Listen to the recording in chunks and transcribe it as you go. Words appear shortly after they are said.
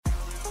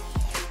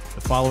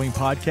The following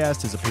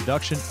podcast is a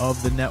production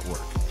of the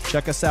network.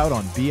 Check us out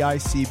on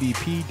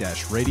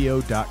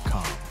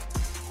bicbp-radio.com.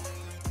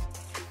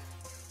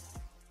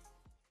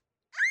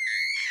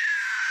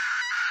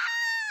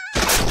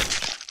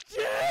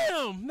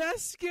 Damn,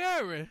 that's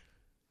scary.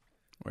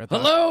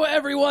 Hello,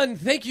 everyone.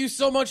 Thank you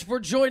so much for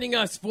joining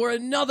us for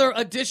another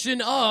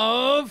edition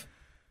of...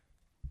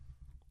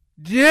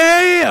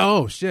 Yeah.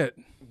 Oh, shit.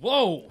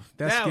 Whoa.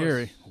 That's That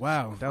scary.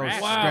 Wow. That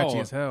was Wow. scratchy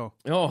as hell.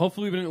 Oh,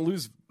 hopefully we didn't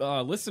lose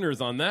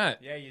listeners on that.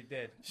 Yeah, you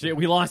did. Shit,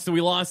 we lost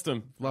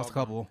them. Lost a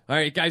couple. All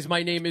right, guys,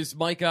 my name is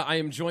Micah. I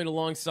am joined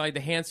alongside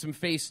the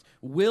handsome-faced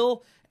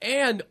Will.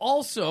 And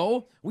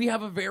also, we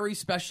have a very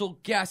special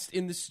guest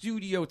in the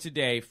studio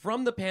today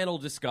from the panel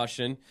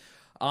discussion.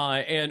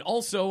 And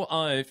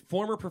also,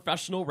 former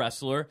professional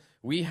wrestler.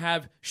 We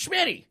have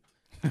Schmitty.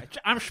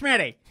 I'm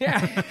Schmitty. Yeah.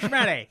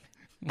 Schmitty.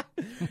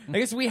 I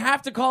guess we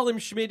have to call him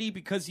Schmitty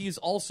because he is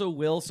also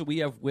Will. So we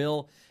have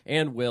Will,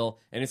 and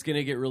it's going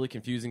to get really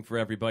confusing for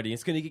everybody.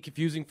 It's going to get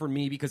confusing for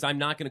me because I'm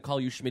not going to call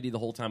you Schmitty the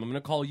whole time. I'm going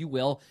to call you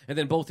Will, and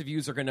then both of you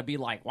are going to be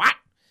like, what?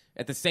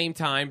 At the same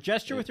time.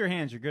 Gesture with your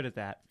hands. You're good at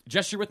that.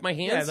 Gesture with my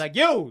hands? Yeah, like,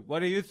 you, what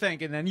do you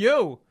think? And then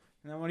you.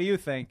 And then what do you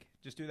think?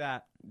 Just do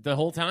that. The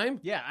whole time?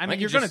 Yeah, I mean,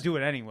 could you're going to just- do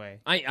it anyway.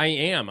 I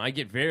am. I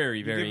get very,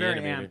 You very, get very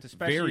animated. amped,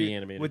 especially very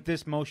animated. with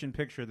this motion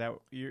picture that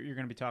you're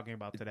going to be talking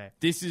about today.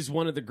 This is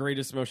one of the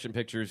greatest motion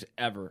pictures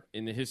ever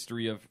in the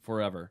history of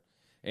forever.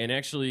 And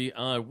actually,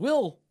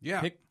 Will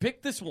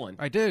pick this one.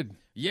 I did.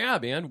 Yeah,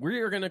 man. We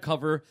are going to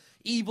cover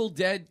Evil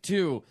Dead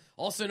 2,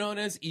 also known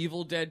as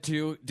Evil Dead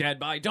 2 Dead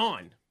by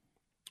Dawn,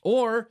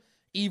 or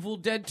Evil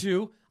Dead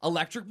 2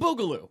 Electric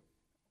Boogaloo.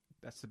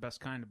 That's the best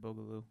kind of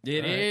boogaloo.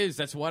 It is.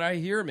 That's what I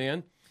hear,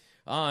 man.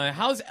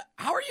 How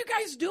are you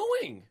guys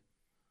doing?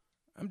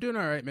 I'm doing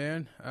all right,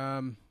 man.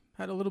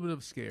 Had a little bit of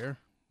a scare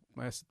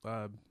last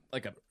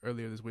Like a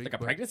earlier this week. like a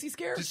pregnancy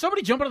scare? Did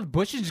somebody jump out of the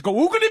bushes and just go,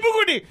 oogity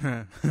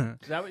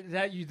boogity? Is that what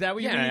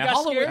you Yeah, mean? You got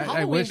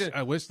Halloween- scared?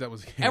 I wish that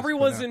was the case,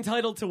 Everyone's but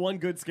entitled to one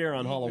good scare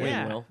on Halloween,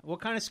 Yeah. Will.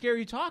 What kind of scare are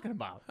you talking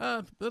about?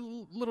 a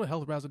little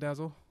health razzle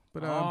dazzle.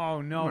 But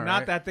Oh, no, I'm all not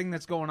right. that thing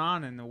that's going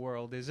on in the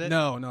world, is it?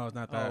 No, it's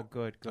not that. Oh,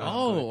 good.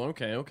 Oh,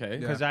 okay. Yeah.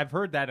 Because I've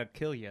heard that'd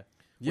kill you.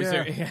 Was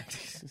Yeah, there-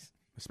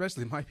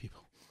 especially my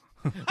people.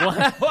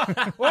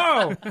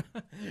 Whoa!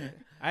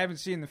 I haven't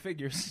seen the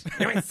figures.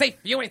 You ain't safe.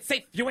 You ain't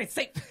safe. You ain't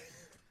safe.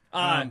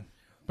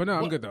 But no,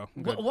 I'm good though.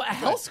 I'm good. What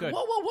health? good.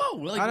 Whoa!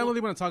 Like, I don't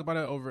really want to talk about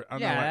it over. I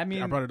don't know why I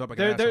mean, I brought it up like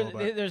an asshole.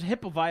 But there's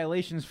HIPAA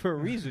violations for a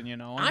reason, you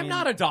know. I'm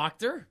not a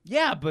doctor.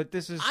 Yeah, but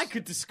this is. I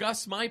could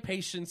discuss my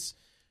patient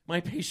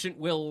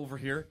Will over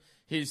here.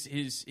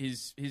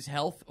 His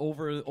health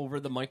over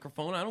the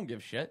microphone. I don't give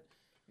a shit.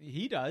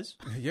 He does.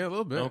 yeah, a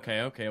little bit.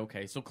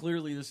 Okay. So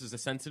clearly this is a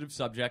sensitive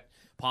subject.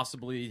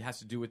 Possibly it has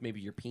to do with maybe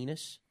your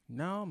penis,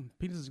 No,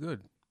 penis is good.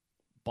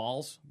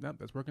 balls, No,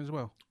 that's working as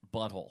well.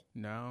 butthole.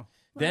 No.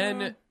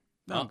 Then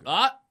no,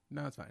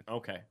 no, it's fine.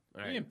 okay. All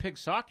You right. didn't pig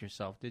sock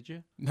yourself, did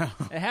you? No.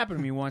 It happened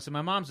to me once, and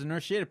my mom's a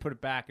nurse. She had to put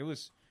it back. It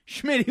was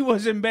Schmitty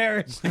was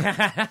embarrassed.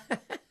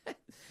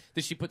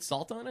 Did she put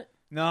salt on it?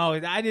 No,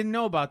 I didn't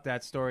know about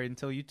that story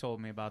until you told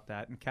me about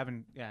that. And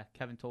Kevin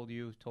told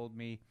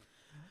me.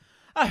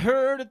 I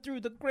heard it through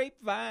the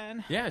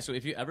grapevine. Yeah. So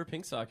if you ever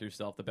pink sock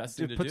yourself, the best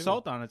thing Dude, to put do,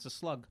 salt on it. It's a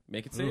slug.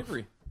 make it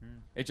savory.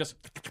 It just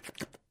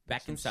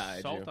back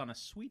inside Salt you. on a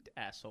sweet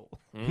asshole.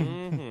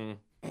 Mm-hmm.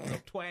 Little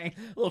twang.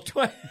 Little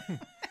twang.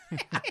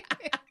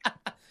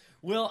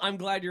 Will, I'm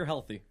glad you're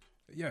healthy.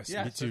 Yes,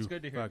 Yeah, me so too. it's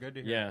good to hear. Fuck. Good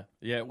to hear.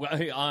 Yeah. Well,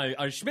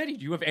 Schmitty,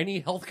 do you have any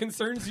health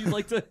concerns you'd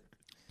like to?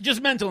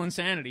 Just mental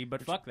insanity,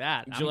 but fuck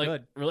that. Would I'm you like,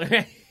 good.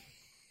 Really?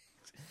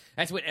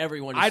 That's what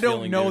everyone is I don't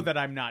feeling, know dude. that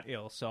I'm not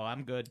ill, so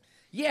I'm good.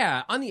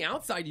 Yeah, on the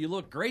outside you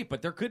look great,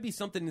 but there could be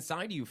something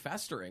inside you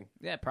festering.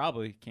 Yeah,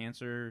 probably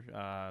cancer.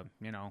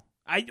 You know,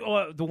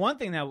 the one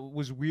thing that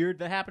was weird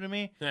that happened to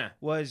me Yeah.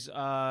 was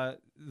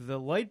the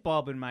light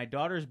bulb in my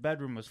daughter's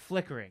bedroom was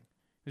flickering.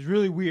 It was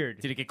really weird.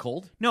 Did it get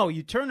cold? No,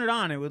 you turn it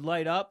on, it would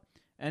light up,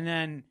 and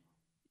then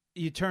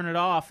you turn it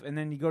off, and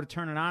then you go to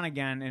turn it on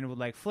again, and it would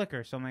like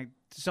flicker. So I'm like,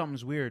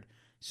 something's weird.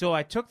 So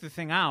I took the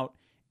thing out,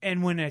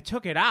 and when I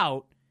took it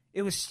out,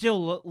 it was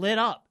still lit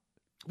up.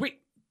 Wait,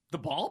 the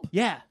bulb?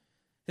 Yeah,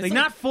 It's like like-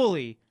 not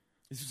fully.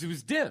 It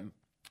was dim.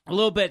 A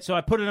little bit, so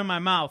I put it in my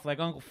mouth like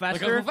Uncle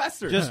Fester. Uncle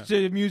Fester. Just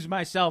to amuse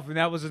myself, and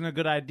that wasn't a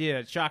good idea.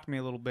 It shocked me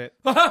a little bit.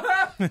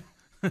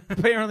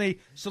 Apparently,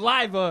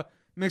 saliva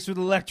mixed with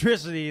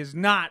electricity is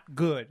not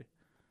good.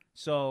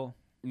 So,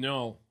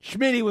 No.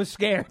 Schmitty was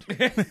scared.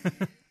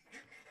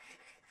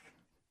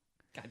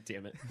 God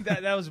damn it.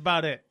 that was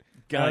about it.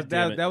 God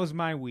damn it. That was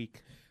my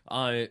week.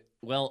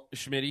 Well,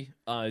 Schmitty,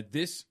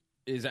 this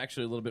is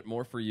actually a little bit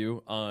more for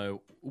you.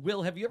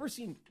 Will, have you ever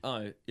seen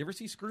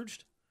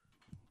Scrooged?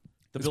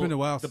 It's been a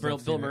while The since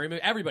I've Bill seen Murray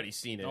movie. Everybody's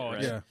seen it,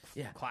 right? yeah.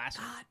 Yeah. Classic.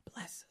 God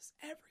bless us,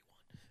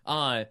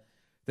 everyone.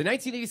 The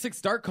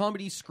 1986 dark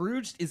comedy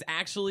Scrooged is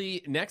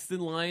actually next in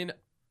line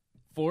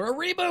for a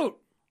reboot.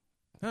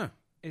 Huh.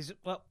 Isn't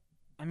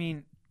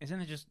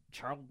it just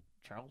Charles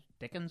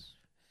Dickens?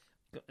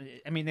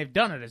 I mean, they've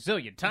done it a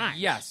zillion times.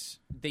 Yes,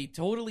 they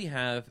totally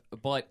have,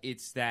 but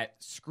it's that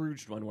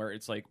Scrooged one where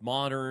it's like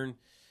modern,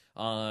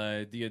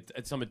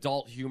 some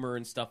adult humor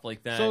and stuff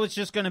like that. So it's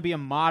just going to be a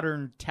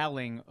modern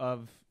telling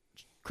of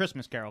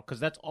Christmas Carol, because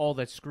that's all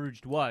that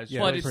Scrooged was.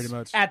 Yeah, But pretty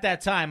much. At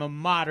that time, a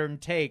modern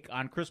take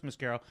on Christmas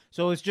Carol.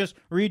 So it's just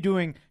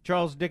redoing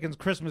Charles Dickens'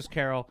 Christmas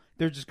Carol.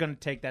 They're just going to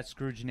take that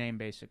Scrooge name,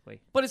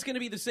 basically. But it's going to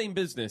be the same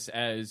business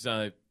as,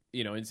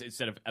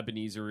 instead of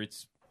Ebenezer,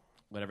 it's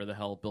whatever the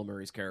hell Bill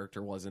Murray's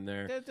character was in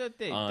there. It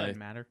doesn't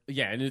matter.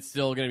 Yeah, and it's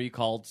still going to be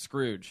called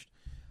Scrooged.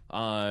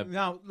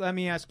 Now, let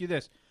me ask you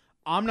this.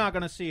 I'm not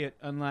going to see it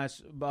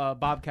unless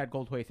Bobcat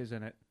Goldthwait is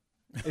in it.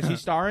 Is he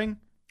starring?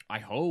 I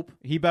hope.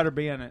 He better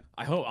be in it.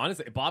 I hope.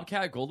 Honestly,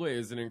 Bobcat Goldthwait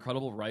is an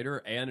incredible writer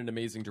and an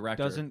amazing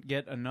director. Doesn't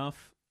get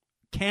enough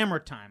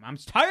camera time. I'm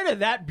tired of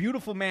that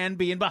beautiful man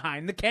being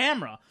behind the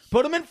camera.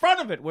 Put him in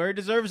front of it where he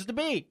deserves to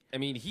be. I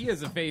mean, he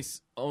has a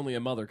face only a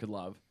mother could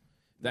love.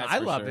 That's I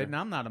for love sure. it, and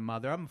I'm not a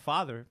mother. I'm a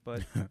father,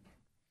 but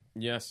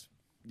Yes,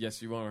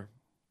 you are.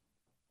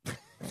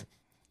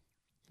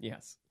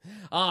 Yes.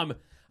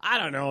 I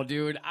don't know,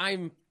 dude.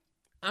 I'm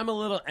a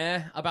little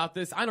about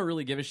this. I don't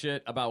really give a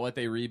shit about what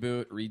they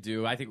reboot,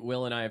 redo. I think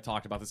Will and I have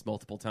talked about this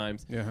multiple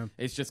times. Yeah.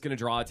 It's just going to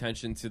draw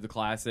attention to the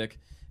classic,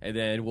 and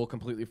then we'll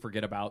completely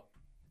forget about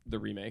the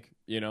remake.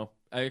 You know,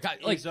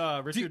 is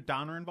Richard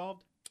Donner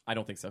involved? I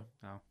don't think so.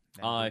 No.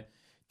 I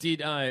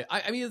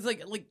mean, it's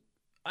like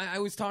I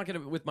was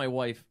talking with my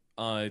wife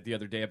the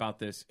other day about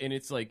this, and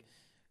it's like,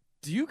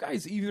 do you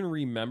guys even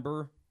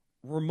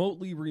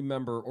remotely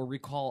remember, or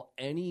recall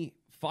any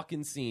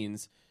fucking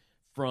scenes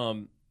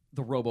from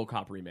the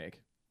RoboCop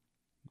remake?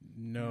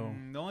 No.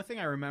 The only thing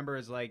I remember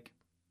is like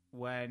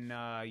when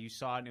you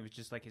saw it, and it was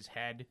just like his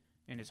head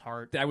and his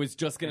heart. I was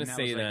just gonna And that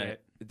say was, like, that.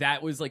 it.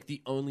 That was like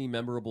the only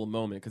memorable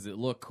moment because it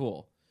looked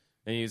cool,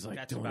 and he's like,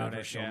 That's "Don't about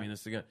ever it, show yeah. me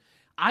this again."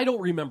 I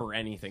don't remember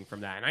anything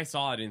from that, and I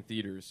saw it in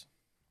theaters.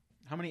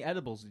 How many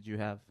edibles did you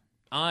have?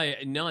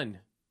 None.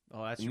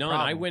 Oh, that's your None.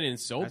 problem. I went in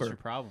That's sober. your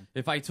problem.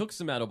 If I took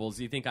some edibles,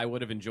 do you think I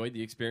would have enjoyed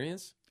the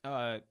experience?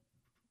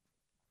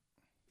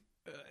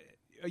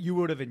 You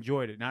would have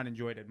enjoyed it, not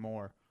enjoyed it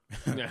more.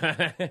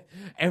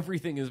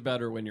 Everything is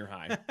better when you're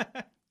high.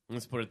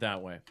 Let's put it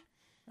that way.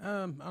 I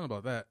don't know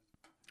about that.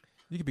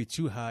 You could be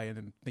too high and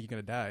then think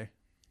you're gonna die.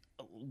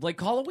 Like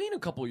Halloween a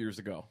couple years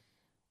ago.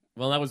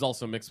 Well, that was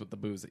also mixed with the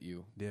booze that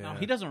you. Yeah. No,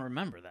 he doesn't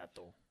remember that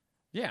though.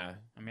 Yeah.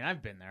 I mean,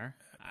 I've been there.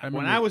 remember-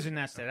 When I was in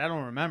that state, I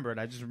don't remember it.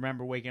 I just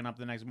remember waking up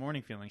the next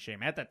morning feeling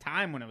shame. At the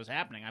time when it was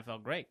happening, I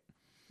felt great.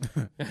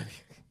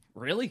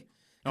 Really?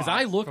 Because No,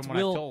 I looked from what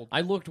I've Will. told.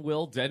 I looked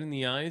Will dead in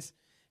the eyes,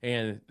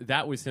 and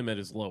that was him at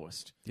his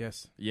lowest.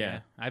 Yes.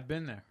 Yeah. I've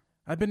been there.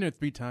 I've been there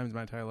 3 times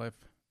my entire life.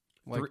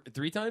 Like,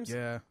 Three times?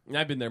 yeah.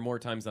 I've been there more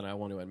times than I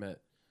want to admit.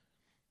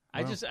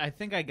 I Wow.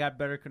 think I got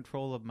better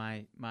control of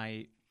my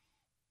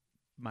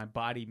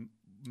body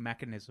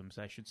mechanisms,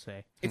 I should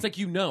say. It's like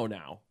you know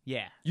now.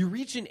 Yeah. You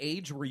reach an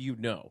age where you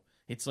know.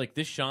 It's like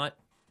this shot,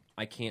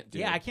 I can't do.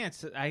 Yeah,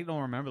 I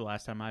don't remember the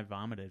last time I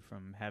vomited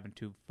from having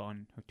too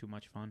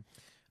much fun.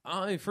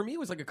 For me, it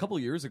was like a couple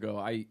years ago.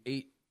 I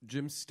ate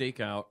Jim's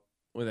Steakout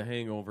with a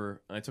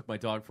hangover. I took my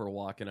dog for a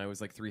walk, and I was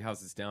like 3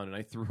 houses down, and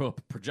I threw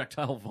up,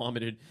 projectile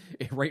vomited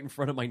right in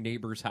front of my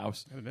neighbor's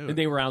house. I knew And it.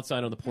 they were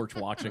outside on the porch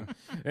watching.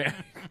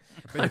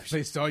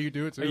 They saw you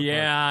do it too.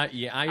 yeah.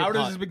 Howard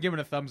has been giving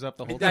a thumbs up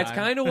the whole That's time.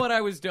 kind of what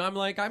I was doing. I'm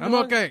like, I'm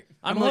okay.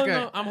 I'm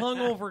okay. I'm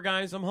hungover,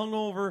 guys. I'm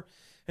hungover.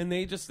 And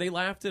they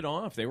laughed it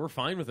off. They were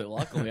fine with it,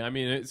 luckily. I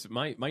mean, it's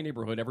my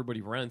neighborhood.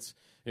 Everybody rents.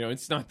 You know,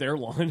 it's not their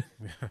lawn.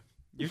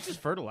 You're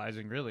just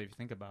fertilizing, really, if you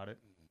think about it.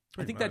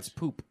 I think much. that's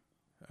poop.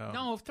 Oh.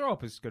 No, throw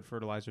up is good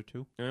fertilizer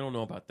too. I don't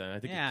know about that. I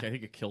think Yeah. I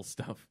think it kills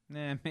stuff.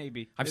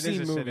 Maybe. I've It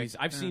seen is acidic. movies.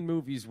 I've Yeah. seen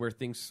movies where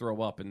things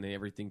throw up and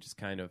everything just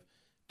kind of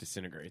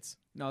disintegrates.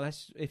 No,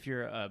 that's if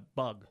you're a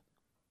bug.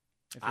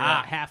 If you're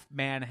Ah. a half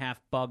man, half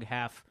bug,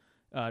 half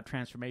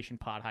transformation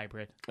pod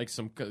hybrid. Like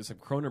some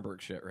Cronenberg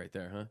shit right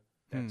there, huh?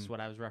 That's what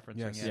I was referencing.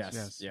 Yes,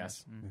 Yes.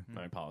 Yes. Mhm.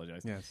 I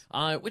apologize. Yes.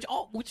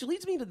 Which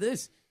leads me to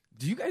this.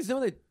 Do you guys know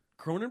that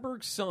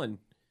Cronenberg's son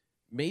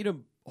made a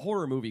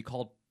horror movie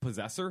called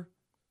Possessor?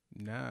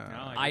 Nah.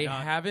 No, I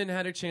not. haven't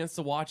had a chance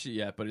to watch it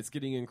yet, but it's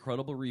getting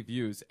incredible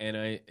reviews, and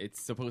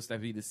it's supposed to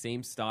be the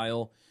same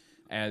style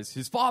as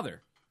his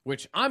father,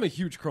 which I'm a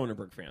huge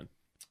Cronenberg fan.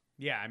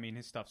 Yeah, I mean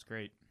his stuff's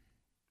great.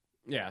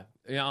 Yeah,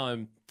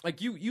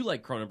 like you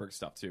like Cronenberg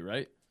stuff too,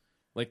 right?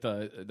 Like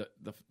the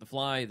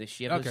Fly, the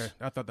Shivers. Okay.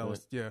 I thought that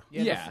was yeah.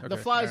 Yeah. The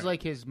Okay, Fly's alright.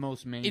 like his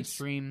most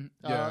mainstream.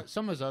 Yeah.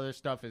 Some of his other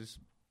stuff is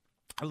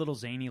a little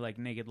zany, like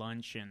Naked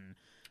Lunch and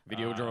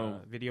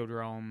Videodrome.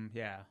 Videodrome,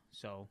 yeah.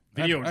 So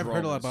I've heard a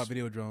Videodrome lot is- about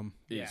Videodrome.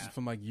 Yeah. Just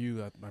from like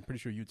you. I'm pretty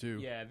sure you too.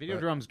 yeah,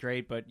 Videodrome's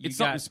great, but you It's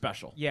got something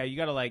special. yeah, you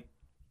gotta like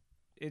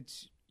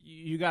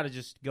you gotta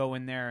just go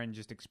in there and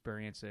just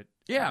experience it.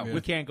 Yeah, Yeah.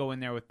 We can't go in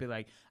there with be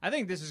like, I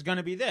think this is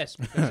gonna be this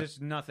because there's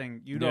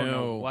nothing you don't No.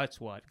 know what's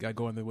what. Got to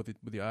go in there with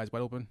the eyes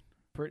wide open.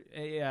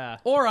 Yeah,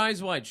 or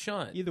Eyes Wide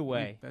Shut. either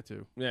way. That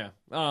too. Yeah.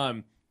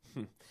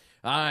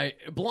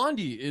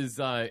 Blondie is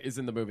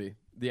in the movie.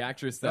 The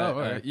actress that, Oh,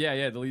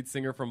 okay. the lead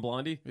singer from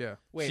Blondie. Yeah.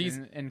 Wait, She's-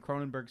 in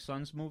Cronenberg's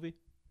son's movie?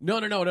 No,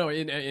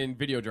 in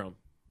Videodrome.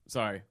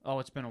 Sorry. Oh,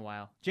 it's been a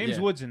while. James Yeah.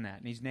 Wood's in that,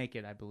 and he's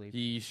naked, I believe.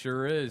 He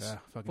sure is. Yeah,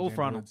 fucking Full James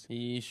frontal. Woods.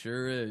 He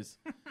sure is.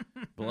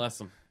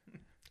 Bless him.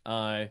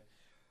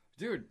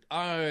 Dude,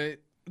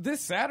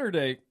 this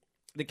Saturday,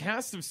 the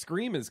cast of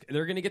Scream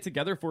they're going to get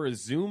together for a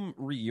Zoom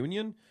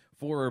reunion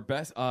for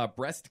breast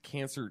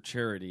cancer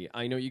charity.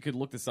 I know you could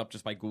look this up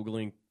just by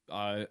Googling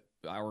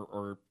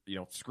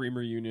Scream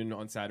reunion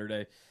on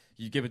Saturday.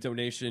 You give a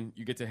donation,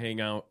 you get to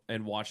hang out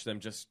and watch them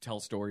just tell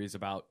stories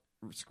about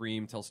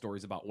Scream, tell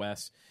stories about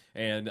Wes,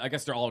 and I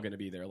guess they're all going to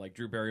be there, like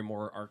Drew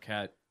Barrymore,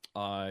 Arquette,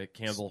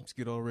 Campbell,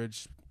 Skeet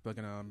Ulrich,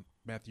 fucking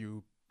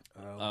Matthew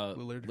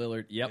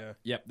Lillard.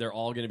 Yep. They're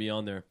all going to be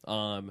on there.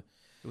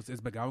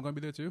 Is McGowan going to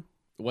be there too?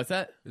 What's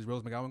that? Is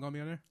Rose McGowan going to be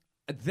on there?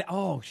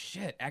 Oh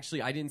shit!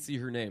 Actually, I didn't see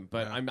her name,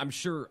 but Yeah. I'm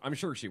sure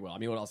she will. I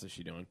mean, what else is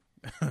she doing?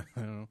 I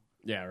don't know.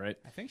 Yeah, right.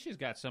 I think she's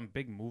got some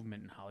big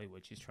movement in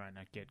Hollywood she's trying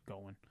to get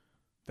going.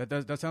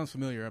 That sounds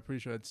familiar. I'm pretty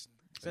sure it's.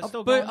 Is that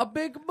still But going? a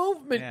big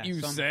movement, Yeah,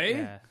 you some-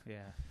 say?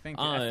 Yeah.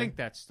 I think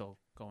that's still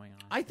going on.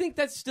 I think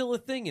that's still a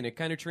thing, and it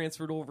kind of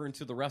transferred over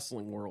into the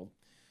wrestling world.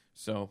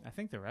 So I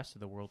think the rest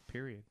of the world,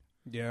 period.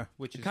 Yeah.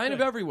 Which is kind of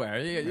good.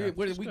 everywhere.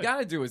 What it's we good. got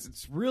to do is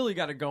it's really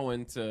got to go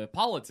into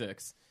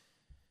politics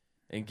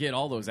and get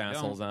all those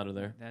assholes Don't. out of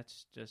there.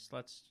 That's just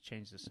let's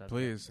change the subject.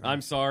 Please.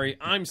 I'm sorry.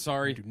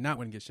 do not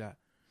want to get shot.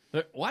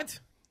 What?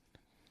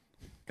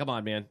 Come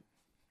on, man.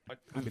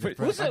 I'll be the Who's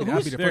first, I'll be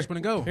the there? first one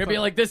to go. It'd be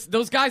like this.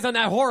 Those guys on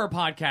that horror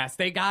podcast,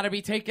 they got to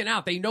be taken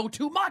out. They know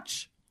too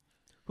much.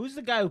 Who's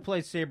the guy who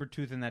plays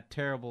Sabretooth in that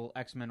terrible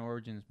X-Men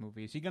Origins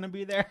movie? Is he going to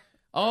be there?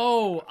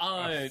 Oh,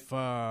 Fuck.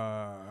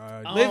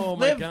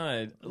 my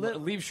God.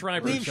 Liev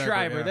Schreiber. Liev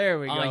Schreiber. yeah. There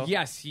we go.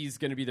 Yes, he's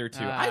going to be there too.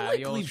 Ah, I like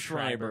the old Liev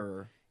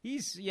Schreiber.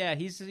 He's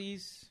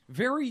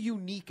Very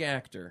unique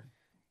actor.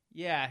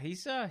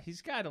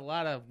 he's got a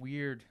lot of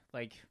weird,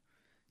 like,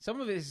 some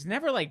of it is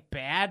never like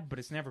bad, but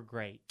it's never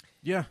great.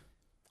 Yeah.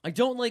 I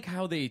don't like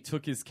how they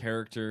took his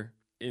character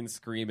in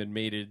Scream and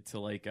made it to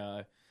like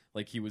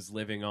he was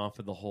living off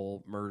of the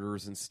whole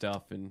murders and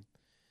stuff, and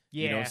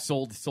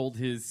sold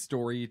his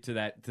story to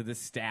the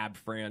Stab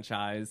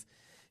franchise.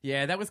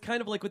 Yeah, that was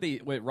kind of like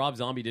what Rob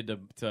Zombie did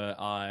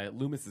to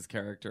Loomis's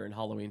character in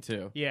Halloween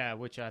 2. Yeah,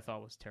 which I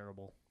thought was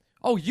terrible.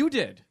 Oh, you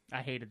did.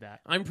 I hated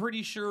that. I'm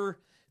pretty sure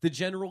the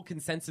general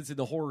consensus in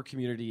the horror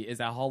community is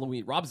that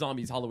Rob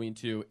Zombie's Halloween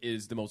 2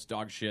 is the most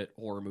dog shit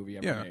horror movie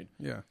ever made.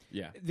 Yeah.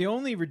 Yeah. The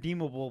only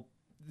redeemable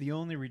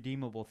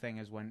thing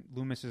is when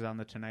Loomis is on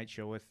the Tonight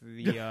Show with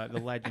the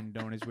legend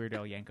known as Weird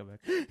Al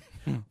Yankovic.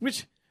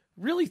 Which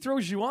really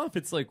throws you off.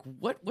 It's like,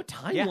 what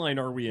timeline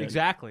are we in?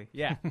 Exactly.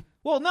 Yeah.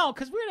 Well, no,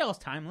 because Weird Al's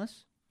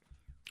timeless.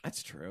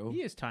 That's true.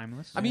 He is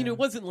timeless. I mean, it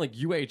wasn't like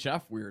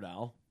UHF Weird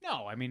Al.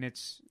 No, I mean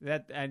it's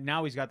that, and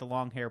now he's got the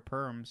long hair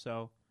perm,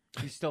 so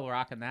he's still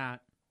rocking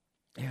that.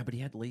 Yeah, but he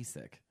had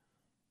LASIK.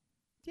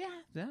 Yeah.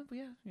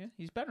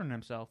 He's bettering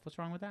himself. What's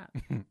wrong with that?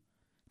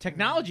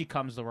 Technology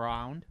comes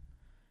around,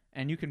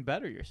 and you can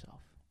better yourself.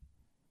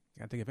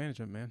 Gotta take advantage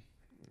of it, man.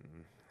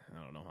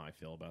 I don't know how I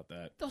feel about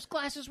that. Those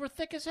glasses were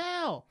thick as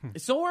hell.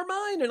 So are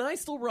mine, and I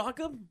still rock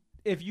them.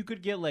 If you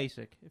could get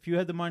LASIK, if you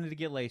had the money to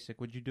get LASIK,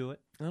 would you do it?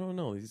 I don't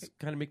know. These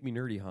kind of make me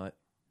nerdy hot.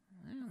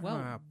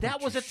 Well, Put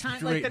that was you a time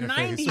straight like the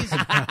in the face.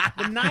 '90s.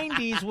 The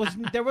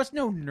 '90s there was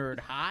no nerd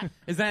hot.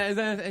 Is that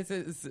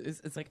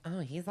it's like, oh,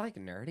 he's like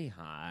nerdy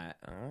hot.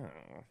 Oh.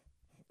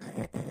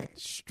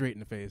 Straight in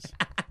the face.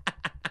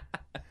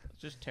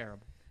 It's just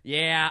terrible.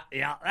 Yeah,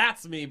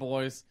 that's me,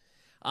 boys.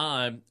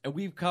 And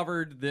we've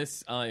covered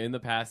this in the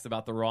past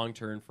about the Wrong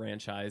Turn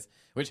franchise,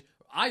 which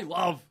I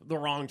love the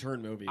Wrong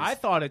Turn movies. I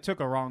thought it took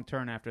a wrong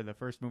turn after the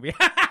first movie.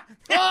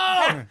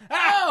 Oh!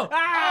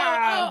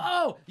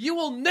 You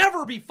will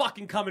never be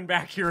fucking coming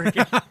back here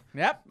again.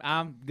 Yep.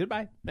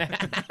 Goodbye.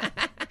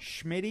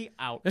 Schmitty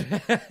out.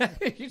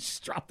 You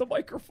just dropped the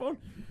microphone.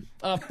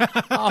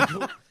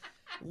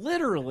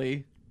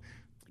 Literally,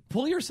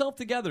 pull yourself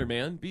together,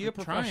 man. Be a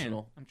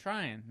professional. I'm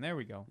trying. There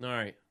we go. All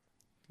right.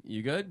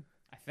 You good?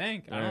 I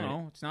think. I All don't right.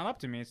 know. It's not up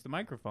to me. It's the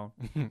microphone.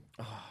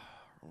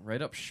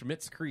 Right up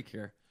Schmitz Creek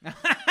here.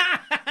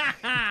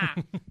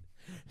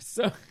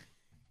 So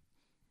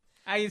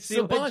I see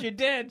So, what Bud, you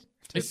did.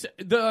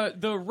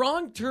 the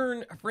Wrong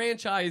Turn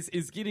franchise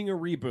is getting a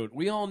reboot.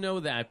 We all know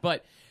that,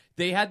 but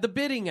they had the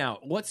bidding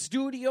out. What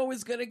studio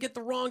is going to get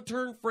the Wrong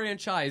Turn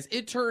franchise?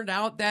 It turned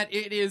out that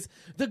it is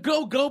the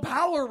Go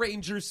Power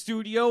Rangers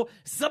studio,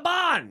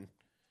 Saban.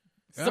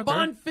 Okay.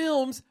 Saban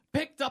Films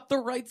picked up the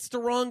rights to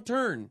Wrong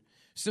Turn.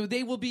 So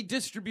they will be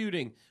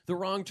distributing the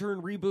Wrong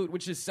Turn reboot,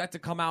 which is set to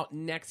come out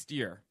next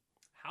year.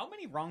 How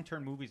many wrong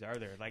turn movies are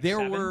there? Like There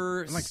 7?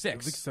 were Like,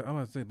 6. I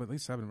want to say, but at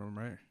least 7 of them,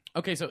 right?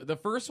 Okay, so the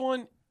first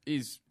one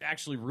is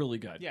actually really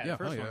good. Yeah, Yeah, the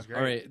first hell one's yeah. great.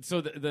 All right.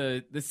 So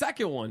the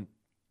second one,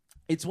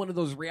 it's one of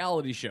those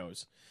reality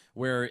shows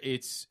where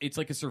it's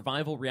like a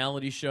survival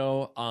reality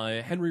show.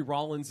 Henry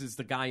Rollins is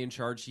the guy in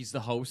charge. He's the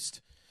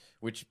host.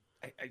 Which,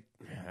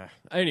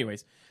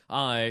 anyways,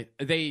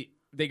 they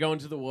go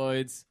into the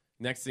woods.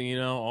 Next thing you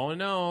know, oh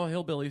no,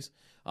 hillbillies.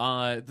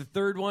 The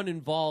third one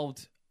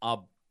involved a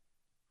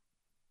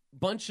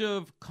bunch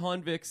of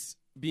convicts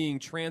being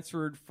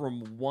transferred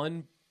from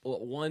one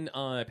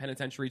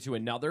penitentiary to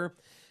another.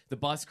 The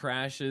bus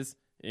crashes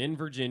in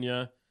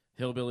Virginia.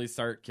 Hillbillies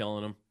start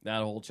killing them.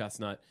 That old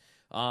chestnut.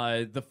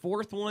 The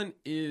fourth one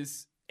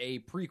is a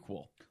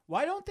prequel.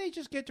 Why don't they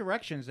just get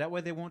directions? That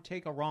way they won't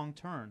take a wrong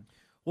turn.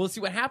 Well,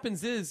 see, what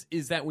happens is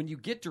that when you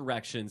get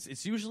directions,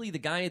 it's usually the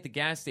guy at the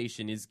gas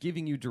station is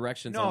giving you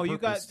directions on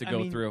purpose to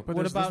go through. But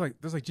What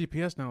there's like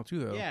GPS now too,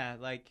 though. Yeah,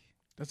 like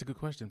That's a good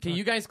question. Okay,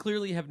 you guys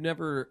clearly have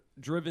never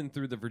driven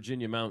through the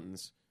Virginia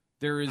mountains.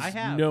 There is I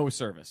have. no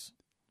service.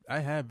 I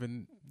have,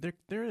 and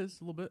there is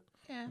a little bit.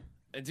 yeah.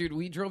 Dude,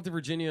 we drove to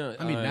Virginia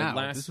I mean, now.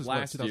 last This was, year,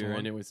 2001?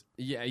 and it was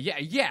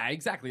yeah,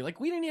 exactly. Like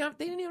they didn't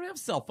even have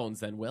cell phones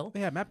then. Will They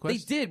had MapQuest. They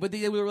did, but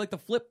they were like the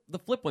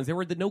flip ones. They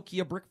were the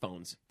Nokia brick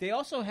phones. They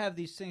also have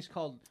these things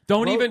called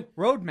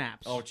road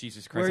maps. Oh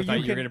Jesus where Christ! I thought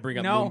you were can- going to bring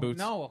up no, moon boots.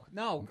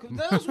 No.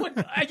 Those would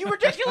are you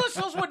ridiculous?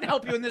 Those wouldn't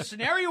help you in this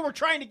scenario. We're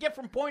trying to get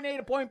from point A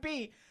to point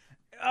B.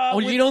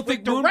 You don't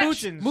think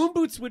directions? moon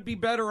boots would be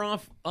better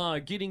off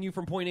getting you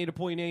from point A to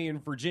point A in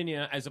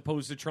Virginia as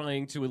opposed to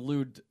trying to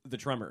elude the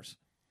tremors?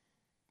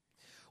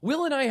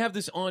 Will and I have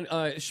this on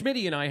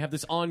Schmitty and I have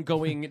this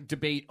ongoing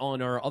debate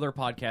on our other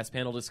podcast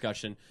panel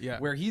discussion,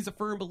 where he's a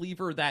firm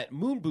believer that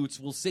moon boots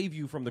will save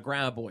you from the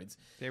graboids.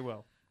 They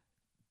will.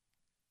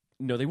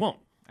 No, they won't.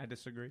 I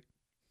disagree.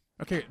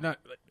 Okay, now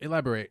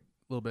elaborate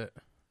a little bit.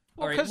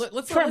 All right, 'cause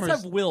let's tremors-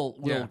 have Will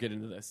Yeah. get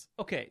into this.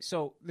 Okay,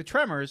 so the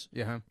tremors,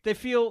 Yeah. they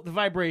feel the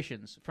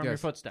vibrations from your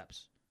Yes.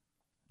 footsteps.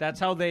 That's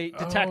how they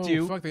detect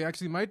you. Fuck, they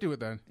actually might do it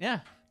then. Yeah.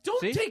 Don't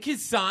See? take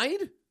his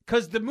side.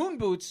 Because the moon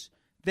boots,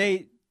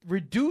 they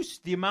reduce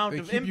the amount They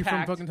of keep you from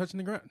impact. fucking touching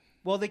the ground.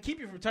 Well, they keep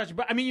you from touching,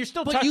 but I mean, you're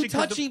still But touching. you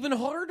 'cause touch the- even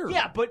harder.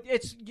 Yeah, but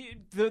it's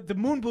the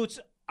moon boots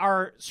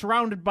are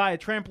surrounded by a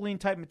trampoline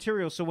type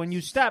material, so when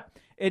you step,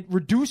 it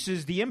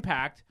reduces the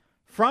impact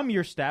from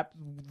your step,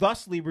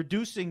 thusly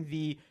reducing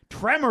the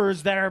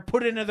tremors that are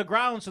put into the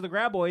ground, so the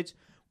graboids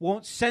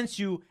won't sense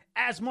you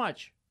as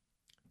much.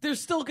 They're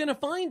still going to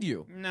find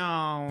you.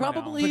 No,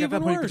 Probably Like at even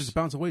that point, you could worse. just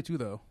bounce away too,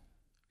 though.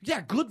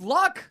 Yeah, good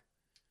luck.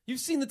 You've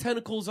seen the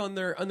tentacles on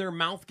their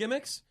mouth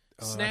gimmicks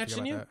Oh, I forgot snatching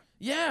about you. that.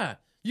 Yeah,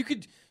 you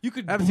could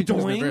I haven't seen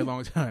Twister in a very doing,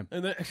 long time.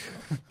 and then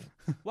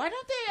no. Why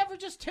don't they ever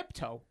just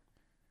tiptoe?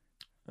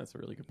 that's a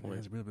really good Yeah, point.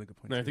 that's a really, really good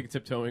point. No, I too. think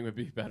tiptoeing would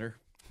be better.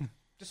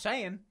 Just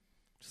saying,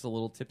 Just a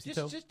little tipsy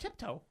toe. just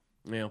tiptoe.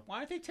 Yeah. Why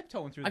aren't they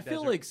tiptoeing through the I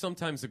feel desert? like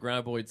sometimes the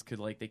graboids could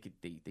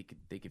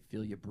they could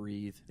feel you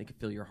breathe. They could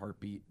feel your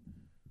heartbeat.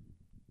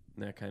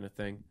 And that kind of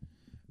thing.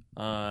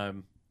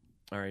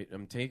 All right,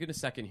 I'm taking a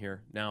second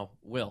here. Now,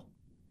 Will.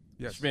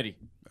 Yes. Schmitty.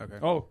 Okay.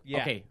 Oh,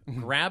 yeah. Okay,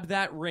 grab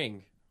that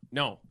ring.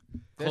 No.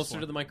 This Closer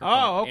one. to the microphone.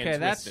 Oh, and okay, twist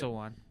that's it. the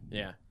one.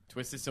 Yeah.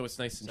 Twist it so it's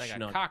nice It's and like a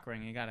snug. cock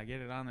ring. You got to get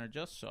it on there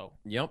just so.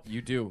 Yep,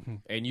 you do.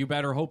 And you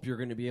better hope you're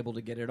going to be able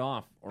to get it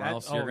off, or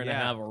else you're going to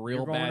have a real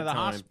You're going bad to the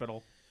time.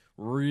 hospital.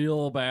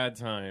 Real bad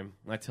time.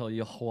 I tell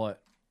you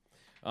what.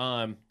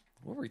 What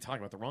were we talking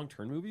about? The Wrong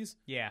Turn movies?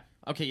 Yeah.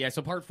 Okay, yeah,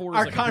 so part 4 is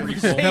Our like a prequel.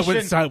 conversation- That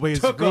went sideways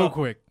took real off.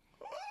 quick.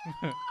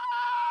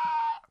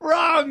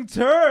 Wrong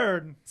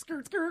turn.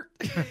 Skirt, skirt.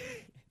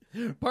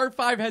 Part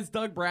 5 has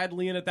Doug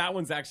Bradley in it. That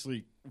one's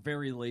actually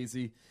very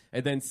lazy.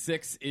 And then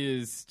 6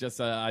 is just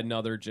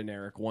another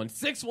generic one.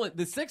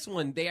 The sixth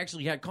one, they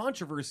actually had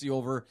controversy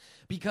over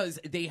because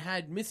they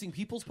had missing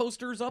people's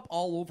posters up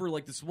all over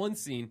like this one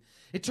scene.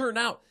 It turned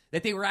out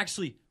that they were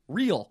actually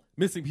real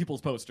missing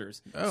people's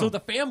posters. Oh. So the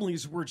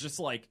families were just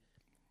like,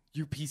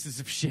 you pieces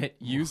of shit,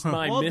 use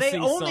my Well, missing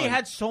they only son.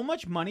 had so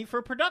much money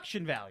for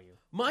production value.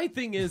 My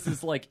thing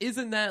is like,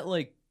 isn't that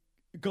like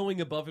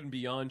going above and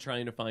beyond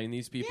trying to find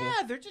these people?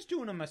 Yeah, they're just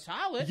doing them a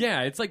solid.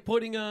 Yeah, it's like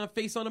putting a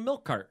face on a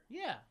milk cart.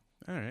 Yeah.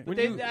 All right. When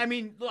They, you- I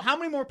mean, look, how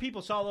many more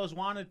people saw those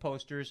wanted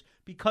posters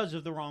because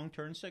of the Wrong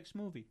Turn 6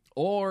 movie?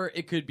 Or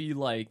it could be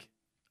like,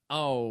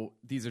 oh,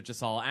 these are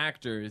just all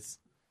actors.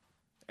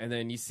 And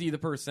then you see the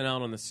person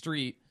out on the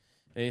street,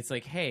 and it's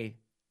like, hey,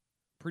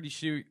 pretty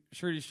sure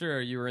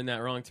you were in that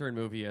Wrong Turn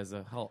movie as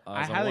a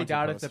I highly wanted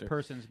doubt poster. if the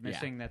person's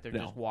missing that they're No,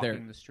 just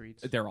walking the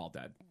streets. They're all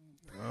dead.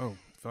 Oh,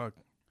 fuck.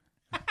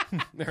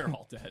 They're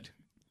all dead.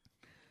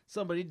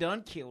 Somebody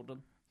done killed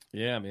them.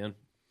 Yeah, man.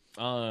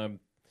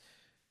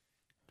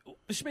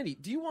 Schmitty,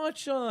 do you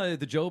watch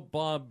the Joe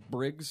Bob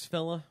Briggs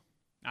fella?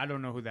 I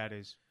don't know who that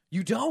is.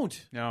 You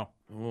don't? No.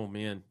 Oh,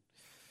 man.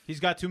 He's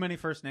got too many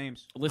first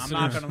names. Listeners, I'm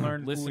not going to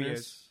learn who he listeners,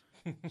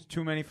 is. It's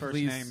too many first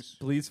please, names.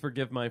 please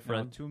forgive my No,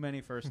 friend. too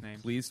many first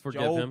names. Please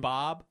forgive Joe, him.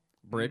 Bob,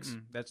 Briggs.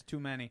 That's too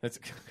many. That's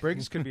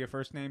Briggs could be a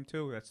first name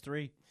too. That's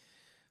 3.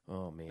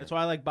 oh man. That's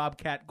why I like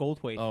Bobcat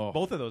Goldthwait. Oh.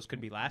 Both of those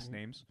could be last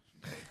names.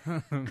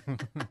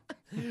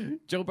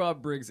 Joe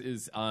Bob Briggs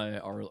is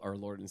our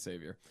Lord and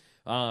Savior.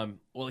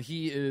 Well,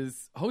 he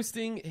is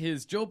hosting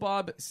his Joe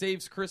Bob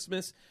Saves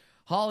Christmas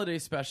holiday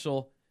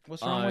special.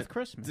 What's wrong with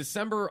Christmas?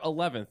 December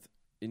 11th.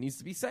 It needs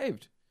to be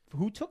saved.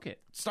 Who took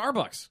it?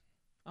 Starbucks.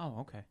 Oh,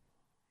 okay.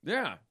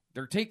 Yeah,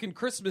 they're taking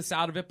Christmas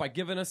out of it by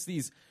giving us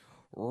these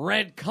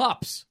red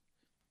cups.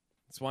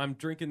 That's why I'm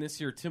drinking this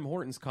here Tim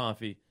Hortons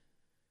coffee.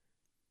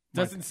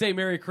 Doesn't say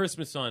Merry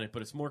Christmas on it,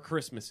 but it's more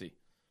Christmassy.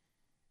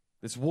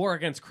 This war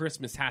against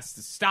Christmas has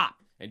to stop,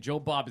 and Joe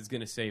Bob is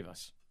going to save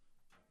us.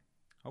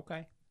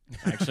 Okay.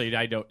 Actually,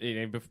 I don't.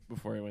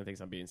 Before anyone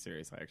thinks I'm being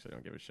serious, I actually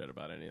don't give a shit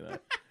about any of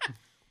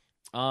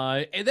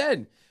that. And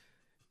then,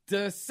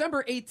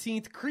 December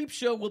 18th,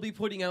 Creepshow will be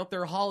putting out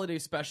their holiday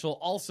special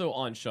also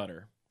on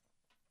Shudder.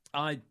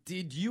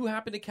 Did you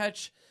happen to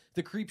catch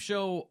the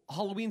Creepshow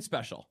Halloween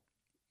special?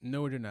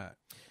 No, it did not.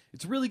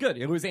 It's really good.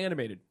 It was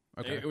animated.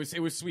 Okay. It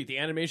was sweet. The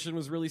animation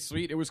was really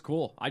sweet. It was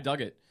cool. I dug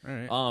it.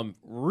 All right.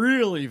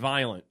 Really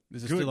violent.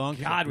 Is it Good still on?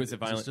 God, was it Is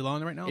violent? still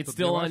on right now? It's Did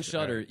still you on watch it?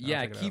 Shudder. All right, I'll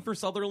Yeah, check it out. Kiefer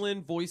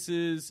Sutherland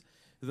voices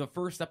the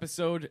first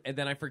episode, and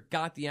then I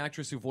forgot the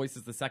actress who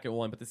voices the second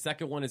one, but the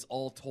second one is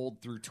all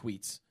told through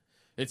tweets.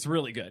 It's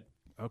really good.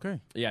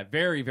 Okay. Yeah,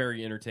 very,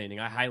 very entertaining.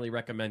 I highly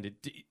recommend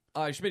it.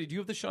 Schmidt, do you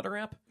have the Shudder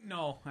app?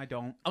 No, I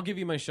don't. I'll give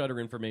you my Shudder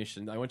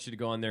information. I want you to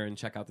go on there and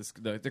check out this.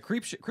 The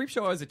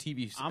Creepshow has a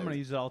TV. I'm gonna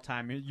use it all the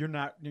time. You're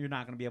not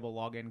gonna be able to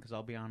log in because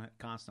I'll be on it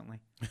constantly.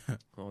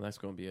 Oh, that's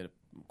going to be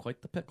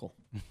quite the pickle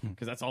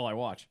because that's all I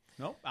watch.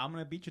 Nope, I'm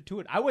gonna beat you to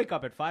it. I wake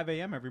up at 5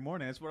 a.m. every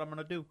morning. That's what I'm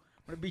gonna do.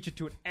 I'm gonna beat you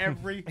to it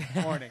every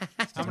morning.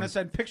 I'm gonna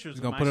send pictures. He's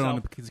of gonna put it on.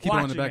 myself Keep it on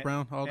the watching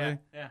background all day.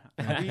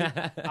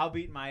 Yeah. I'll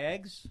be eating my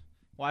eggs,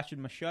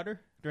 watching my Shudder,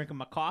 drinking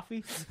my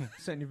coffee,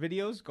 sending you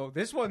videos. Go,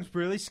 this one's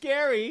really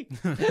scary.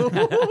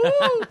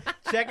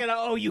 Check it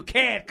out. Oh, you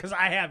can't because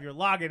I have your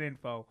login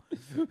info.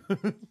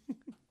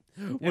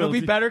 It'll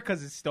be better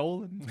because it's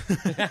stolen.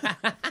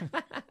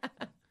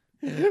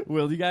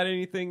 Will, you got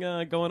anything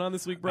going on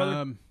this week,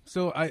 brother?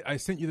 So I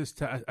sent you this.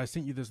 I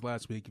sent you this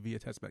last week via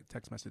text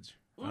message.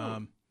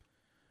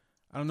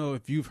 I don't know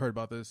if you've heard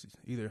about this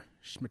either,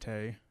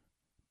 Schmitte,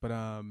 but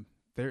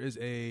there is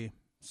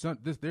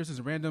there's this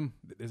random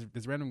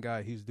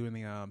guy. He's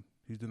doing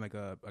like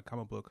a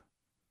comic book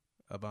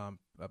of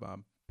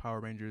Power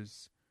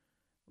Rangers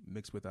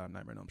mixed with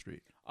Nightmare on Elm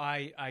Street.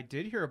 I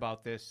did hear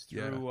about this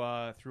through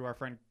our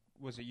friend.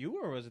 Was it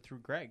you or was it through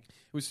Greg?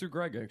 It was through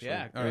Greg, actually.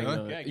 Yeah, Greg.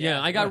 Greg, Greg,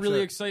 yeah. I got Oh, really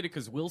shit. excited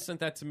because Will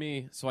sent that to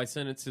me, so I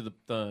sent it to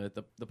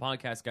the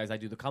podcast guys I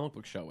do the comic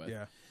book show with.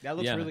 Yeah, That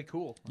looks Yeah. really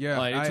cool.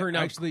 yeah. It turned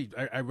out-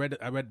 I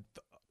read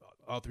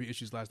all 3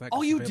 issues last night.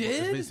 Oh, It's you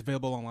available- did? It's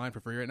available online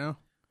for free right now.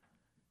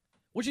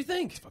 What'd you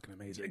think? It's fucking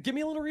amazing. Give me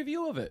a little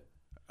review of it.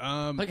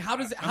 Like how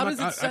does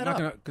it set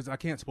up? Because I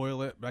can't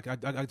spoil it. But I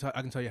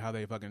can tell you how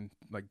they fucking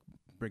like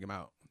bring them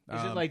out.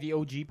 Is it like the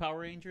OG Power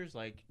Rangers,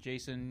 like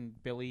Jason,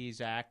 Billy,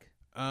 Zach?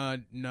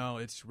 No,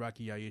 it's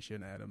Rocky, Aisha,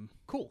 and Adam.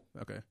 Cool.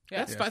 Okay.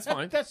 Yeah, That's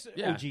fine. That's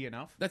Yeah. OG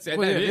enough. That's it.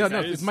 Well, That yeah, is-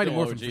 no, that is it's Mighty still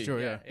Morphin OG. for sure.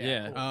 Yeah.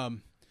 Yeah. Cool.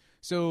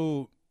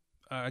 So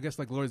I guess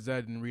like Lord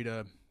Zed and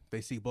Rita,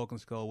 they see Bulk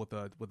and Skull with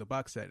a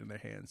box set in their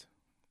hands,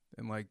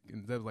 and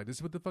Zed was like, "This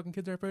is what the fucking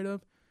kids are afraid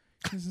of."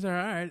 He says, "All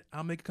right,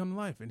 I'll make it come to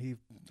life." And he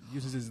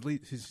uses his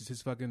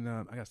fucking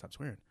I gotta stop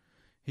swearing.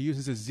 He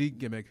uses his Z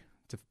gimmick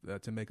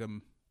to make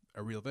him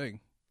a real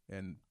thing,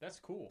 and That's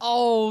cool.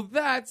 Oh,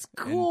 that's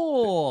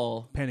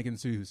cool. panic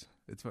ensues.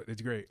 It's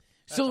great.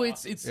 So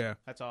awesome. it's Yeah.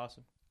 That's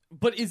awesome.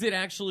 but is it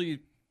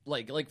actually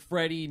like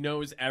Freddy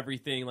knows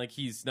everything? Like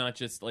he's not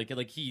just like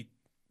he.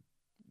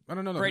 I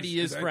don't know. Freddy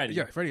is Freddy.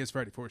 Yeah, Freddy is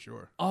Freddy for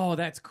sure. Oh,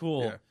 that's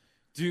cool. Yeah.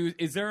 Dude,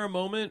 is there a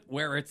moment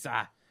where it's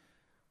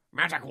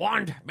magic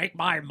wand, make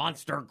my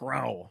monster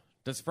grow?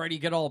 Does Freddy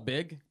get all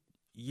big?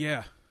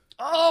 Yeah.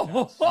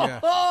 Oh, Yeah.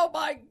 oh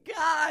my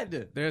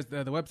God! There's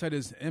the website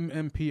is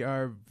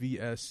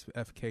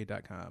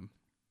mmprvsfk.com.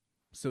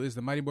 So is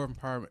the Mighty Morphin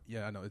Power?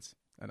 Yeah, I know it's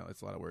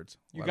a lot of words.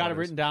 You got it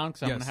written down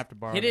because I'm Yes. gonna have to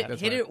borrow Hit it, that.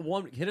 That's hit right. it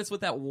one. Hit us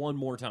with that one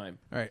more time.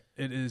 All right,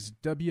 it is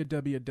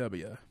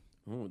www.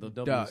 Ooh, the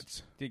W's.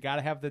 Dots You got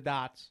to have the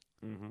dots.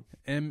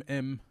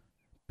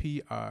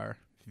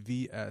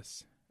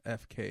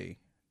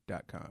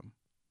 mmprvsfk.com.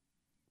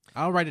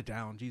 I'll write it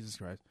down. Jesus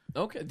Christ.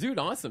 Okay, dude,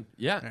 awesome.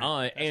 Yeah,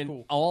 Right, and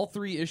cool. all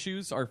 3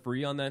 issues are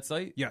free on that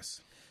site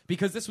Yes.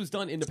 because this was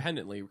done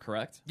independently,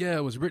 correct? Yeah,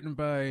 it was written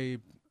by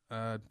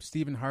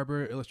Stephen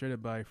Harber,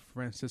 illustrated by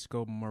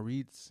Francisco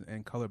Moritz,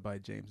 and colored by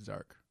James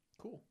Zark.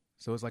 Cool.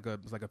 So it's like a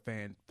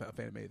fan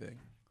made thing.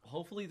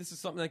 Hopefully, this is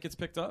something that gets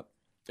picked up.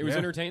 It was Yeah.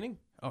 entertaining.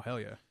 Oh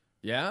hell yeah,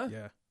 Yeah,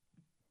 yeah.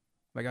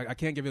 Like I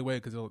can't give it away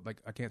because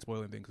I can't spoil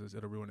anything because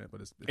it'll ruin it. But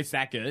it's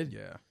that good.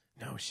 yeah.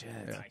 No shit.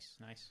 Yeah.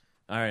 Nice.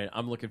 All right,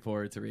 I'm looking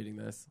forward to reading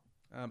this.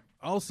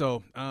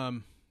 Also,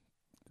 damn,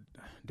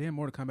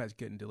 Mortal Kombat's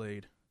getting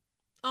delayed.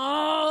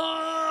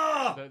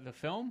 Oh, The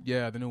film?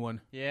 Yeah, the new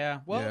one.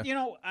 Yeah. Well, Yeah. you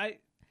know,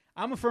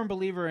 I'm a firm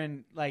believer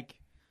in like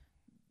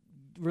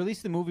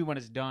release the movie when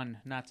it's done,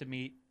 not to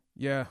meet.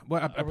 Yeah,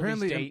 well, release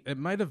apparently date. it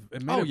might have.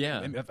 Oh, yeah.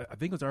 I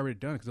think it was already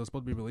done because it was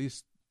supposed to be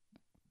released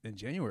in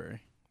January.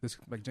 This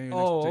January.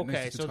 Oh, next,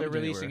 okay. next So they're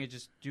releasing January. it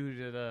just due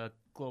to the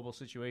global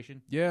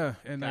situation. Yeah,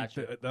 and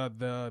Gotcha. like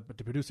the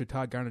producer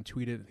Todd Garner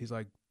tweeted, he's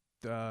like,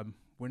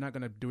 "We're not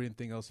gonna do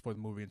anything else for the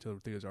movie until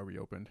the theaters are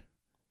reopened."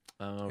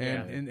 okay.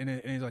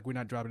 And he's like, "We're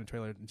not dropping a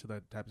trailer until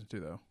that happens too,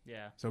 though.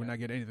 Yeah. So we're not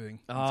getting anything."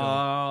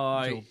 Oh,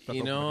 until stuff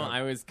you opens know, back up.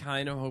 I was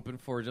kind of hoping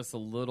for just a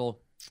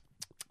little,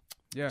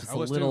 Yeah, just I a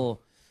was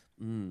little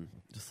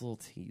Just a little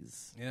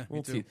tease. Yeah, a me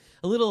little too.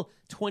 A little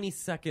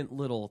 20-second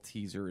little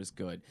teaser is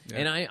good. Yeah.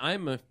 And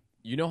I'm a.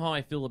 You know how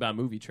I feel about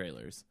movie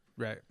trailers.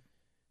 Right.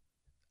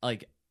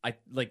 Like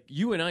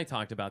you and I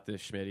talked about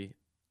this, Schmitty.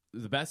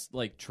 The best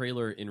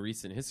trailer in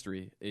recent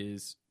history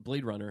is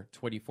Blade Runner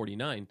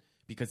 2049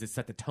 because it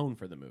set the tone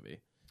for the movie.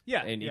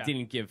 Yeah, And yeah. it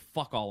didn't give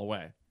fuck all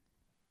away.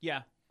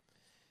 Yeah,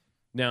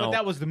 Now but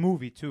that was the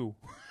movie too.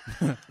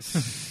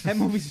 That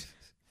movie's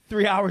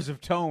 3 hours of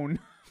tone.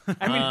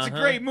 I mean, it's a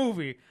great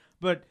movie,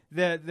 but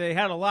they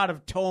had a lot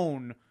of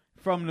tone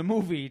from the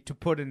movie to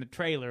put in the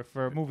trailer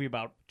for a movie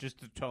about just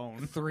the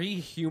tone. three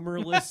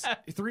humorless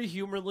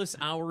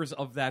hours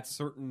of that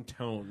certain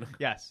tone.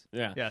 Yes.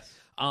 Yeah. Yes.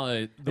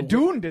 The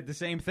Dune did the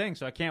same thing,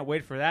 so I can't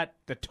wait for that.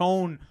 The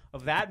tone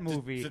of that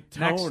movie the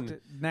tone.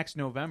 next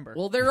November.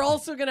 Well, they're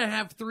also gonna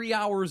have 3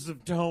 hours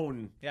of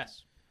tone.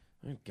 yes.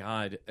 Oh,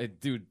 God,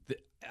 dude,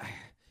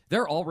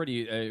 they're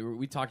already.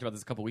 We talked about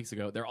this a couple weeks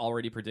ago. They're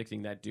already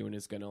predicting that Dune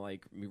is gonna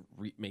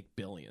make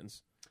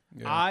billions.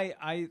 Yeah.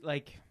 I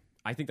like.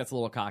 I think that's a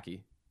little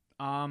cocky.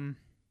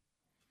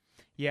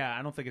 Yeah,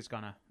 I don't think it's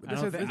gonna. I This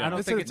don't, is- think, this I don't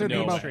is- think this it's is the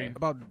thing mainstream.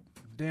 about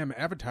damn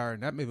Avatar,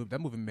 and that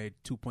movie made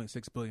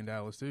 $2.6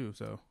 billion too.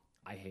 So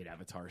I hate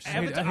Avatar. So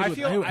Avatar- I hate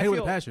it with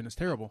feel- passion. It's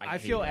terrible. I I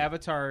feel hate it.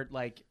 Avatar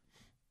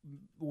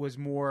was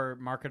more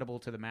marketable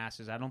to the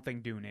masses. I don't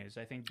think Dune is.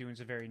 I think Dune's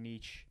a very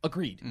niche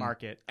Agreed.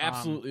 market.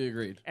 Absolutely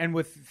agreed. And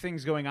with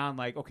things going on,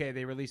 okay,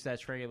 they released that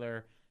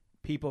trailer,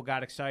 people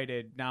got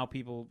excited. Now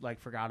people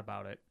forgot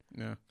about it.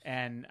 Yeah.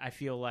 And I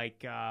feel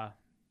like, I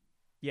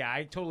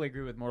totally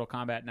agree with Mortal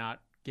Kombat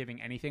not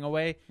giving anything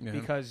away Yeah.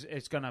 because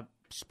it's gonna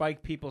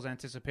spike people's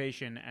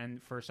anticipation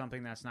and for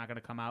something that's not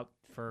gonna come out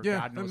for Yeah,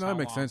 God knows that how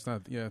makes long. sense. Now,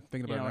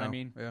 thinking about know it what I now.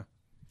 mean? Yeah.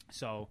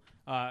 So,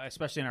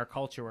 especially in our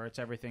culture where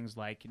everything's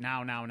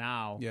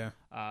now. Yeah.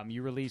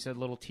 You release a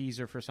little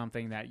teaser for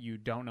something that you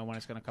don't know when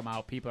it's going to come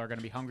out. People are going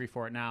to be hungry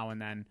for it now,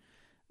 and then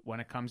when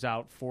it comes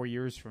out 4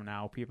 years from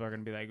now, people are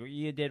going to be like,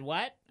 "You did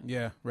what?"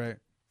 Yeah. Right.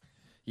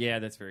 Yeah,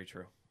 that's very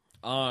true.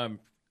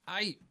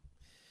 I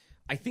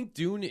think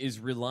Dune is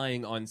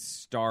relying on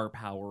star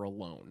power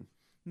alone.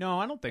 No,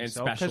 I don't think And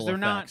so because special they're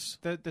effects.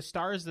 not the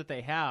stars that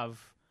they have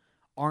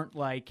aren't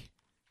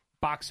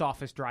box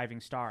office driving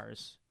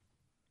stars.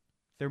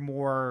 They're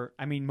more.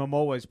 I mean,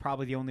 Momoa is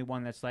probably the only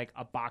one that's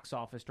a box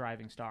office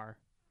driving star.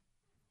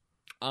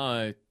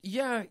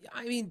 Yeah,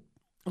 I mean,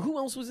 who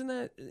else was in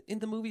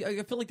the movie?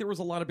 I feel like there was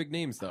a lot of big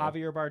names though.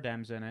 Javier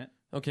Bardem's in it.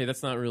 Okay,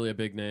 that's not really a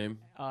big name.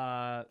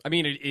 Uh, I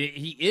mean,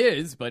 he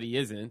is, but he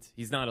isn't.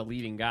 He's not a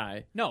leading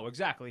guy. No,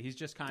 exactly. He's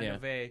just kind Yeah.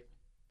 of a.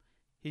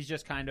 He's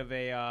just kind of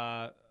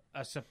a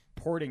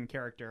supporting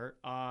character.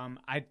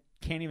 I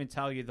can't even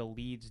tell you the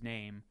lead's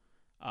name,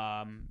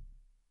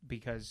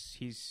 because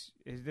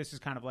this is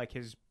kind of like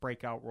his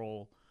breakout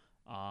role.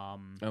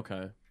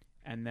 Okay.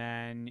 And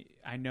then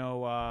I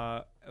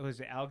know it was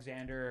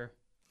Alexander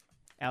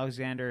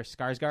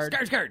Skarsgård.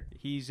 Skarsgård.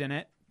 He's in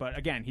it, but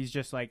again, he's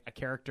just a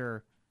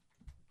character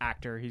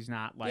actor. He's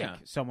not Yeah.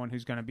 someone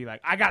who's going to be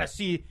I got to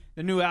see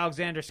the new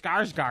Alexander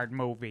Skarsgård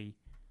movie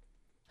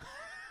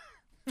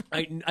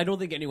I don't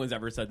think anyone's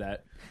ever said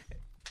that.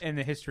 in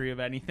the history of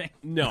anything.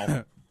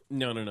 No.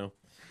 No.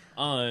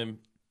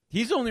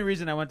 He's the only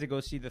reason I went to go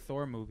see the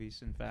Thor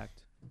movies, in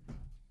fact.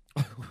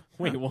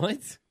 Wait,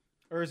 what?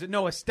 Or is it?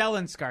 No,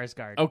 Stellan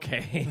Skarsgård.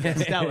 Okay.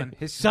 Stellan.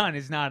 His son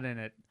is not in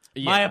it.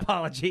 Yeah. My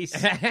apologies.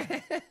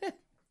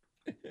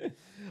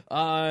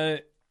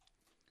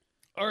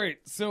 All right,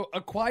 so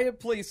A Quiet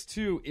Place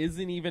 2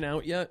 isn't even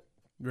out yet.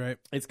 Right.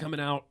 It's coming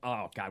out,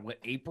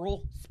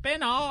 April?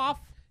 Spin-off.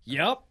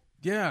 Yep.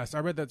 Yes, I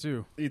read that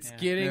too. It's Yeah.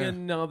 getting Yeah.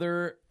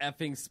 another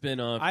effing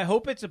spin-off. I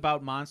hope it's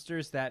about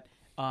monsters that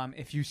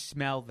if you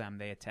smell them,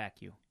 they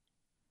attack you.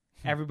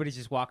 Everybody's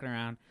just walking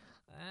around.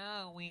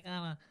 Oh, we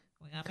gotta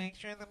make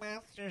sure the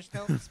monsters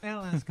don't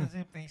smell us, because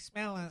if they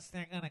smell us,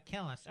 they're gonna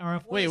kill us. Or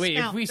if we Wait,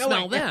 smell, if we no,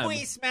 smell wait, them. if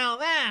we smell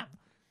them,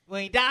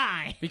 we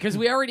die. Because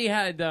we already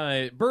had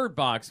Bird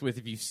Box with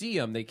if you see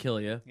them, they kill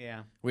you,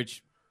 Yeah.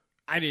 which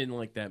I didn't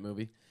like that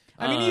movie.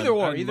 I mean, either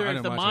or. I didn't Either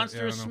if the watch it. Yeah, I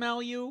monsters don't know.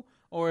 smell you,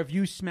 or if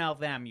you smell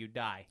them, you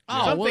die.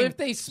 Oh, well, if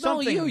they smell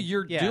something- you,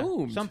 you're yeah,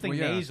 doomed. Something Well,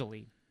 yeah.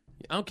 nasally.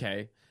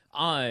 Okay.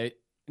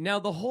 Now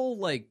the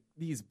whole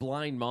these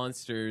blind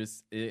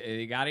monsters,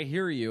 they got to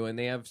hear you, and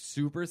they have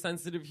super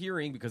sensitive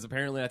hearing because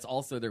apparently that's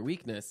also their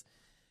weakness.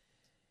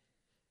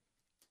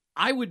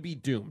 I would be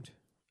doomed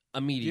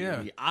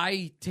immediately. Yeah.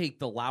 I take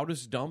the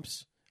loudest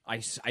dumps.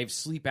 I have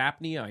sleep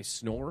apnea. I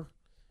snore.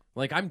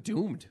 I'm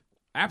doomed.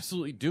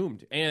 Absolutely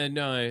doomed. And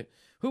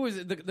who was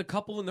it? The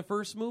couple in the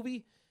first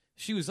movie?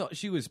 She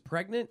was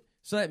pregnant,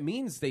 so that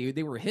means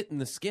they were hitting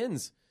the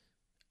skins.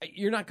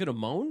 You're not going to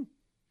moan?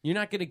 You're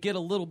not going to get a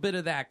little bit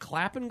of that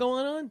clapping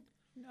going on?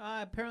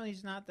 Apparently,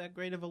 he's not that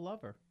great of a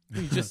lover.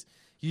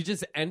 You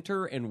just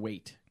enter and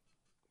wait.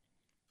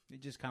 He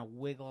just kind of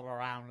wiggled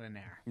around in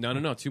there.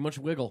 No. Too much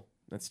wiggle.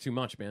 That's too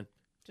much, man.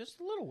 Just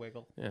a little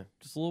wiggle. Yeah.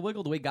 Just a little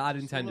wiggle the way God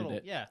Just a intended little-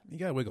 it. Yeah. You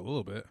gotta wiggle a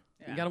little bit.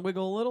 You got to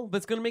wiggle a little, but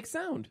it's going to make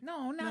sound.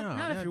 No, not No,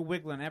 not if that- you're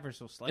wiggling ever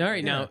so slightly. All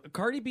right, now,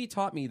 Cardi B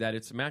taught me that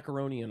it's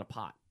macaroni in a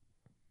pot.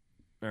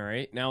 All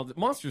right. Now the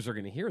monsters are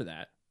going to hear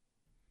that.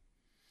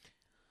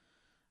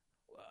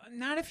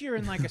 Not if you're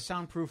in like a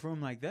soundproof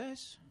room like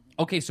this.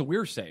 Okay, so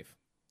we're safe.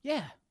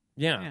 Yeah.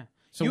 Yeah. Yeah.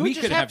 So You would we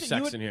just could have to- sex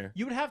you would- in here.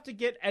 You would have to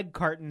get egg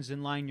cartons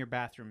and line your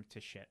bathroom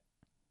to shit.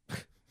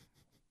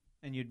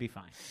 And you'd be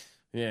fine.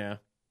 Yeah.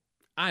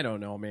 I don't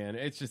know, man.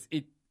 It's just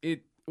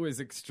it was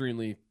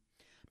extremely.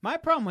 My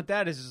problem with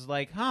that is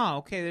like,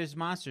 okay, there's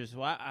monsters.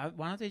 Why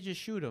don't they just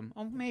shoot them?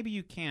 Oh, maybe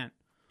you can't.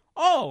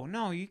 Oh,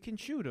 no, you can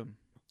shoot them.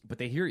 But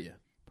they hear you.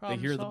 Problem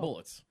they hear the solved.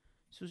 bullets.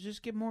 So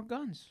just get more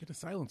guns. Get a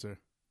silencer.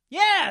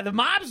 Yeah, the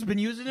mob's been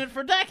using it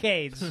for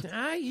decades.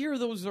 I hear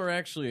those are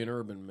actually an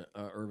urban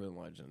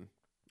legend.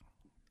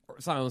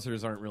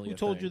 Silencers aren't really. Who a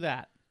told thing. you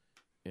that?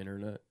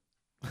 Internet.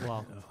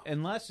 Well,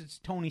 unless it's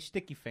Tony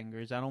Sticky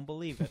Fingers, I don't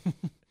believe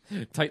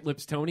it. Tight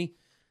lips Tony.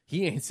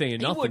 He ain't saying He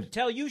nothing. wouldn't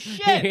tell you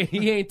shit.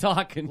 He ain't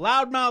talking.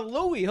 Loudmouth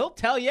Louie, he'll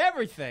tell you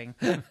everything.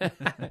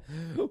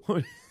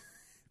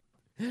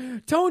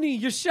 Tony,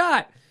 you're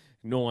shot.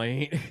 No, I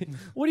ain't.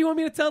 What do you want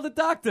me to tell the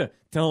doctor?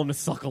 Tell him to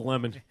suck a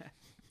lemon.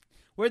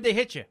 Where'd they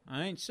hit you?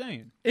 I ain't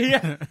saying.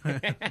 Yeah.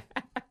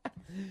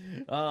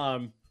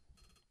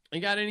 You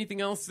got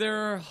anything else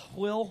there,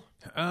 Will?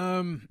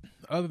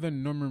 Other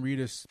than Norman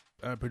Reedus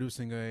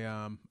producing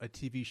a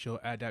TV show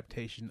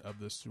adaptation of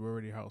the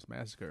Sorority House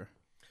Massacre.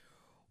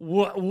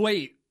 What?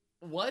 Wait,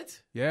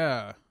 what?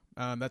 Yeah,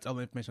 that's all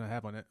the information I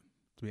have on it,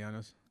 to be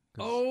honest.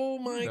 'Cause Oh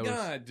my that was-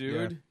 god,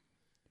 dude!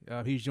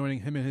 he's joining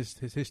him and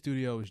his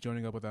studio is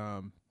joining up with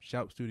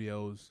Shout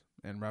Studios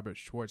and Robert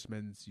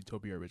Schwartzman's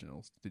Utopia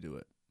Originals to do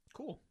it.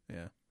 Cool.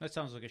 Yeah, That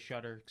sounds like a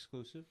Shutter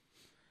exclusive.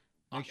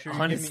 Make sure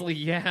Honestly,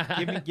 yeah.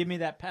 you give me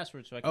that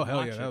password so I can oh hell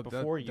watch yeah, it that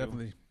before you,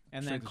 definitely.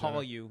 and straight then to call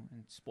Shutter. you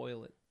and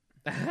spoil it.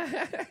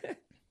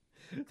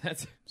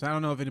 That's. So I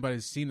don't know if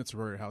anybody's seen the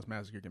Sorority House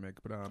Massacre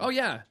gimmick, but Oh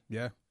yeah,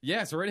 yeah,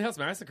 yeah. Sorority House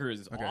Massacre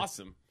is Okay.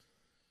 awesome.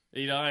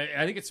 You know,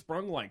 I think it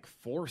sprung like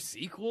 4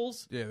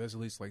 sequels. yeah. There's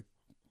at least like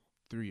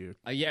 3 years.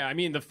 Yeah, I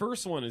mean the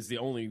first one is the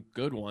only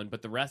good one,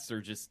 but the rest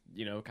are just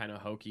kind of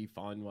hokey,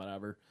 fun,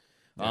 whatever.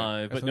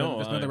 But no,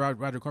 that's another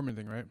Roger Corman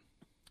thing,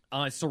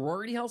 right?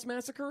 Sorority House I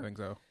Massacre. think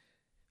so.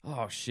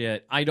 Oh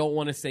shit! I don't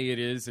want to say it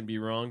is and be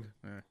wrong.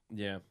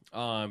 Yeah.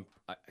 Yeah.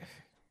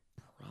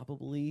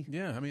 Probably.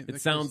 Yeah, I mean,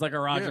 It sounds like a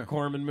Roger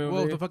Corman movie.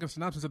 Well, the fucking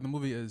synopsis of the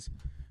movie is: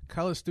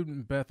 college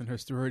student Beth and her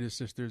sorority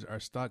sisters are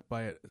stalked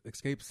by an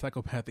escaped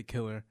psychopathic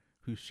killer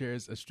who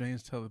shares a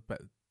strange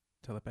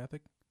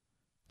telepathic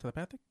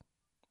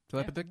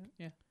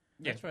Yeah,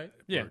 that's right.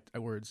 Yeah.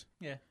 words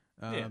Yeah.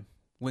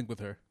 link with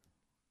her.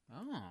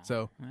 Oh.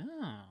 So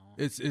Oh.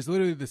 it's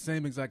literally the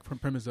same exact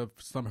premise of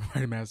Slumber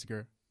Party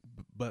Massacre,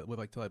 but with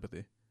like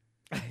telepathy.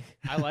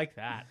 I like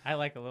that. I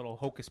like a little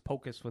hocus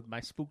pocus with my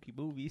spooky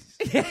movies.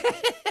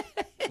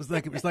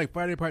 It's like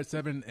Friday Part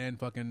 7 and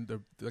fucking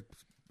the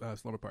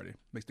Slumber Party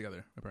mixed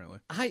together. Apparently,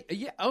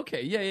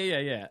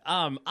 Yeah.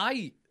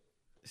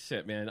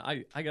 Shit, man.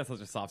 I got such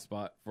a soft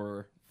spot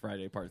for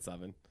Friday Part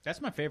 7. That's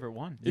my favorite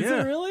one. Is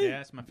Yeah. it really? Yeah,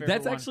 that's my favorite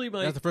That's one. actually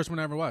my. that's the first one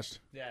I ever watched.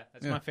 Yeah,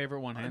 that's Yeah. my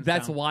favorite one. Hands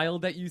That's down.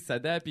 wild that you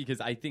said that because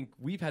I think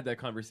we've had that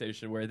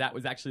conversation where that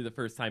was actually the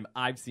first time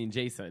I've seen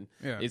Jason.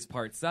 Yeah. Is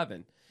Part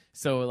 7.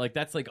 So like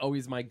that's like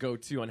always my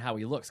go-to on how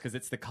he looks because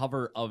it's the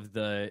cover of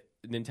the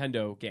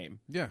Nintendo game.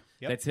 Yeah,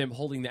 Yep. That's him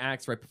holding the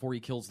axe right before he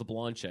kills the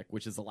blonde chick,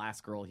 which is the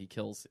last girl he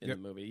kills in Yep.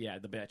 the movie. Yeah,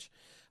 the bitch.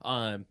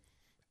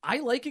 I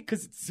like it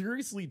because it's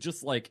seriously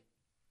just like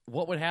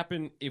what would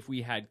happen if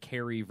we had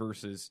Carrie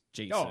versus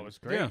Jason. Oh, it was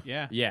great.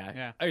 Yeah.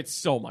 Yeah, it's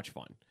so much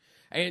fun.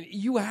 And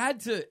you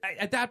had to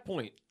at that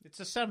point. It's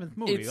the 7th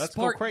movie. It's Let's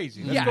part- go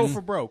crazy. Let's Yes. go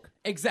for broke.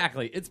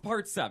 Exactly. It's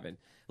Part 7.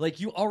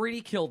 Like, you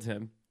already killed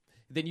him.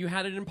 Then you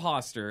had an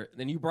imposter.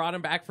 Then you brought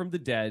him back from the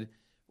dead.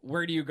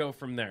 Where do you go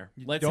from there?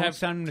 Let's Don't have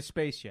send him to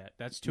space yet.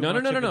 That's too no,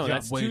 much. no. of a jump.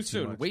 That's Way too too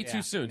soon. much. Way Yeah,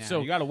 too soon. yeah.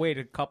 So you got to wait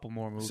a couple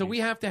more movies. so we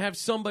have to have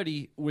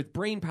somebody with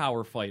brain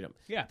power fight him.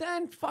 Yeah.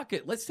 Then fuck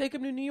it. Let's take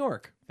him to New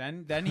York.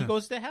 then he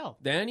goes to hell.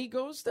 Then he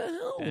goes to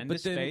hell. Then but to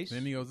space.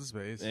 then he goes to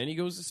space. Then he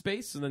goes to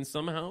space, and then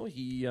somehow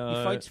he He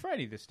fights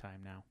Freddy this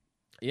time now,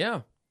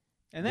 Yeah.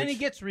 and then he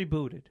gets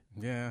rebooted.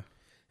 Yeah,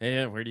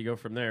 Yeah. Where do you go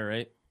from there?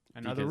 Right.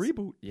 Another Because-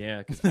 reboot. Yeah.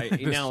 Because There's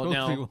now supposed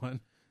to be one.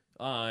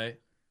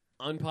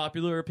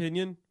 unpopular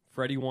opinion.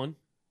 Freddy won.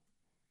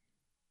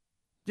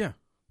 Yeah,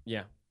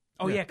 Yeah.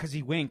 Oh Yeah. yeah, because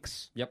he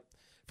winks. Yep.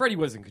 Freddy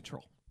was in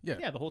control. yeah,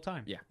 Yeah, the whole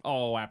time. Yeah.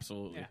 Oh,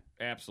 absolutely. Yeah.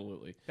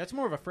 Absolutely. That's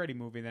more of a Freddy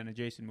movie than a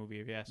Jason movie,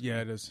 if you ask me.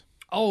 yeah. It is.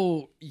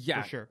 Oh,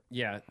 yeah. For sure.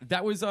 Yeah.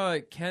 That was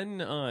Ken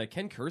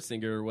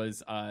Kersinger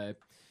was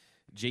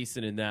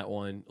Jason in that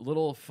one.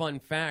 Little fun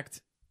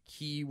fact,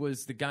 he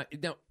was the guy.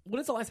 Now, when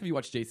is the last time you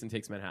watched Jason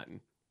Takes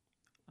Manhattan?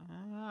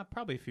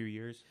 Probably a few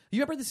years. You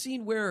remember the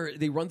scene where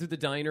they run through the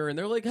diner and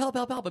they're like, help,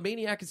 help, help, a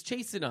maniac is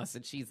chasing us.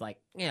 And she's like,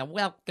 yeah,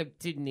 welcome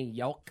to New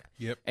York.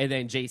 Yep. And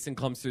then Jason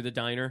comes through the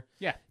diner.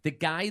 Yeah. The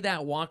guy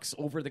that walks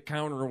over the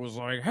counter was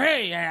like,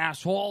 hey,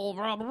 asshole,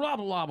 blah, blah, blah,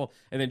 blah, blah.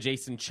 And then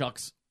Jason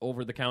chucks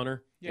over the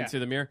counter Yeah. into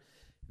the mirror.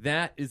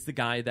 That is the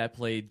guy that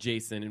played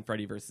Jason in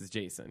Freddy vs.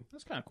 Jason.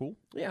 That's kind of cool.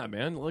 Yeah,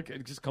 man. Look,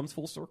 it just comes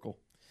full circle.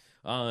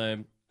 All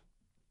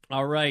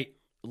right.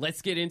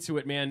 let's get into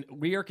it, man.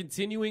 We are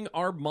continuing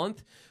our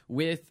month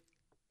with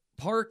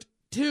part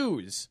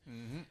 2s.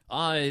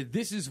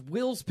 This is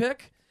Will's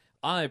pick.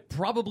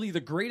 Probably the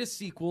greatest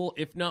sequel,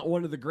 if not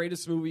one of the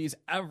greatest movies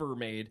ever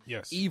made.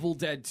 Yes. Evil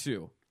Dead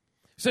 2.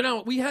 So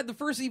now, we had the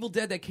first Evil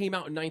Dead that came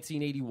out in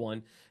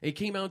 1981. It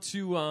came out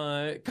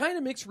to kind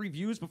of mixed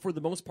reviews, but for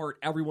the most part,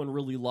 everyone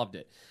really loved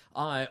it.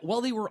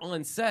 While they were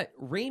on set,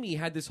 Raimi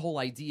had this whole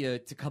idea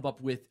to come up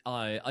with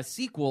a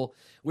sequel,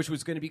 which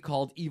was going to be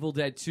called Evil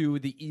Dead 2,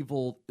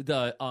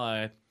 the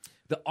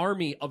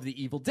Army of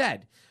the Evil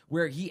Dead,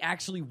 where he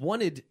actually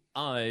wanted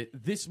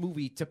this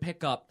movie to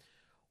pick up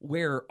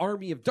where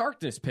Army of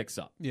Darkness picks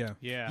up. Yeah.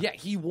 Yeah. Yeah,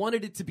 he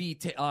wanted it to be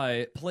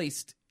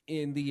placed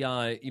in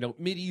the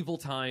medieval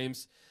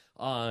times.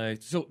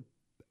 So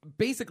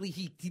basically,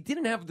 he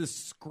didn't have the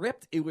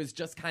script. It was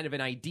just kind of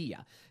an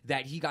idea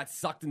that he got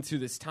sucked into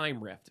this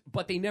time rift.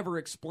 But they never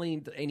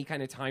explained any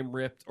kind of time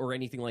rift or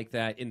anything like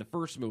that in the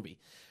first movie.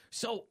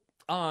 So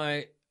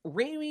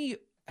Raimi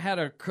had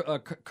a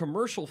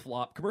commercial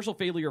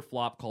failure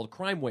flop called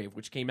Crime Wave,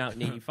 which came out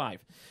in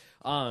 85.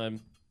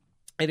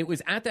 And it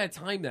was at that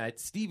time that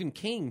Stephen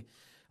King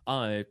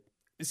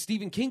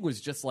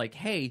was just like,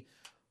 hey,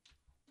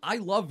 I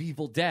love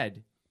Evil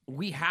Dead.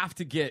 We have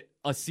to get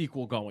a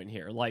sequel going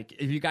here. Like,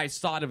 if you guys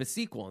thought of a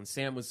sequel, and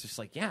Sam was just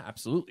like, yeah,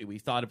 absolutely. We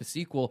thought of a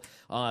sequel.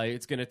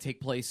 It's going to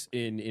take place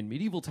in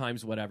medieval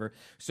times, whatever.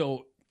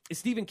 So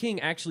Stephen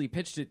King actually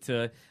pitched it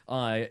to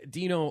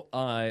Dino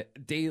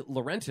De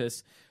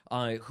Laurentiis,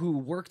 who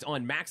worked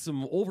on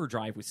Maximum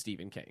Overdrive with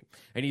Stephen King,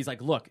 and he's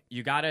like, "Look,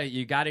 you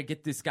gotta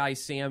get this guy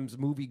Sam's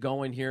movie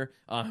going here."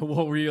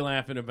 What were you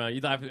laughing about?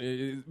 You thought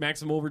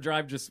Maximum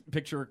Overdrive? Just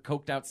picture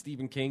coked out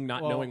Stephen King,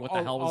 not knowing what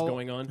the hell was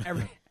going on.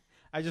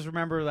 I just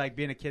remember like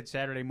being a kid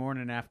Saturday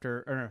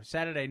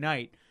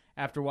night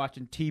after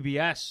watching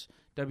TBS.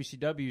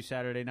 WCW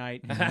Saturday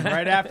night.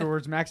 Right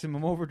afterwards,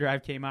 Maximum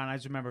Overdrive came on. I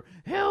just remember,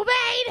 who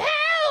made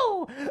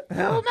who?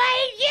 Who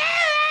made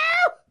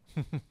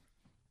you?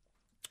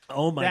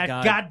 Oh my god!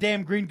 That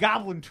goddamn Green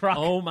Goblin truck.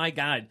 Oh my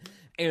god!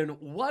 And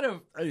what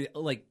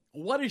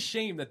a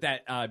shame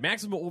that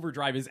Maximum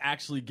Overdrive is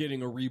actually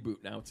getting a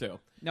reboot now too.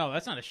 No,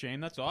 that's not a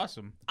shame. That's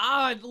awesome.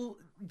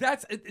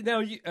 That's now.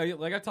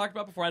 Like I talked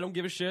about before, I don't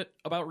give a shit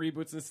about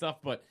reboots and stuff,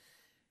 but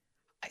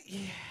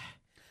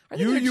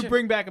You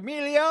bring back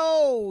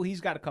Emilio.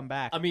 He's got to come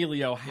back.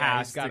 Emilio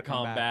has gotta to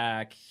come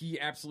back. He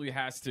absolutely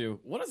has to.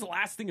 What is the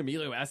last thing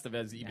Emilio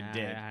Estevez even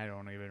did? I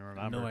don't even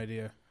remember. No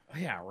idea.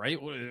 Yeah, right.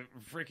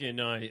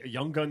 Freaking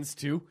Young Guns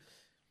 2.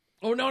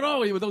 Oh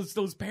no!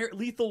 Those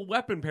Lethal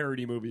Weapon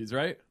parody movies,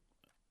 right?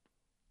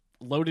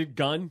 Loaded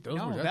Gun.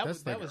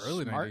 That's like was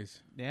early smart.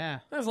 90s. Yeah,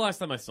 That was the last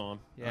time I saw him.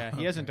 yeah.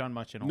 He hasn't done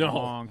much in a No,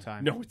 long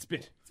time. No, it's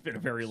been a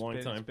very long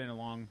It's time. been a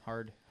long,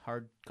 hard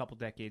couple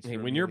decades. Hey,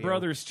 for when your Emilio.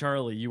 brother's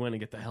Charlie, you want to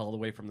get the hell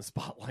away from the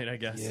spotlight, I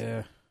guess.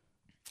 Yeah.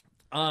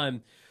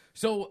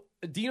 So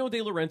Dino De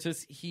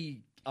Laurentiis,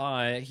 he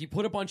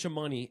put a bunch of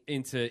money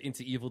into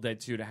Evil Dead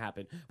 2 to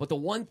happen. But the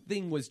one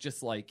thing was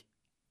just like,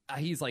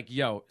 he's like,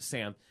 yo,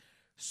 Sam,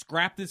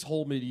 scrap this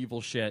whole medieval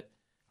shit.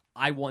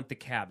 I want the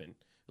cabin.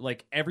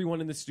 Like,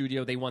 everyone in the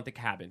studio, they want the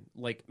cabin.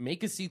 Like,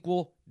 make a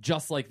sequel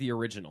just like the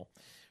original.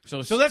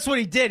 So that's what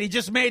he did. He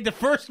just made the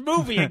first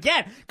movie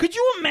again. Could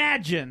you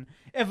imagine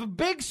if a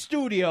big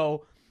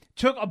studio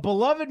took a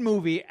beloved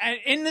movie and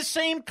in the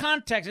same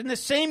context, in the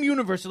same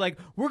universe, like,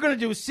 we're going to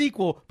do a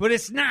sequel, but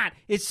it's not.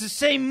 It's the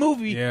same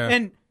movie. Yeah.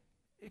 And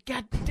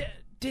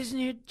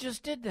Disney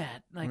just did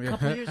that like a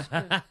couple years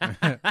ago.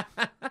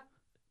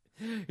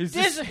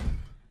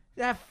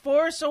 That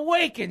Force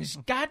Awakens.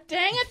 God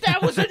dang it,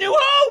 that was A New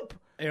Hope.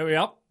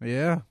 Yep.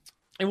 Yeah.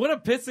 And what a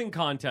pissing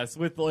contest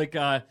with, like,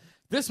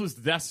 this was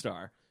Death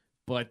Star,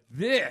 but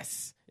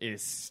this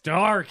is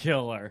Star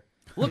Killer.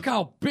 Look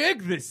how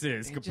big this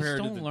is They compared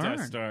just to don't the learn.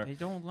 Death Star. They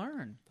don't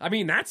learn. I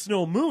mean, that's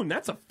no moon.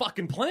 That's a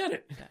fucking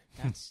planet.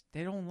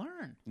 They don't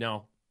learn.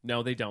 No,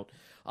 they don't.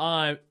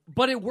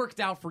 But it worked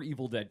out for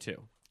Evil Dead 2.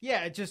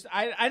 Yeah, it just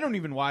I don't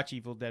even watch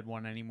Evil Dead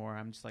 1 anymore.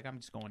 I'm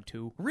just going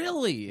 2.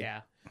 Really?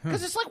 Yeah.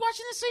 Because it's like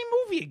watching the same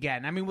movie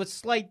again. I mean, with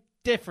slight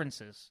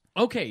differences.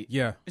 Okay.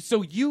 Yeah.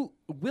 So you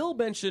will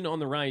mention on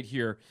the ride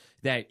here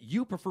that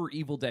you prefer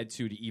Evil Dead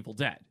 2 to Evil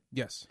Dead.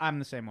 Yes. I'm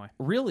the same way.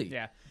 Really?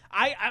 Yeah.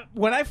 I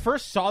when I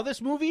first saw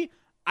this movie,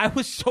 I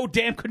was so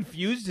damn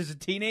confused as a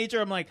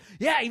teenager. I'm like,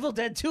 yeah, Evil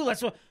Dead 2.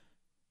 That's what.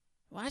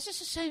 Why is this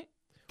the same?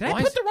 Did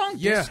I put the wrong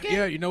disc in?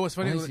 Yeah. You know what's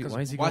funny?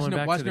 Why is he watching going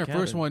back watching to the the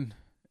first cabin? one.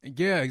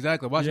 Yeah,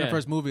 exactly. Watching Yeah. the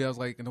first movie, I was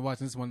like, and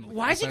watching this one.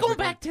 Why is he going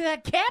back to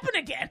that cabin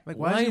again? Like,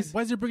 Why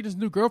why is he bringing his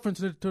new girlfriend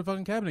to the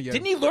fucking cabin again?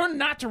 Didn't he learn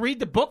not to read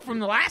the book from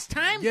the last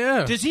time?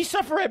 Yeah. Does he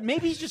suffer?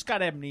 Maybe he's just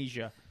got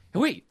amnesia.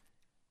 Wait.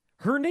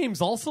 Her name's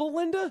also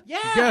Linda? Yeah.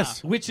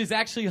 Yes. Which is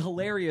actually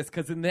hilarious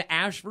because in the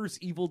Ash vs.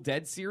 Evil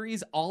Dead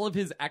series, all of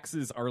his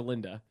exes are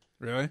Linda.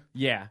 Really?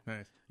 Yeah.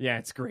 Nice. Yeah,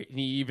 it's great. And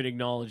he even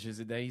acknowledges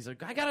it. He's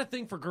like, I got a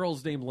thing for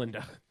girls named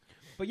Linda.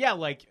 But yeah,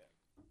 like,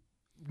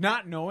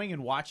 not knowing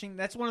and watching,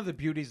 that's one of the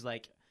beauties,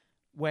 like,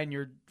 when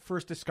you're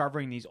first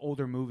discovering these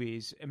older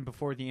movies and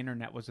before the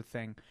internet was a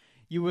thing,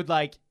 you would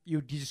like you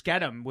just get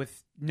them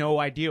with no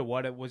idea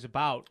what it was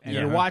about, and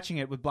Yeah. you're watching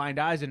it with blind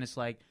eyes, and it's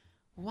like,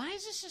 why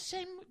is this the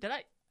same?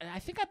 I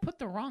think I put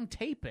the wrong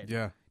tape in.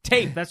 Yeah.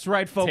 Tape. That's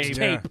right, folks. Tape.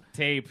 Tape.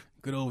 Tape.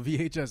 Good old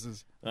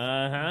VHSs.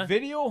 Uh-huh.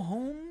 Video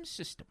home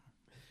system.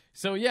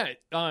 So yeah,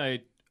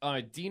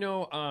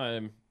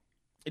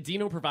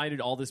 Dino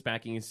provided all this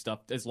backing and stuff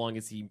as long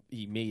as he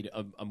made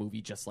a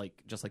movie just like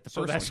the first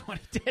So that's one. what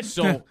he did.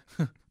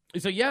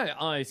 So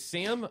yeah,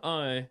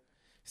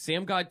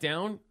 Sam got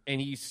down and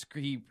he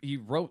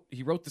wrote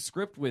the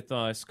script with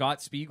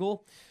Scott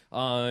Spiegel.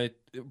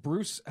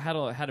 Bruce had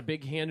a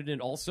big hand in it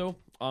also.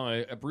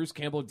 Bruce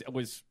Campbell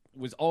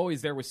was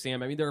always there with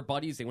Sam. I mean, they were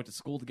buddies. They went to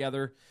school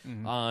together.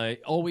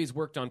 Always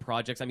worked on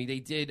projects. I mean, they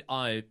did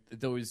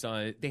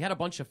they had a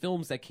bunch of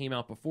films that came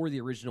out before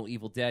the original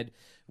Evil Dead,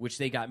 which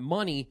they got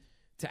money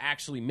to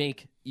actually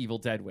make Evil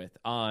Dead with.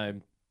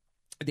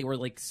 They were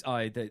like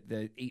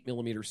the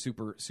 8mm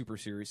super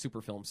series,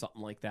 super film,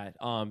 something like that.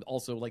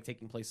 Also like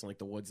taking place in like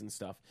the woods and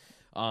stuff.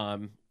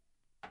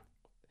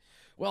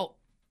 Well,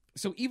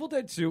 so Evil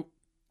Dead 2.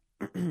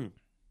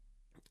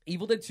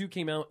 Evil Dead 2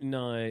 came out in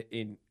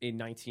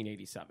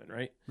 1987,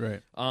 right?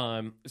 Right.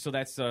 So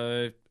that's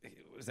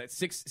was that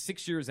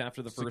six years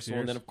after the first one.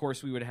 years. Then of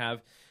course we would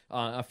have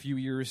a few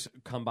years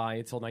come by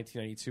until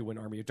 1992 when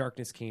Army of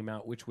Darkness came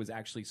out, which was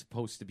actually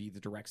supposed to be the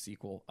direct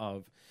sequel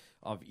of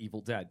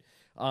Evil Dead.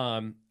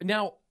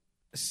 Now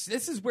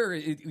this is where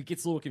it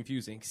gets a little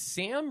confusing.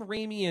 Sam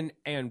Raimi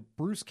and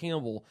Bruce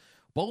Campbell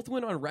both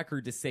went on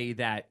record to say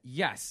that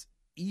yes,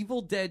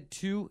 Evil Dead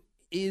 2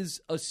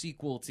 is a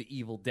sequel to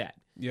Evil Dead.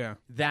 Yeah.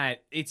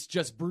 That it's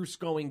just Bruce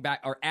going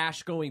back or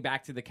Ash going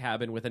back to the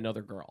cabin with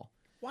another girl.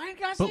 Why,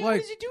 guys, But, why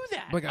like- does he do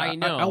that? Like I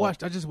know. I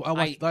watched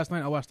last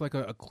night. I watched like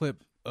a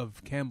clip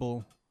of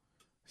Campbell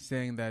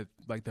saying that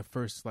like the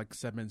first like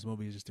 7 minutes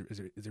movie is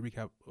a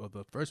recap of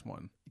the first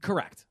one.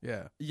 Correct.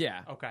 Yeah.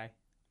 Yeah. Okay.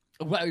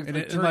 Well,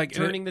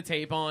 turning the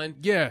tape on.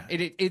 Yeah.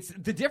 It's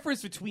the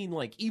difference between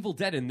like Evil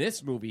Dead and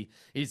this movie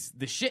is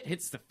the shit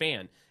hits the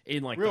fan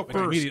in like Real the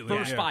quick. first Immediately,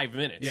 yeah. 5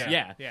 minutes.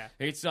 Yeah. Yeah.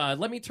 It's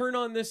let me turn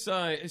on this.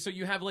 So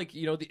you have like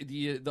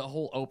the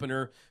whole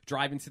opener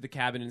driving to the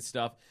cabin and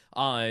stuff.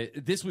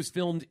 This was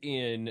filmed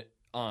in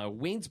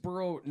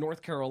Waynesboro,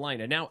 North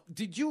Carolina. Now,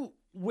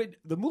 when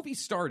the movie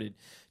started,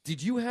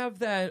 did you have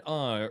that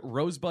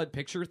Rosebud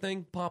picture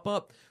thing pop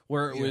up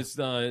where it was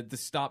the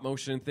stop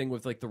motion thing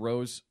with like the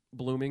rose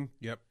blooming?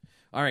 Yep.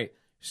 All right.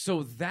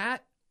 So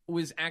that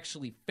was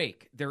actually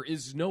fake. There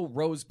is no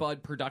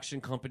Rosebud production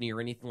company or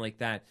anything like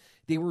that.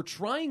 They were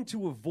trying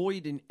to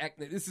avoid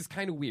this is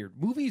kind of weird.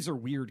 Movies are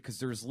weird because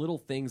there's little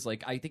things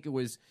like I think it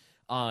was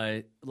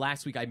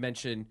last week I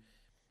mentioned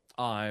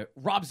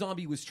Rob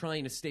Zombie was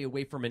trying to stay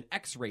away from an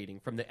X rating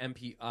from the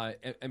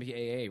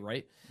MPAA,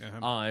 right?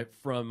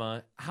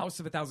 From House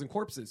of a Thousand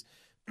Corpses.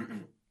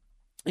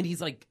 And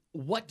he's like,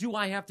 what do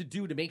I have to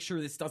do to make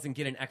sure this doesn't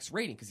get an X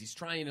rating? Because he's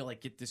trying to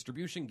like get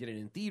distribution, get it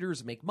in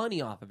theaters, and make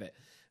money off of it.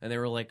 And they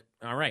were like,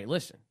 all right,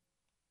 listen,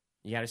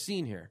 you got a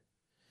scene here.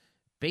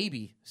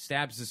 Baby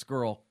stabs this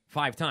girl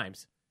 5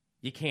 times.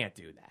 You can't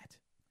do that.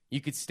 You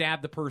could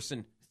stab the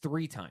person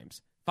 3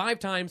 times. 5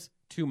 times,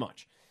 too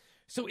much.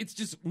 So it's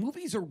just,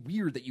 movies are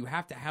weird that you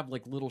have to have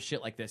like little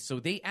shit like this. So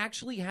they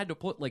actually had to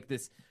put like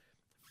this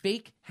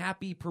fake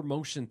happy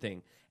promotion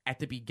thing at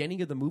the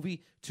beginning of the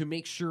movie to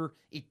make sure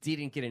it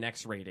didn't get an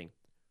X rating,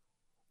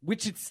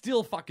 which it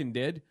still fucking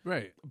did.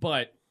 Right.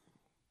 But,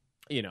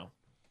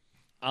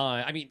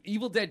 I mean,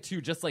 Evil Dead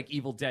 2, just like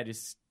Evil Dead,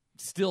 is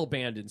still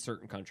banned in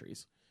certain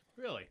countries.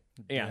 Really?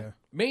 Yeah.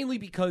 Mainly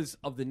because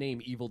of the name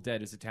Evil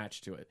Dead is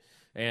attached to it.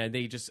 And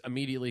they just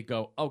immediately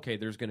go, okay,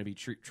 there's going to be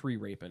tree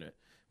rape in it.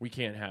 We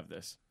can't have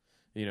this.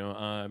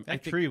 That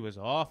tree was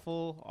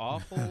awful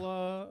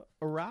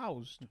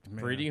aroused.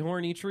 Pretty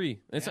horny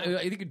tree. I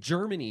think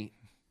Germany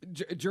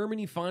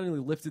finally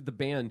lifted the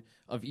ban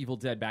of Evil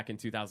Dead back in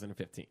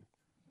 2015.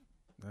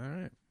 All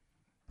right.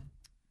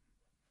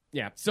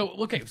 Yeah. So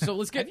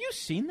let's get. Have you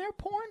seen their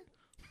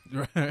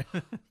porn? Right.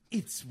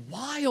 It's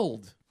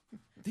wild.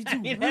 They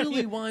do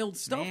really wild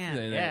stuff. Man,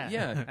 in it.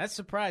 Yeah. That's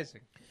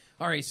surprising.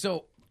 All right.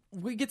 So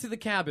we get to the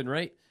cabin,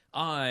 right?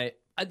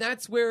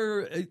 That's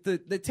where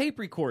the tape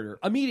recorder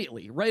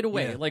immediately, right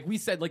away, Yeah. like we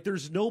said, like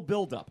there's no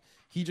buildup.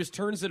 He just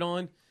turns it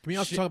on. Can we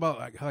also talk about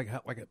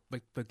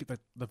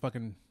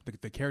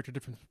the character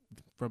difference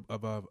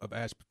of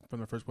Ash from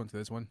the first one to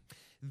this one?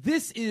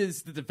 This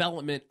is the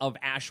development of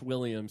Ash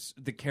Williams,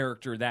 the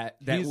character that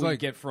He's we like-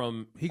 get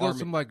from. He goes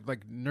from like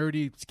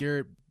nerdy,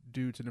 scared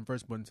dude in the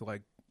first one to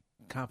like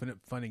confident,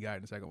 funny guy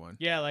in the second one.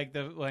 Yeah, like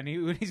when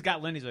he's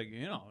got Lynn, he's like,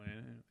 you're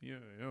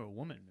a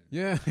woman.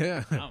 Yeah.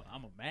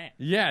 I'm a man.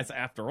 Yes,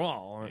 after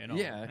all,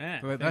 Yeah.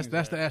 So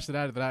that's the Ash that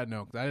I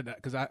know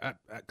because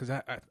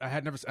I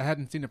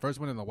hadn't seen the first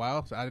one in a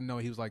while, so I didn't know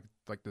he was like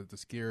the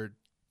scared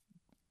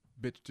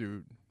bitch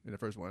dude in the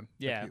first one.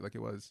 Yeah. like he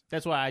was.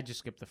 That's why I just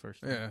skipped the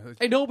first one. Yeah.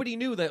 And nobody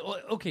knew that.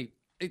 Okay,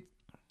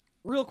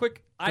 real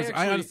quick, I 'Cause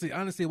I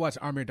honestly watched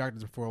Army of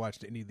Darkness before I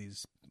watched any of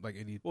these like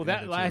any. Well, any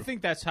that other I two.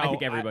 think that's how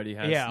think everybody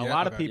has. Yeah, a Yeah,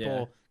 lot of okay.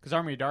 people because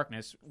Army of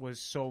Darkness was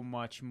so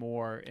much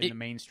more in the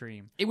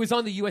mainstream. It was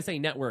on the USA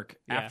Network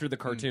Yeah. after the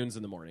cartoons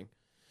in the morning.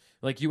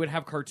 Like you would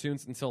have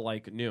cartoons until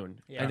like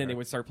noon, Yeah. and then they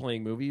would start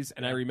playing movies.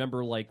 And I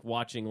remember like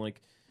watching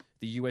like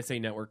the USA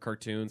Network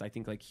cartoons. I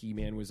think like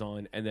He-Man was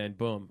on, and then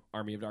boom,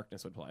 Army of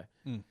Darkness would play.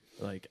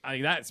 Like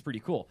that's pretty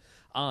cool.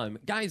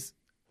 Guys,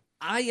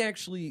 I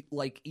actually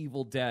like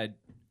Evil Dead,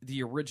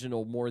 the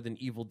original, more than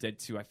Evil Dead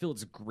 2. I feel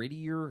it's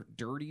grittier,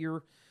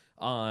 dirtier.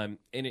 And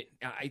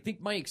I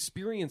think my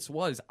experience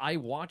was I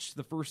watched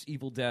the first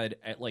Evil Dead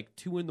at like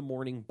 2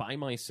 a.m. by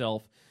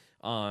myself.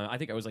 I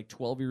think I was like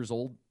 12 years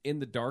old in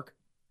the dark,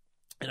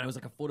 and I was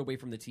like a foot away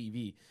from the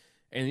TV,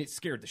 and it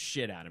scared the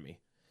shit out of me.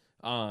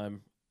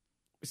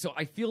 So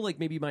I feel like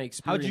maybe my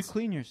experience. How'd you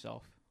clean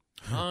yourself?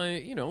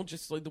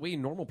 Just like the way a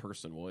normal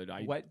person would.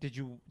 Wet? Did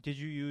you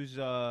use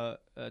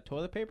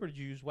toilet paper? Or did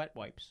you use wet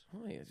wipes?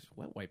 Oh, yeah, just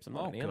wet wipes. I'm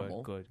not an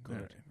animal. Good.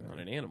 I'm not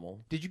an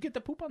animal. Did you get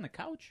the poop on the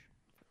couch?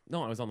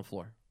 No, I was on the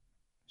floor.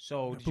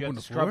 So did poop you have on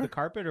to the scrub floor? the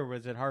carpet, or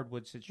was it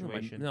hardwood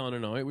situation?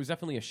 No. It was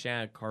definitely a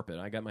shag carpet.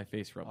 I got my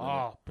face rubbed.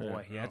 Oh in it.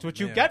 boy, yeah, that's Oh, what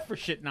you man. get for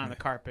shitting on the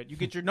carpet. You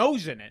get your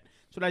nose in it.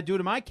 That's what I do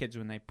to my kids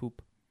when they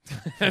poop.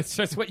 That's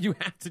just what you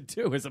have to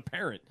do as a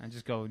parent. I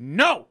just go,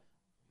 no,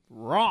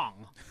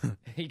 wrong.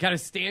 You got to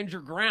stand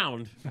your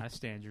ground. Gotta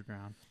stand your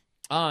ground.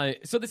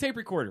 So the tape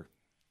recorder.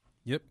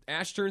 Yep.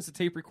 Ash turns the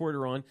tape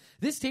recorder on.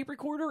 This tape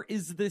recorder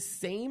is the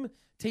same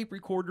tape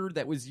recorder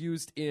that was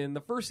used in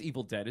the first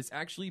Evil Dead. It's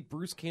actually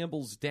Bruce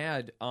Campbell's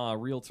dad,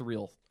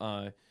 reel-to-reel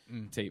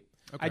tape.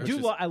 Okay. I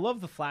do. I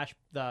love the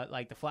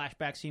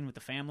flashback scene with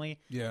the family.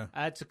 Yeah.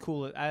 That's a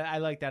cool. I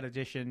like that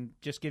addition.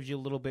 Just gives you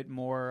a little bit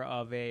more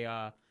of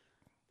a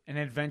an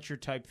adventure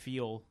type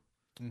feel.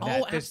 Oh,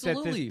 That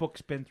absolutely. this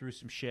book's been through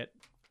some shit.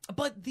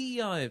 But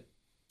the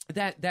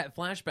that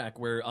flashback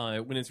where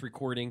when it's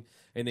recording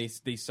and they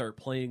start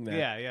playing that.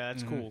 Yeah,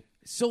 that's cool.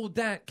 So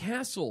that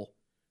castle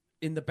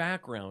in the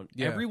background,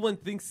 Yeah. everyone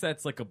thinks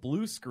that's like a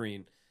blue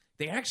screen.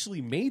 They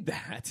actually made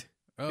that.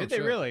 Oh, Did they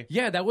shit. really?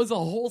 Yeah, that was a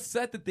whole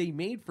set that they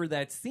made for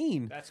that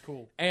scene. That's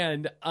cool.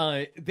 And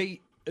they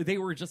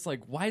were just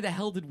like, why the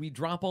hell did we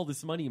drop all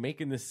this money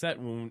making this set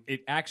when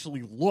it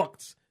actually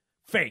looked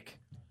fake?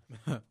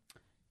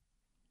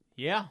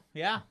 Yeah.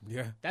 Yeah.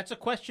 That's a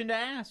question to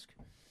ask.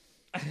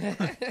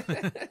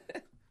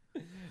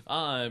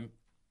 And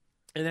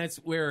that's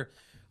where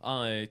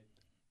I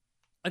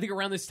think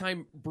around this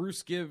time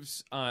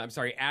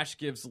Ash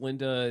gives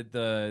Linda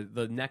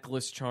the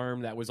necklace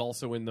charm that was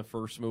also in the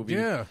first movie.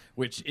 Yeah.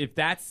 Which if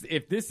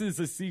this is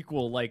a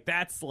sequel, like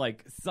that's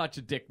like such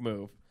a dick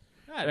move.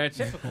 That's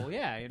typical.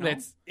 Yeah, you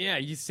know.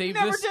 You saved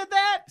never this. did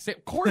that.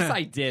 Of course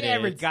I did it.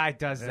 Every guy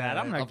does that.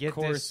 I'm gonna Of get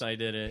course this I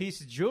did it. piece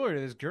of jewelry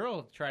to this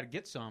girl. Try to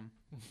get some.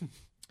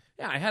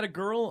 Yeah, I had a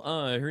girl.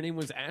 Her name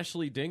was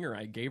Ashley Dinger.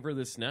 I gave her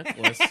this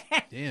necklace.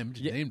 Damn,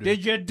 you named it.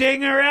 Did you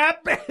ding her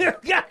up?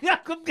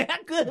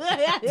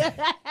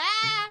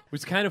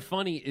 What's kind of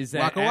funny is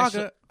that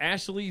Waka waka.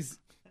 Ashley's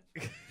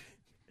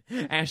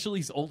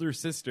older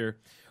sister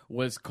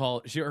was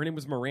called. Her name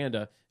was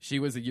Miranda. She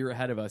was a year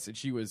ahead of us, and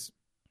she was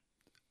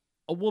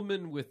a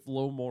woman with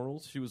low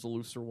morals. She was a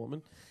looser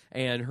woman,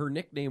 and her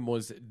nickname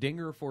was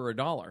Dinger for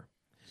 $1.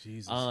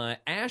 Jesus.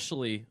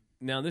 Ashley.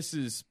 Now this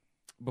is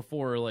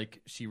before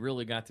like she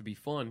really got to be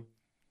fun.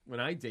 When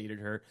I dated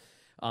her,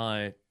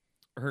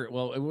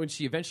 when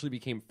she eventually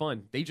became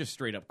fun, they just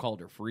straight up called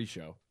her Free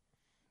Show.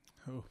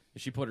 Oh.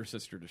 She put her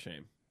sister to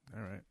shame.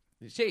 All right.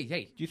 Hey,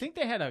 Do you think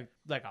they had a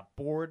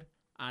board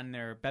on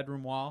their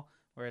bedroom wall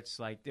where it's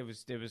like it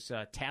was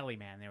Tally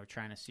Man? They were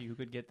trying to see who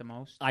could get the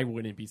most. I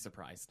wouldn't be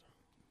surprised.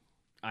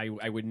 I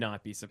would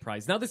not be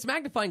surprised. Now, this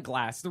magnifying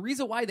glass, the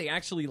reason why they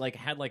actually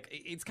had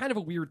it's kind of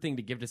a weird thing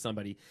to give to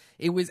somebody.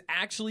 It was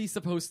actually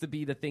supposed to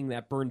be the thing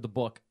that burned the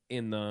book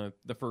in the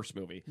first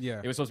movie.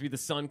 Yeah. It was supposed to be the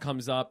sun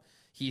comes up,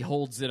 he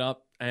holds it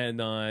up, and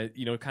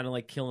kind of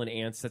like killing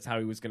ants. That's how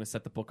he was going to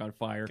set the book on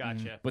fire.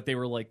 Gotcha. But they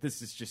were like,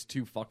 this is just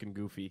too fucking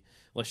goofy.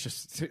 Let's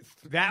just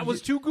That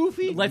was too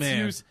goofy.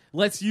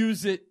 let's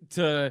use it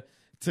to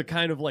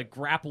kind of like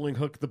grappling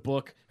hook the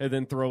book and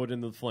then throw it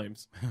into the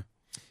flames.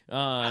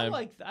 I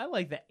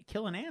like the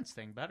killing ants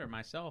thing better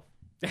myself.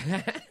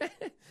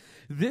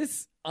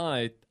 This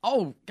guys,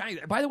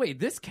 by the way,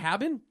 this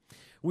cabin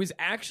was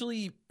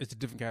actually It's a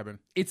different cabin.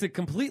 it's a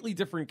completely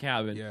different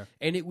cabin. Yeah.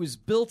 And it was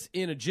built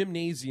in a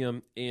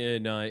gymnasium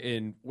in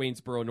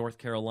Waynesboro, North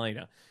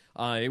Carolina.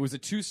 It was a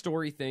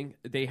 2-story thing.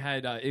 They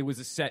had it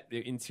was a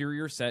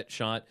interior set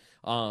shot.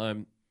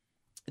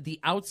 The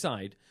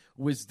outside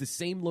was the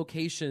same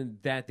location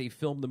that they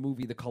filmed the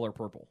movie The Color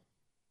Purple.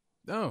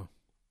 Oh.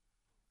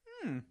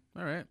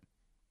 All right.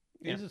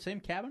 Is it the same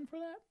cabin for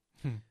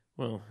that?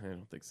 Well, I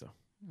don't think so.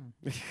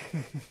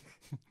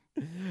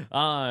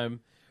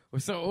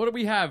 So what do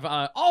we have?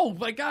 Oh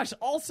my gosh!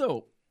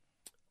 Also,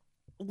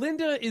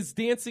 Linda is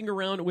dancing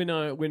around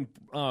when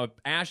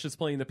Ash is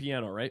playing the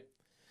piano, right?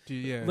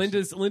 Yeah.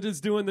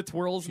 Linda's doing the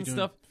twirls and she's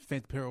stuff. doing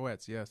fancy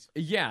pirouettes. Yes.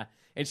 Yeah,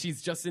 and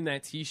she's just in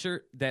that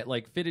T-shirt, that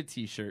like fitted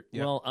T-shirt.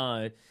 Yep.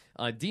 Well,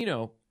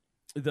 Dino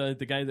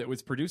the guy that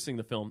was producing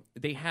the film,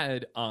 they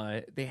had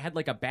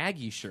like a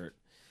baggy shirt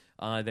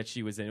that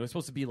she was in. It was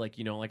supposed to be like,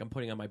 like I'm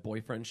putting on my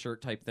boyfriend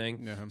shirt type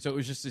thing. Yeah. So it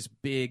was just this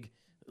big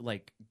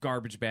like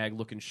garbage bag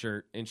looking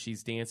shirt, and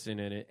she's dancing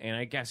in it. And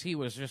I guess he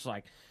was just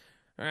like,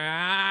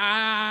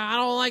 I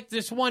don't like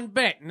this one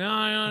bit.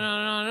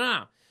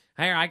 No.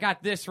 Here, I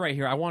got this right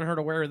here. I want her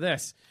to wear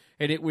this.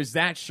 And it was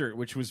that shirt,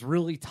 which was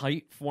really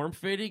tight,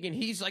 form-fitting. And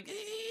he's like,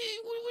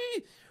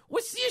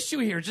 what's the issue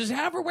here? Just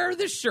have her wear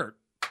this shirt.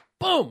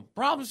 Boom.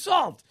 Problem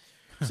solved.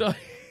 So,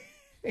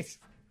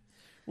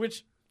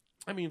 which,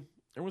 I mean,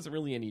 there wasn't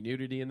really any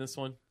nudity in this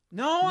one.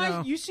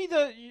 No. You see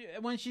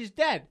when she's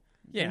dead.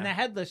 Yeah. In the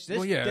headless.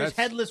 There's that's-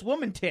 headless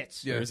woman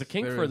tits. Yeah. There's a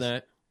kink there for is.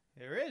 that.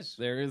 There is.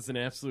 There is an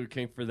absolute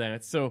kink for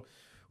that. So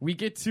we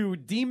get to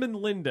Demon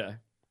Linda.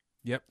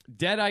 Yep.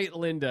 Deadite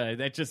Linda.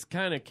 That just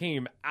kind of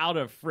came out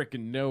of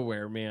freaking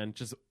nowhere, man.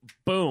 Just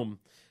boom.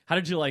 How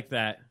did you like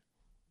that?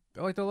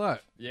 I liked it a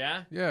lot.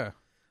 Yeah? Yeah.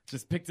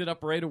 Just picked it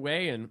up right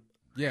away and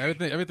Yeah,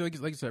 everything,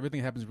 like you said,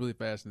 everything happens really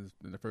fast in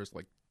the first,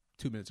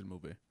 2 minutes of the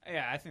movie.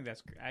 Yeah, I think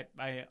that's great.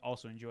 I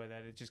also enjoy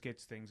that. It just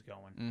gets things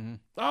going. Mm-hmm.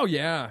 oh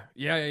yeah.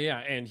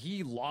 And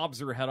he lobs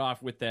her head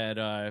off with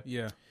that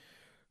Yeah.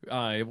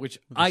 which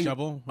With the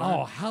shovel.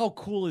 Oh, how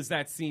cool is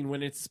that scene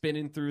when it's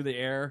spinning through the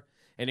air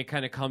and it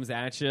kind of comes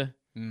at you?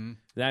 Mm-hmm.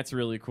 That's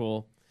really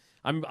cool.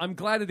 I'm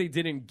glad that they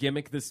didn't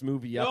gimmick this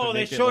movie up. Oh, and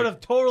they make it, should like-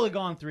 have totally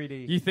gone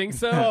 3D. You think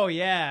so? Oh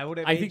yeah, it would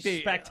have I been think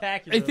they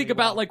spectacular. I think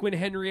about like when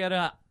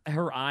Henrietta,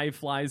 her eye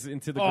flies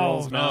into the Oh,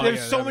 girl's mouth. there's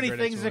yeah, so that'd be many great,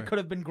 things actually. that could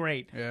have been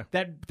great. Yeah.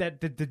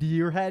 The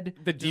deer head,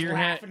 The just deer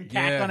head. laughing,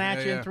 cackling Yeah, at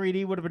yeah, you yeah. in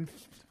 3D would have been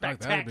That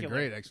would spectacular. be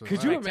great, actually.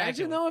 Could you Wow.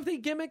 imagine though if they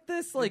gimmicked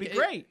this? Like be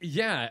great.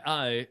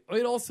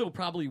 It also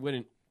probably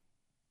wouldn't.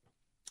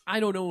 I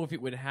don't know if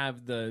it would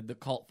have the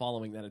cult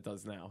following that it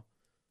does now.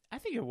 I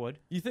think it would.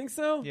 You think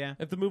so? Yeah.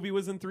 If the movie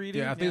was in 3D,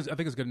 Yeah, I think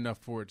it's good enough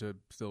for it to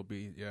still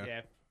be. Yeah.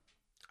 Yeah,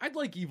 I'd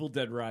like Evil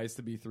Dead Rise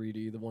to be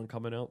 3D, the one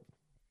coming out.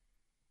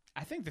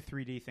 I think the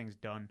 3D thing's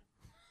done.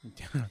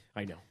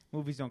 I know.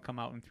 Movies don't come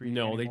out in 3D.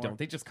 No, they anymore. don't.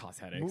 They just cause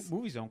headaches.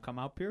 Movies don't come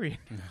out. Period.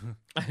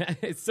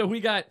 So we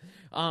got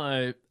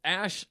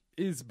Ash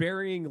is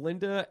burying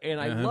Linda,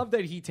 and I love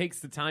that he takes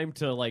the time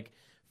to like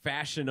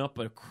fashion up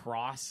a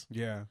cross.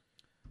 Yeah.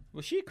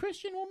 Was she a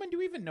Christian woman? Do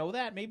we even know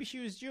that? Maybe she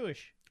was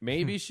Jewish.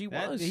 Maybe she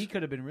was. He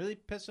could have been really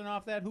pissing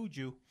off that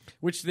Jew.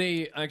 Which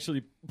they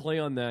actually play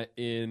on that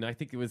in, I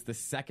think it was the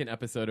second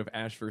episode of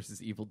Ash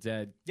versus Evil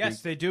Dead.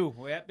 Yes, they do.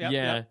 Yep, Yeah.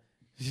 Yep.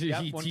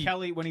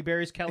 Yep. When he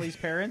buries Kelly's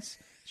parents,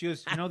 she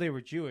goes, "You know they were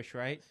Jewish,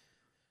 right?"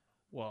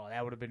 Well,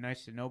 that would have been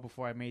nice to know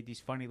before I made these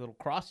funny little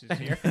crosses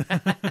here.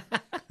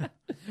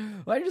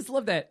 Well, I just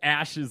love that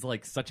Ash is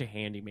like such a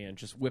handyman,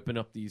 just whipping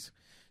up these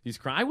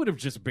crimes. I would have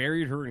just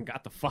buried her and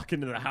got the fuck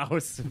into the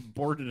house and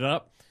boarded it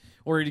up,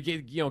 or to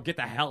get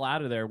the hell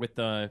out of there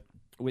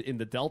in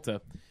the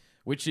Delta,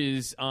 which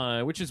is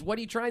what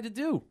he tried to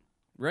do,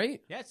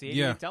 right? Yeah, it's the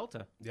 88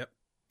 Delta. Yep.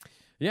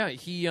 Yeah,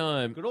 he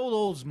Good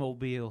old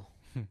Oldsmobile.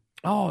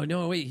 Oh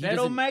no, wait, he They don't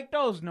doesn't. make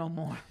those no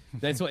more.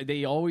 That's why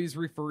they always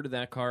refer to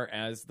that car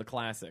as the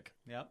classic.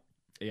 Yep.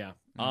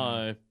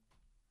 Yeah.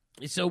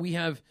 So we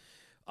have,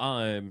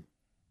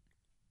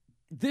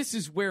 this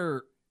is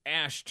where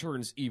Ash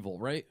turns evil,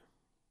 right?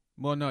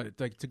 Well, no,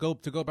 like to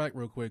go back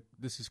real quick.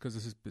 This is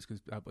because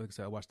like I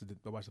said, I watched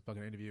the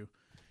fucking interview.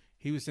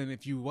 He was saying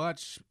if you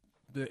watch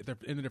the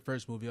end of the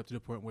first movie up to the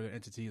point where the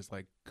entity is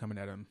like coming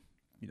at him,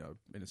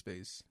 in his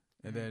face,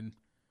 and then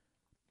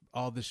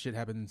all this shit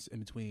happens in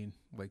between.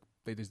 Like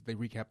they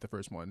recap the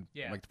first one,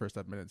 like the first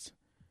 5 minutes.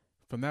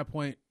 From that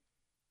point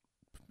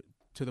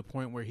to the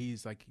point where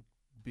he's like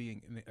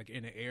being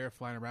in the air,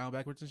 flying around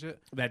backwards and shit.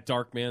 That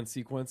Dark Man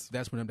sequence.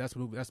 That's when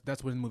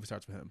the movie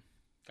starts for him.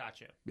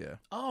 Gotcha. Yeah,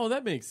 Oh,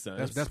 that makes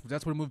sense.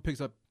 that's when the movie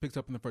picks up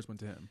in the first one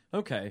to him.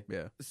 Okay.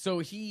 Yeah, So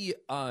he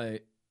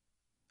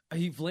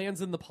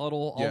lands in the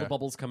puddle. All Yeah. the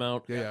bubbles come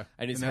out. yeah.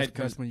 And his that's, head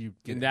comes. That's when you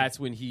get And that's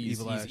when he's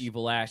Evil Ash.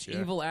 Evil Ash. Yeah.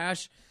 Evil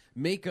Ash.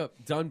 Makeup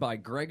done by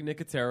Greg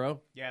Nicotero.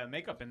 Yeah, the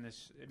makeup in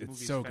this movie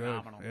It's is so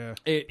phenomenal. good.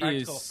 Yeah. It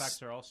Practical is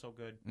effects are also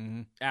good.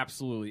 Mm-hmm.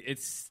 absolutely.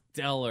 It's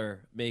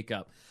stellar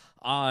makeup.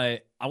 I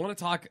want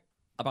to talk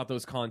about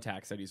those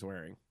contacts that he's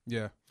wearing.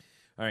 Yeah.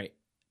 All right.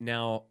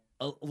 Now,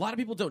 a lot of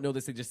people don't know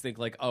this. They just think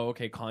like, oh,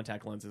 okay,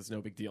 contact lenses, no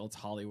big deal. It's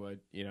Hollywood.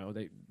 They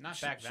Not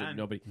back then.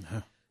 Nobody.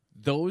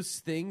 Those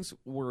things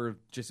were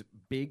just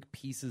big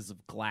pieces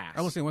of glass.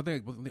 I was saying one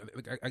thing,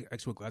 like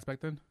actual glass back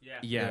then.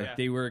 Yeah,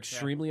 they were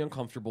extremely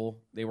uncomfortable.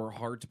 They were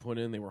hard to put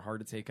in. They were hard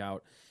to take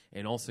out,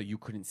 and also you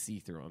couldn't see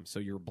through them, so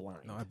you're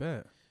blind. No, I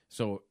bet.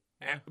 So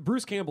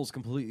Bruce Campbell's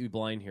completely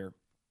blind here,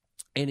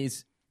 and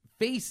his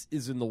face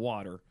is in the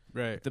water.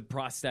 Right. The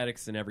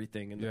prosthetics and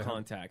everything, and the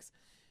contacts,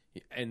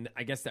 and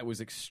I guess that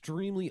was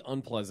extremely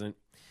unpleasant.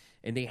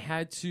 And they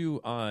had to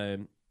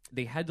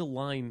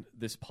line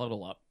this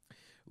puddle up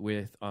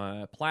with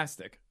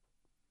plastic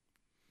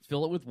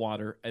fill it with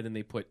water, and then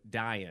they put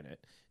dye in it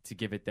to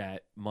give it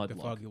that mud The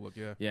look. foggy look,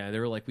 yeah. Yeah, they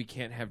were like, we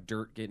can't have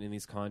dirt getting in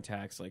these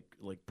contacts. Like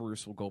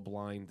Bruce will go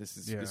blind. This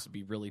would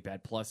be really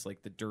bad. Plus,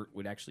 like the dirt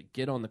would actually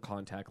get on the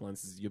contact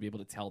lenses. You'll be able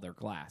to tell they're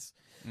glass.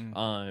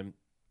 And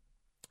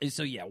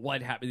so yeah,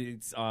 what happened?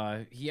 It's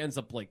he ends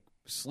up like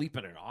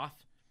sleeping it off.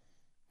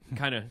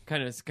 Kind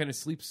of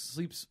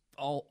sleeps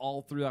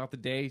all throughout the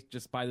day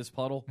just by this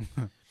puddle.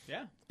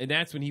 Yeah. And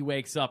that's when he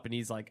wakes up and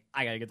he's like,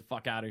 I gotta get the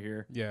fuck out of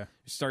here. Yeah.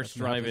 Starts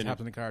That's when driving. Hops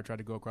in the car, tried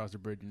to go across the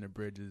bridge, and the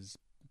bridge is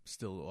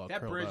still all That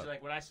curled bridge, up.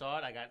 like when I saw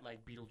it, I got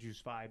like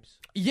Beetlejuice vibes.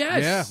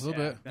 Yes. Yeah, a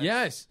little bit.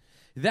 Yes.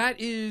 That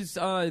is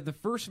the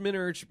first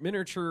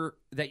miniature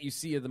that you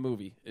see of the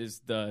movie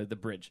is the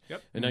bridge.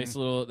 Yep. A nice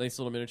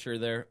little miniature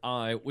there.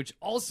 Which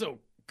also,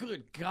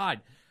 good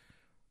God,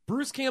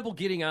 Bruce Campbell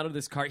getting out of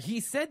this car. He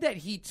said that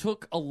he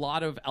took a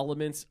lot of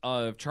elements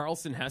of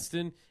Charlton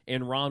Heston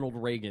and Ronald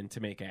Reagan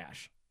to make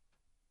Ash.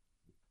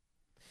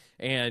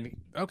 And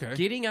Okay.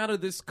 getting out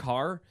of this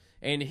car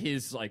and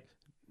his like,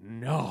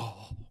 no.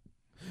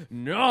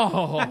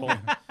 You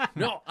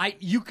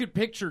could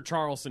picture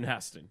Charlton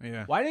Heston.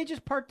 Yeah. Why didn't they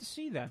just part the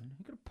sea then?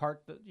 You could have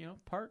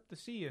part the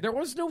sea. There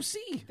was no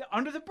sea.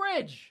 Under the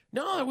bridge.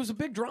 No, it was a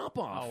big drop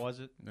off. Oh, was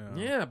it? No.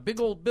 Yeah,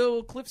 big old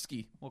Bill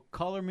Klifsky. Well,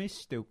 color me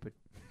stupid.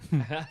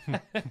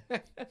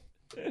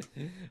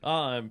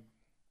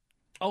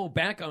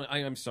 Back on.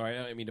 I'm sorry.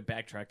 I don't mean to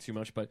backtrack too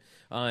much, but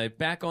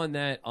back on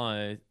that,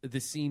 the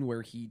scene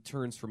where he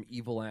turns from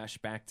evil Ash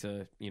back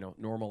to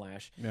normal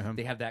Ash. Uh-huh.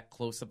 They have that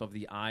close up of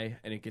the eye,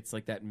 and it gets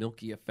like that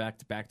milky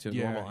effect back to a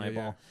Yeah, normal yeah,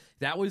 eyeball. yeah.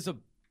 That was a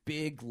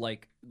big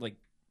like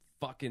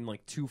fucking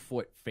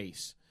 2-foot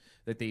face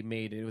that they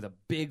made it with a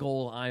big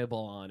old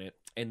eyeball on it,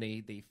 and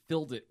they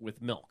filled it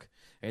with milk,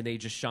 and they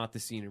just shot the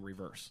scene in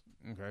reverse.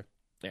 Okay.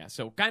 Yeah,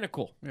 so kind of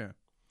cool. Yeah.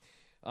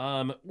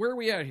 Where are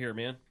we at here,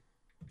 man?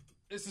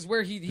 This is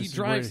where he This is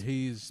drives. where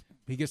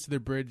he gets to the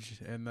bridge,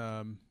 and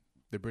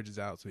the bridge is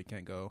out, so he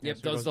can't go. Yep, So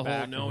he does goes the whole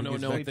back no and no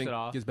gets no back- thing. it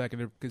off. Gets back in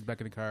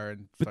the car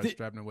and But starts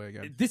driving away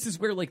again. This is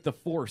where like the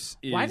force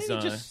is. Why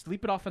didn't he just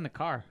sleep it off in the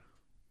car?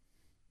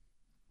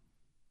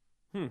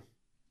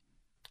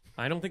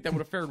 I don't think that would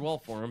have fared well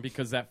for him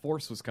because that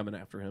force was coming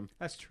after him.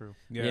 That's true.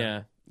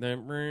 Yeah.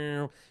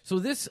 So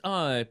this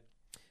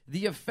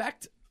the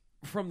effect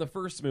from the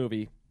first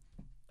movie.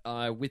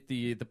 With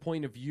the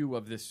point of view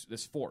of this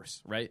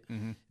force, right?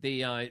 Mhm. They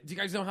do you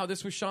guys know how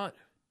this was shot?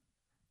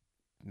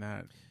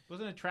 Not.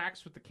 Wasn't it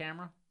tracks with the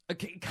camera?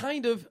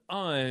 Kind of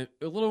a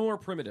little more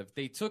primitive.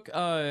 They took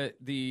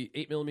the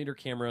 8mm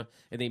camera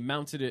and they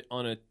mounted it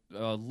on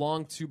a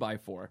long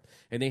 2x4,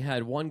 and they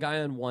had one guy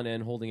on one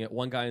end holding it,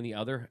 one guy on the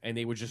other, and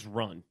they would just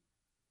run.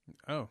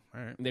 Oh, all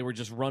right. They were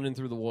just running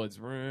through the woods,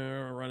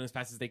 running as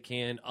fast as they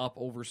can, up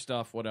over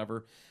stuff,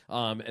 whatever.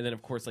 And then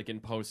of course, like in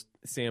post,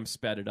 Sam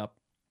sped it up.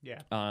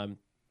 Yeah.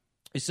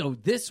 So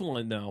this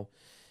one though,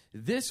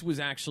 this was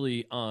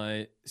actually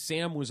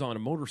Sam was on a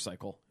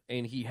motorcycle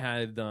and he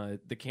had the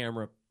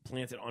camera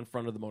planted on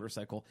front of the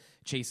motorcycle,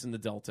 chasing the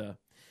Delta.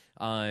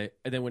 And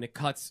then when it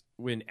cuts,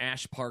 when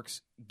Ash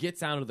Parks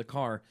gets out of the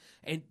car,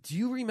 and do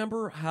you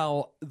remember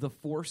how the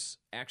force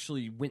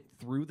actually went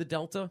through the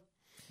Delta?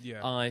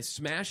 Yeah.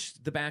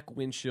 Smashed the back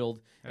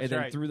windshield and That's then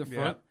right. through the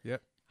front.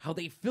 Yep. How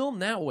they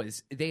filmed that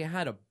was they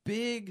had a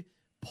big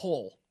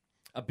pole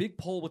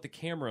with the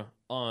camera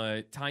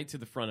tied to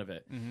the front of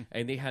it,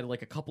 and they had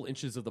like a couple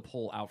inches of the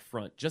pole out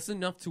front, just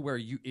enough to where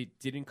it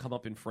didn't come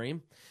up in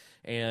frame,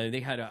 and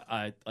they had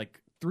a like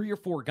 3 or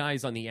 4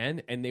 guys on the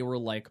end, and they were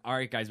like, "All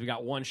right, guys, we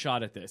got one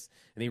shot at this,"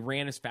 and they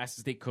ran as fast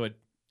as they could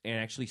and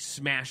actually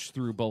smashed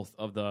through both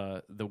of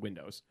the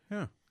windows.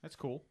 Yeah. That's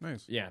cool.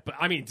 Nice. Yeah, but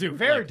I mean, dude,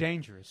 Very like,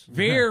 dangerous.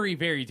 very,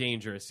 very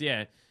dangerous.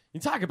 Yeah,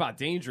 you talk about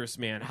dangerous,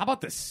 man. How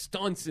about the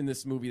stunts in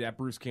this movie that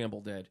Bruce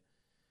Campbell did?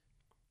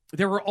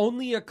 There were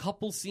only a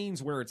couple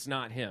scenes where it's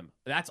not him.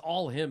 That's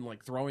all him,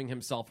 like throwing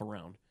himself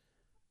around.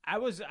 I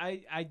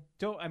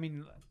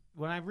mean,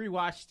 when I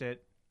rewatched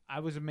it,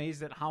 I was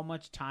amazed at how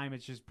much time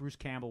it's just Bruce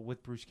Campbell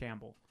with Bruce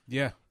Campbell.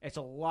 Yeah. It's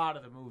a lot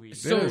of the movie.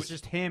 So- So it's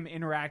just him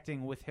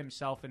interacting with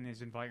himself and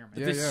his environment.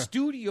 Yeah, The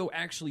studio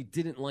actually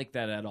didn't like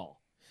that at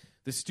all.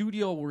 The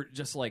studio were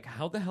just like,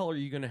 how the hell are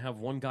you going to have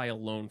one guy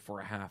alone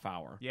for a half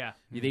hour? Yeah.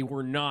 They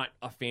were not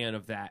a fan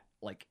of that,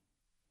 like,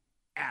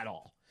 at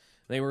all.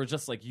 They were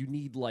just like, you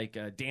need, like,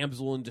 a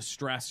damsel in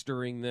distress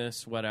during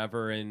this,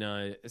 whatever.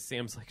 And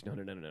Sam's like,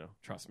 no.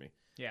 Trust me.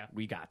 Yeah.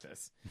 We got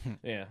this.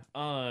 Yeah.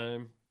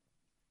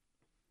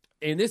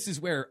 And this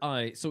is where,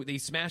 so they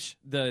smash,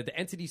 the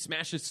entity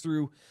smashes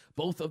through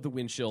both of the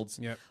windshields,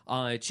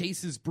 Yep.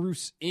 chases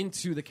Bruce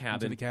into the Into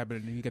cabin. the cabin,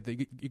 and you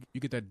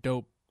get that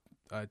dope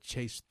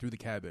chase through the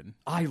cabin.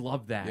 I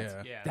love that.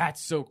 Yeah. Yeah.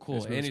 That's so cool.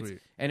 It's really and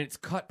sweet. it's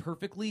cut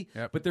perfectly.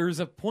 Yep. But there's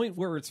a point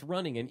where it's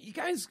running, and you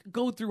guys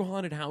go through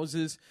haunted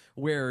houses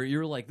where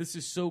you're like, this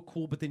is so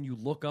cool, but then you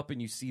look up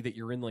and you see that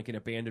you're in like an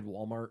abandoned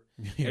Walmart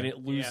Yeah. and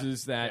it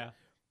loses that. Yeah.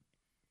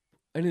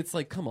 And it's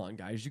like, come on,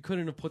 guys, you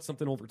couldn't have put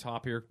something over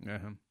top here.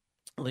 Uh-huh.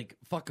 Like,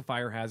 fuck a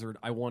fire hazard.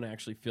 I want to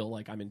actually feel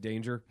like I'm in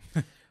danger.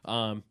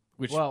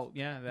 Which Well,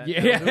 yeah. That'll do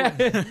yeah,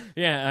 it.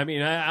 yeah. I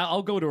mean,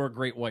 I'll go to a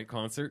Great White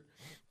concert.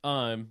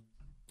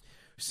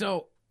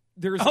 So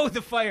there's Oh,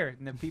 the fire.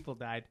 And the people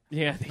died.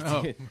 yeah.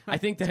 They did. I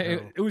think that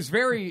it was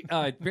very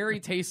very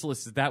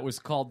tasteless. That was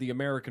called the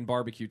American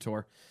Barbecue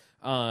Tour.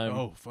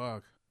 Oh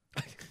fuck!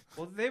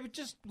 Well, they were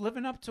just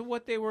living up to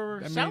what they were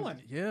I mean, selling.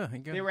 yeah, I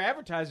guess. They were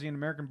advertising an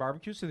American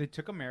barbecue, so they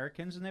took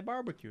Americans and they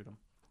barbecued them.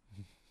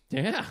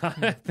 Yeah,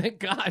 thank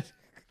God.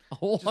 A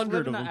whole Just 100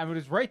 of living them. on- I mean, it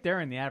was right there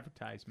in the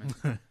advertisement.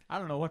 I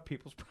don't know what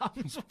people's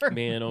problems were.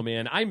 Man, oh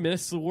man, I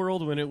miss the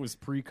world when it was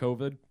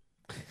pre-COVID.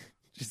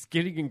 Just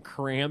getting in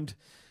crammed,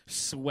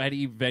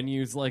 sweaty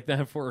venues like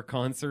that for a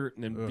concert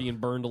and then being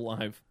burned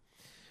alive.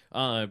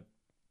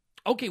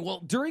 Okay, well,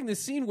 during the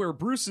scene where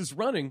Bruce is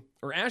running,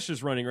 or Ash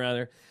is running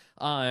rather,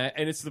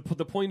 and it's the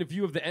point of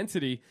view of the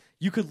entity,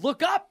 you could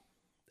look up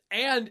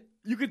and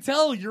you could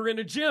tell you're in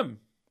a gym.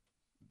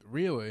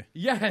 Really?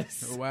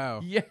 Yes. Oh,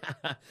 wow. Yeah.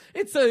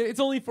 It's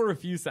only for a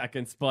few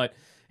seconds, but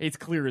it's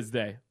clear as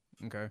day.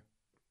 Okay.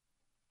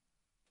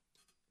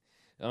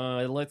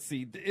 Let's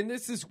see. And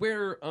this is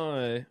where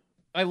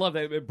I love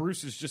that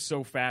Bruce is just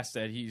so fast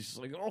that he's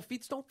like, "Oh,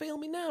 feet don't fail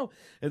me now."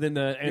 And then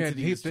the Yeah,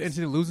 entity is the just-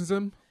 entity loses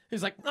him,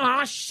 he's like,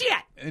 "Ah, shit."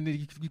 and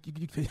then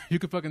you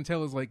can fucking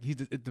tell it's like he's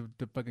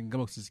the fucking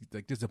ghost is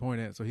like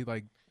disappointed, so he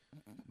like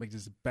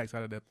just backs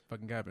out of that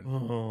fucking cabin.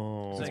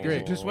 Oh, That's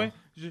great. This way?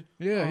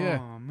 Yeah.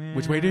 Oh, man.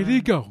 Which way did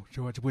he go,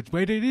 George? Which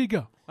way did he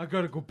go? I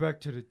gotta go back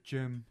to the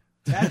gym.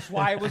 That's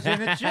why I was in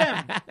the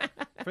gym.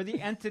 For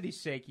the entity's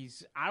sake,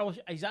 he's out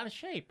of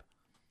shape.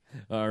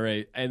 All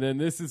right, and then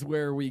this is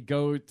where we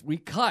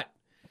cut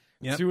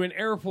Yep. to an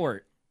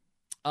airport.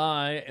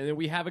 And then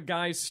we have a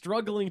guy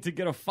struggling to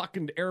get a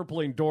fucking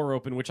airplane door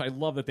open, which I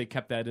love that they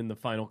kept that in the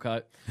final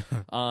cut.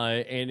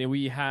 And then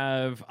we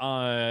have,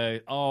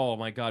 oh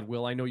my God,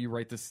 Will, I know you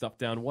write this stuff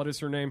down. What is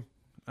her name?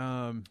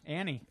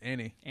 Annie.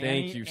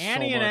 Thank you so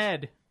Annie and much.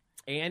 Ed.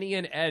 Annie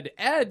and Ed.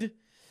 Ed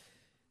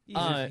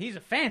He's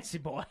a fancy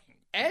boy.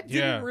 didn't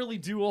Yeah. really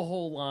do a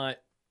whole lot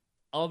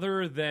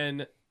other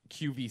than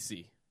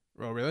QVC.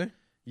 Oh, really?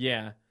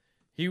 Yeah.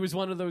 He was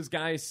one of those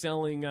guys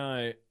selling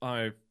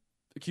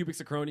cubic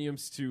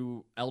zirconiums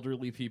to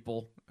elderly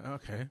people.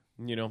 Okay.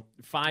 You know,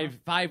 five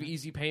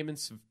easy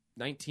payments of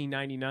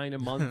 $19.99 a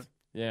month.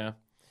 Yeah.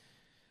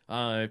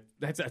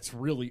 That's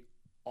really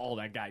all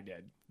that guy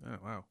did. Oh,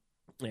 wow.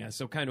 Yeah,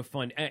 so kind of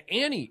fun.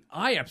 Annie,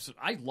 I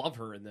love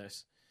her in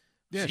this.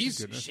 Yeah,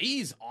 she's good.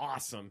 she's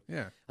awesome.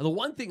 Yeah. And the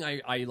one thing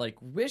I like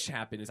wish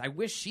happened is I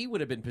wish she would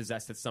have been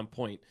possessed at some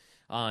point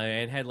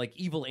and had like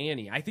evil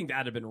Annie. I think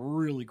that'd have been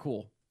really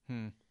cool.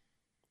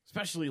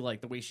 Especially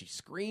like the way she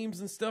screams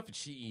and stuff and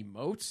she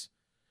emotes.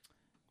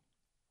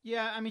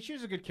 Yeah, I mean, she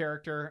was a good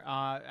character.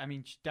 I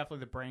mean, she's definitely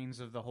the brains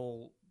of the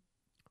whole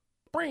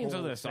Brains of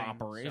whole this thing,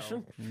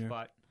 operation. so- Yeah.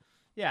 But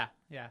yeah.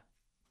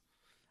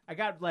 I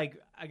got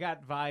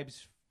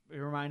vibes. It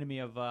reminded me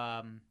of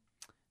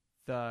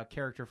the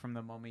character from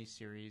the Mummy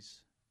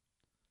series.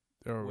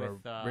 Or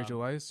With, Rachel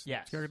Weisz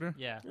Yes. character?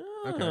 Yeah.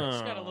 Okay.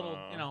 She's got a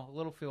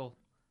little feel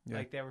Yeah.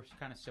 like they were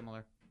kind of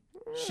similar.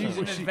 She's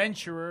an She-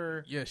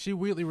 adventurer. Yeah, she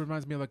weirdly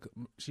reminds me of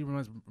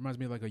reminds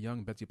me of like a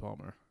young Betsy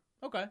Palmer.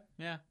 Okay.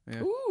 Yeah.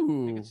 Yeah.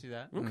 Ooh. I can see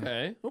that.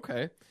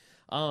 Okay.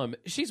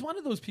 She's one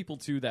of those people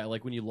too that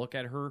like when you look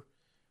at her,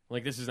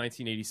 like this is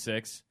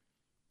 1986.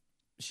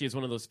 She has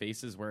one of those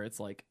faces where it's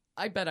like,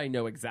 I bet I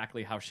know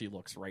exactly how she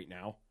looks right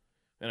now.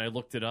 And I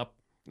looked it up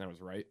and I was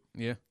right.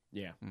 Yeah.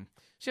 Yeah.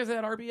 She has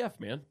that RBF,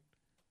 man.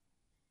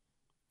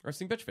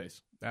 Resting bitch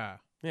face. Ah.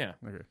 Yeah.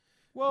 Okay.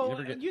 Well,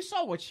 never get- you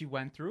saw what she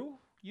went through.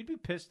 You'd be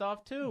pissed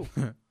off too.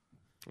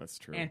 That's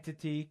true.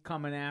 Entity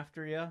coming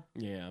after you.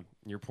 Yeah.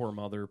 Your poor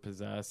mother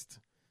possessed.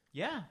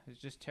 Yeah, it's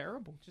just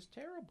terrible. Just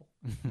terrible.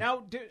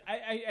 Now,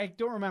 I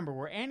don't remember.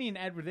 Were Annie and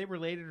Ed, were they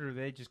related or were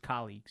they just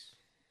colleagues?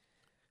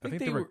 I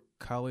think they were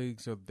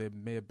colleagues, or they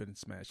may have been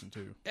smashing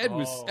too. Ed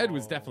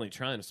was definitely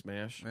trying to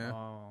smash. Yeah.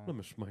 Oh. Let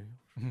me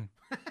smash.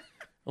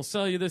 I'll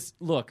sell you this.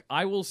 Look,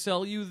 I will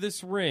sell you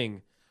this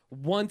ring.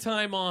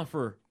 One-time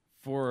offer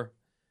for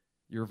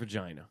your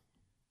vagina.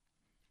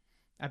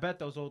 I bet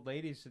those old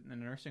ladies in the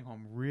nursing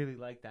home really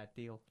like that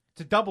deal. It's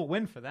a double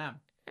win for them.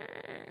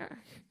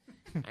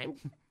 I'm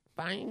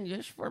buying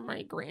this for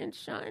my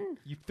grandson.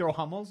 You throw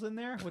Hummels in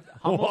there with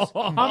Hummels,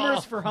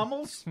 Hummers for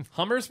Hummels.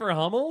 Hummers for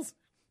Hummels?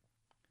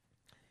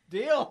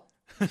 Deal.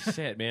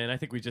 Shit, man. I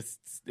think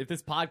if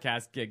this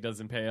podcast gig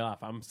doesn't pay off,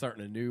 I'm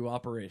starting a new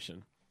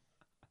operation.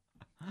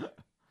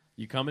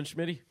 You coming,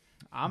 Schmitty?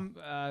 I'm.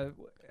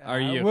 Are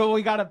you? Well,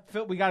 we gotta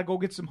go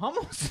get some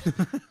Hummels.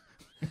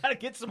 Gotta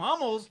get some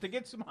Hummels to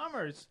get some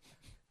Hummers.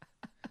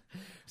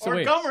 So or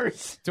wait,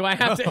 Gummers. Do I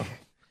have to?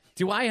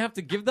 Do I have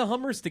to give the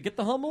Hummers to get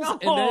the Hummels, and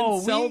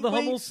then sell the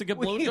Hummels to get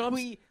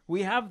blowjobs?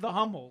 We have the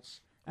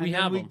Hummels. And We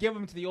then have we 'em. give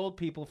them to the old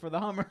people for the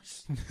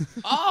Hummers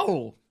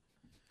Oh,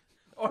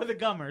 or the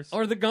Gummers.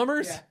 or the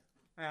Gummers?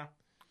 Yeah.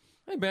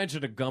 I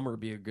imagine a Gummer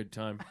be a good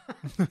time.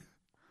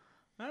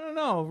 I don't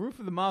know. Roof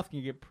of the mouth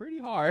can get pretty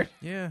hard.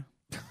 Yeah.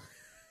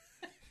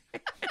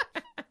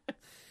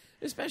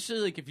 Especially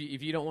like if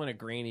you don't want a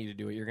granny to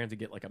do it, you're going to have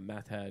to get like a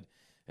meth head,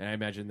 And I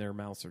imagine their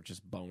mouths are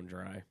just bone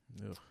dry.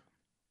 Ugh.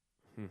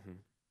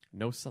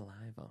 No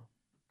saliva.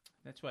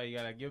 That's why you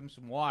gotta give them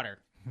some water.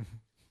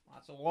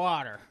 Lots of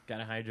water.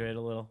 Gotta hydrate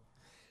a little.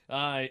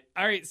 All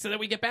right, so then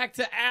we get back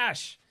to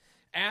Ash.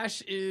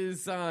 Ash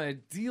is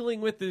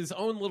dealing with his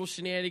own little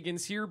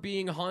shenanigans here,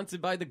 being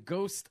haunted by the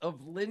ghost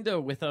of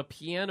Linda with a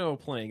piano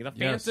playing, the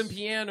phantom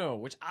piano,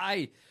 which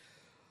I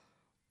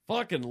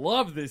fucking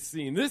love this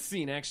scene. This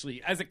scene,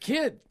 actually, as a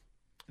kid,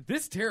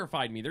 this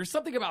terrified me. There's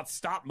something about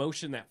stop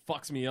motion that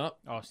fucks me up.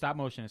 Oh, stop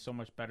motion is so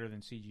much better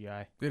than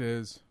CGI. It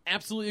is.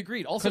 Absolutely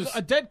agreed. Also, Because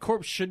a dead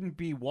corpse shouldn't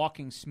be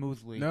walking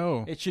smoothly.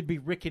 No. It should be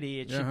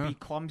rickety. It should be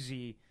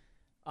clumsy.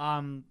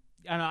 And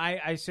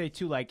I say,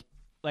 too, like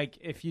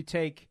if you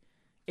take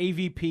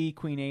AVP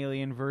Queen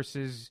Alien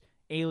versus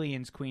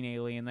Aliens Queen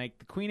Alien, like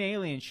the Queen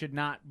Alien should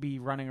not be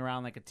running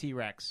around like a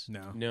T-Rex.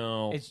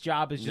 no. Its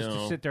job is just No.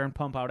 to sit there and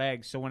pump out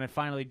eggs. So when it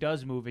finally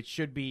does move, it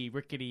should be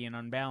rickety and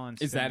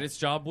unbalanced. Is that its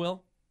job,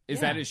 Will? Is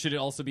Yeah. that it? Should it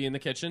also be in the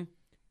kitchen?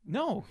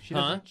 No, she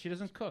Huh? doesn't. She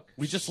doesn't cook.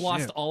 We just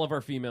lost all of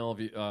our female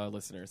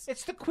listeners.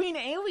 It's the Queen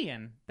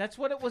Alien. That's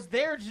what it was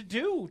there to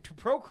do, to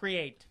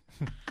procreate.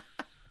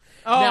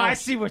 Now- I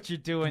see what you're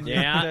doing.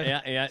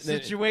 Yeah, The yeah.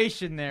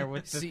 Situation there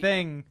with the See-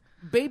 thing.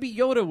 Baby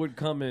Yoda would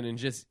come in and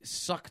just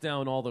suck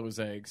down all those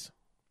eggs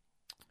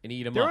and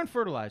eat them They're up.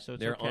 unfertilized, so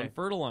it's They're okay.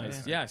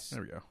 unfertilized. Yeah. Yes.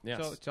 There we go.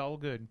 Yes. So it's all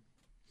good.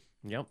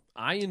 Yep.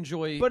 I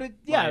enjoy But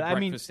my I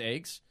mean, breakfast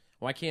eggs.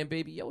 Why can't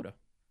Baby Yoda?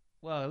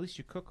 well, at least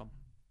you cook them.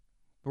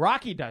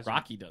 Rocky does.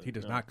 Rocky does. He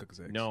does not cook his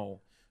eggs.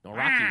 No. No,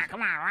 Rocky.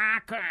 Come on,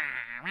 Rock.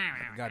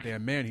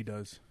 Goddamn man, he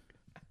does.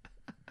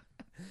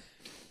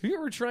 Have you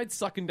ever tried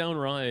sucking down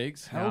raw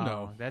eggs? Hell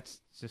no.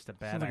 That's just a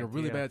bad Sounds like a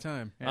really bad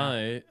time.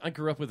 Yeah. I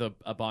grew up with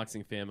a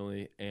boxing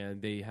family,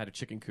 and they had a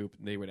chicken coop,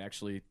 and they would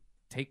actually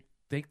take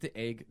the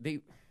egg.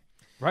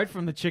 Right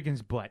from the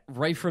chicken's butt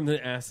Right from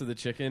the ass of the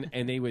chicken,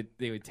 and they would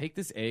take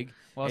this egg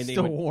while and it's they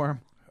still would,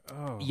 warm.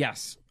 Oh.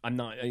 Yes, I'm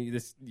not.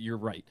 This you're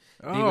right.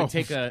 They Oh. would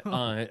take a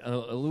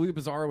Louis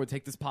Bizarro would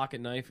take this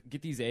pocket knife,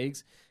 get these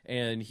eggs,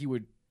 and he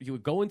would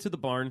go into the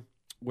barn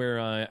where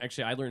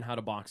actually I learned how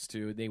to box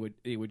too.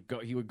 He would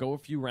go a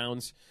few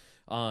rounds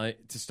to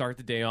start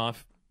the day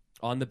off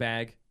on the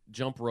bag,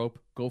 jump rope,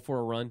 go for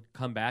a run,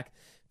 come back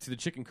to the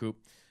chicken coop,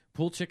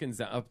 pull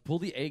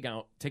the egg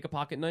out, take a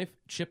pocket knife,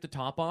 chip the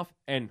top off,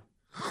 and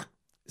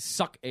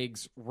suck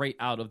eggs right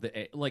out of the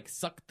egg. Like,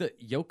 suck the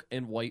yolk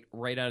and white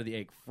right out of the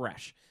egg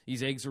fresh.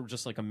 These eggs are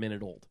just like a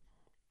minute old.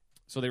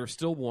 So they were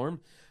still warm.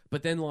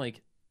 But then,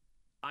 like,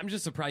 I'm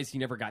just surprised he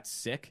never got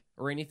sick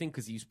or anything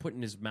because he was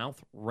putting his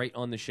mouth right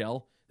on the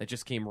shell that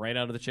just came right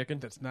out of the chicken.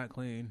 That's not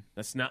clean.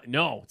 That's not.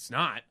 No, it's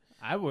not.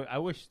 I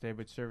wish they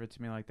would serve it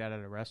to me like that at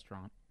a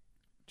restaurant.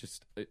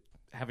 Just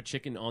have a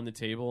chicken on the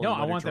table. No,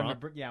 and I let it want them to.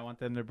 drop. I want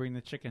them to bring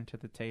the chicken to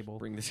the table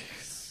Bring this.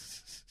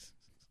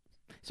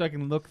 so I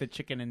can look the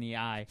chicken in the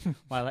eye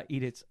while I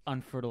eat its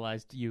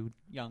unfertilized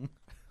young.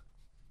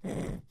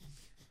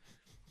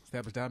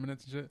 Establish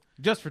dominance and shit.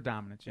 Just for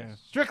dominance, yes. Yeah.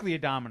 Strictly a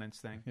dominance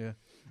thing. Yeah.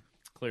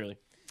 Clearly.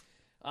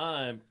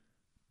 And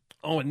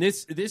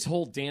this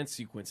whole dance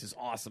sequence is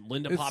awesome.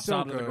 Linda It's pops so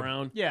out of the good.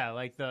 ground. Yeah,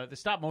 like the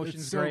stop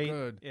motion's It's so great.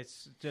 good.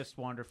 It's just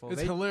wonderful.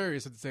 It's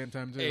hilarious at the same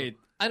time too.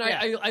 And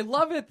Yeah. I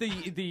love it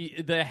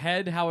the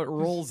head how it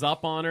rolls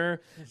up on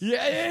her.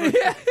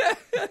 Yeah.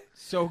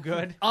 so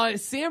good.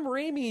 Sam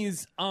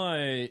Raimi's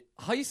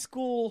high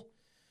school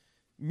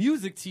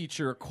music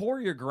teacher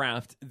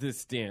choreographed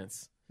this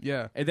dance.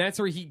 Yeah. And that's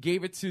where he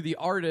gave it to the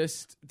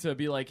artist to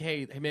be like,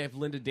 hey, may I have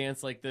Linda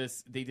dance like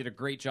this? They did a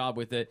great job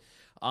with it.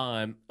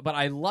 But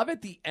I love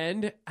at the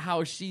end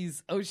how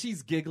she's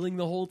giggling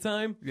the whole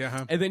time. Yeah.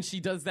 Huh? And then she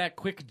does that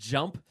quick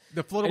jump.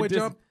 The float away and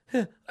just-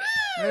 jump.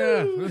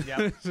 Yeah.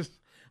 Yep.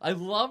 I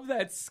love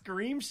that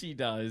scream she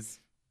does.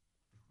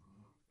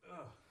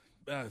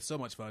 So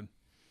much fun.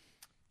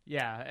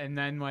 Yeah, and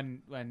then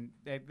when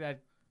the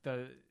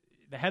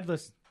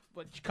headless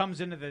she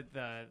comes into the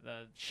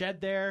shed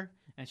there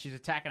and she's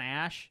attacking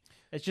Ash,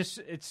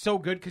 it's so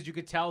good because you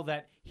could tell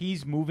that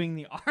he's moving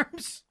the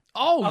arms.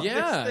 Oh, of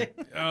yeah. this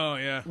thing. Oh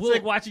yeah. It's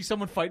like watching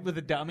someone fight with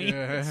a dummy.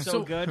 Yeah. It's so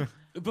So- good.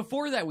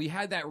 Before that, we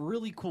had that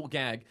really cool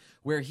gag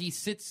where he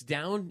sits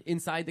down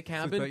inside the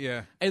cabin,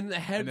 yeah. and the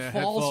head And the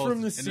head falls falls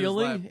from the into his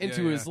ceiling lap.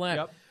 into Yeah, his yeah. lap,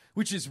 Yep.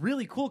 which is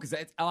really cool because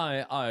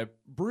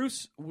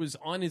Bruce was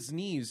on his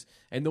knees,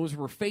 and those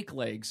were fake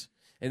legs,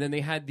 and then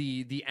they had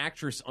the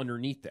actress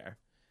underneath there.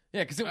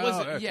 Yeah, because it Oh,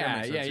 wasn't. that Yeah,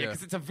 makes yeah, sense, yeah. yeah.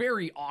 Because it's a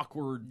very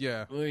awkward.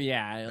 Yeah.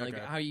 Yeah. Like,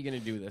 Okay. how are you gonna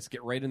do this?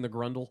 Get right in the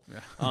grundle.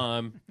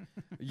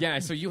 Yeah.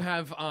 So you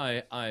have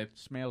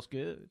Smells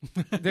good.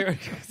 there.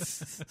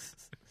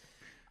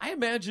 I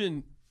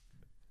imagine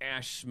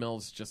Ash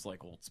smells just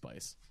like Old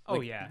Spice. Oh,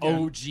 Like yeah.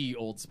 OG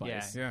Old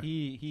Spice. Yeah. Yeah.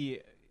 He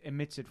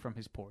emits it from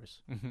his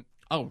pores.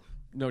 Oh,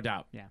 no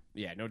doubt.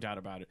 Yeah. No doubt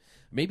about it.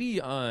 Maybe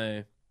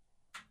in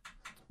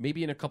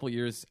a couple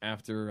years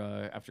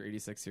after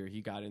 86 here,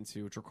 he got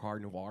into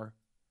Drakkar Noir.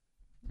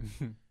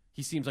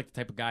 He seems like the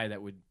type of guy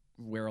that would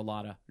wear a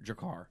lot of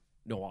Drakkar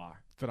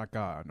Noir.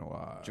 Drakkar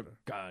Noir.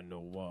 Drakkar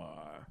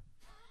Noir.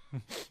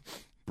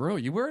 Bro,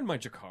 you wearing my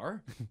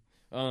Drakkar?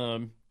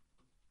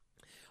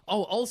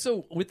 Oh,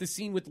 also with the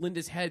scene with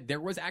Linda's head, there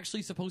was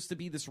actually supposed to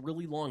be this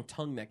really long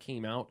tongue that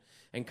came out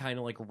and kind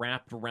of like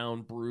wrapped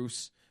around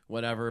Bruce,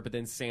 whatever. But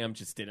then Sam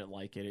just didn't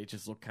like it. It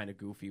just looked kind of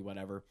goofy,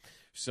 whatever.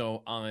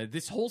 So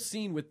this whole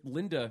scene with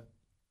Linda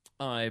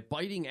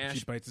biting Ash,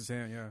 She bites his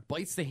hand. Yeah.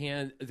 bites the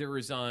hand. There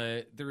is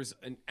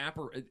an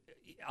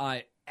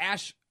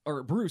Ash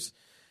or Bruce.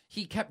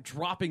 He kept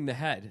dropping the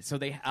head, so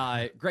they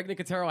Greg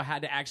Nicotero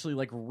had to actually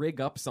like rig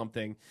up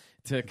something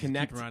to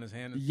connect Keep around his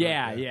hand. And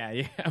yeah, stuff.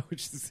 yeah.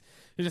 Which is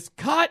just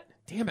cut.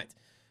 Damn it,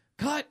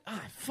 cut. Ah,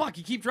 fuck!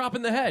 You keep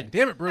dropping the head.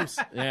 Damn it, Bruce.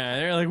 Yeah,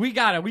 they're like, we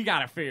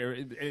gotta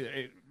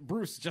figure.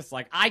 Bruce just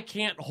like, I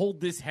can't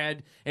hold this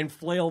head and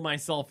flail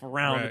myself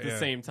around Right, at the yeah.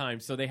 same time.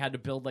 So they had to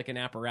build like an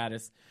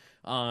apparatus.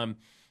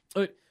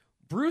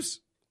 Bruce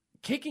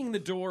kicking the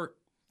door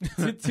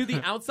to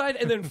the outside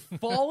and then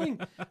falling,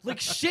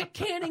 like shit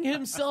canning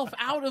himself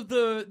out of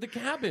the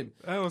cabin.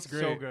 That was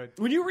great. So good.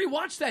 When you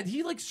rewatch that,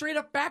 he like straight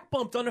up back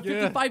bumped on a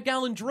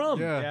 55-gallon drum.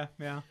 Yeah. Yeah,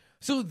 yeah.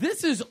 So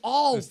this is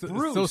all It's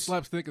Bruce. so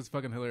slapstick. It's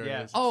fucking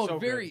hilarious. Oh, So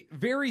very,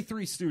 very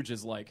Three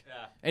Stooges like.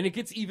 Yeah. And it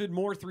gets even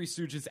more Three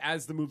Stooges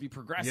as the movie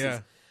progresses. Yeah.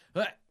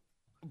 But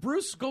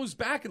Bruce goes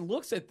back and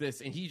looks at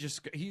this, and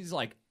he's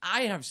like,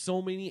 I have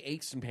so many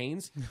aches and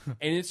pains,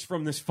 and it's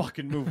from this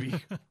fucking movie.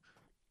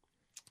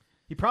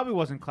 He probably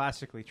wasn't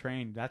classically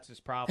trained. That's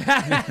his problem.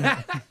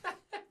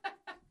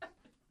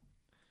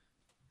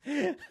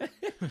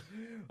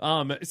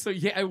 So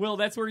yeah, Will,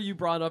 that's where you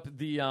brought up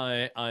the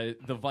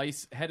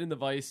vice, head in the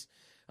vice.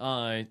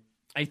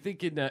 I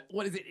think in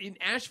what is it in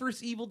Ash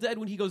vs. Evil Dead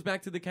when he goes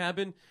back to the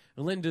cabin,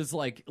 Linda's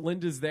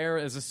there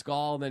as a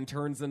skull, and then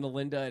turns into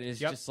Linda and is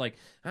just like,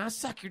 "Ah,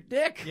 suck your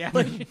dick." Yeah,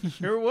 Like,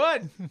 sure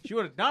would. She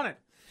would have done it.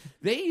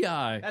 they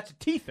That's a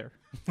teether.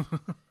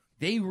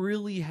 they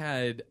really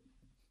had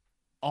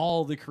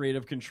all the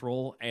creative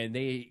control, and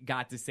they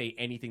got to say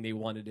anything they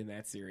wanted in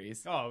that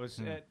series. Oh, it was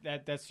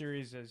that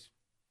series is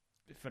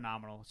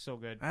phenomenal. It's so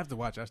good. I have to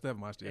watch. I still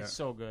haven't watched it yet. It's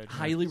so good.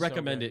 Highly It's so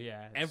recommend good. it.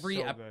 Yeah, it's every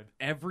so good.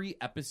 every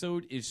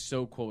episode is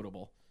so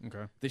quotable.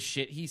 Okay. The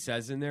shit he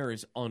says in there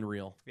is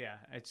unreal. Yeah,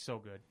 it's so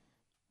good.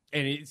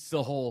 And it's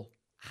the whole,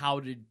 how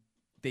did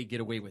they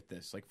get away with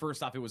this? Like,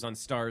 first off, it was on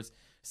Stars.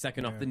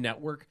 Second off, the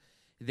network.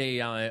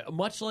 They,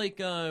 much like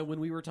when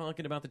we were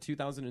talking about the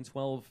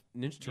 2012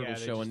 Ninja Turtles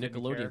they show on just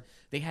didn't Nickelodeon, care.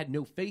 they had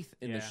no faith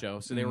in the Yeah. show.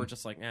 So they were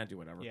just like, do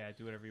whatever. Yeah,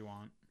 do whatever you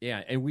want.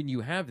 Yeah, and when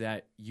you have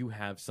that, you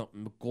have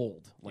something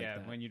gold like yeah,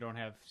 that. when you don't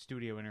have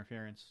studio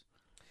interference.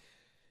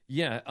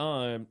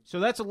 Yeah,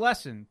 So that's a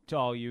lesson to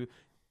all you.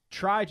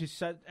 Try to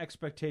set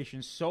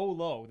expectations so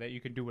low that you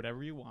can do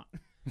whatever you want.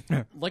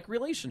 like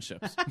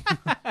relationships.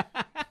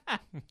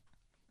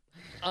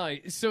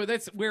 So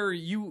that's where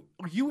you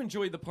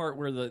enjoyed the part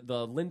where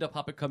the Linda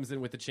puppet comes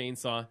in with the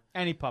chainsaw.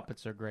 Any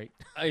puppets are great.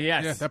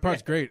 Yes. Yeah, that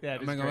part's great. Yeah, it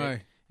I'm is not gonna great.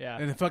 lie. Yeah.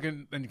 And the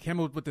fucking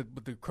Camel with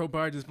the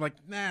crowbar just like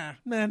no.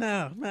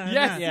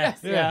 Yes, yes.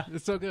 Yeah.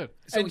 It's so good.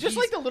 So and just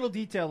he's- like the little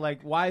detail,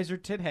 like why is her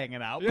tit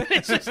hanging out? But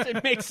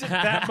it makes it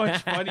that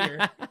much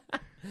funnier.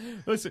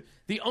 Listen,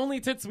 the only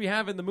tits we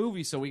have in the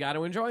movie, so we got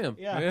to enjoy them.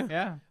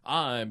 Yeah.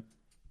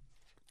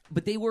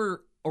 But they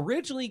were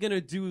originally going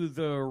to do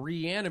the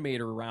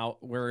Reanimator route,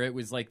 where it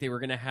was like they were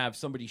going to have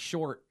somebody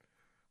short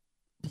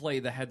play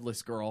the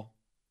headless girl,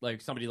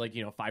 like somebody like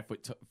 5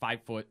 foot,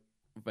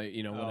 but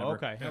whatever. Oh,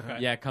 okay.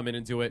 Yeah, come in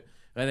and do it.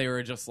 And they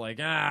were just like,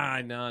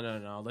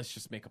 no, let's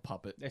just make a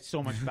puppet. It's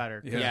so much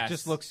better. Yes. It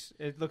just looks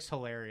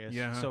hilarious.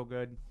 Yeah. It's so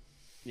good.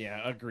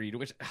 Yeah, agreed.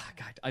 Which,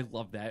 God, I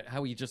love that.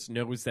 How he just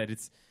knows that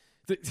it's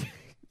the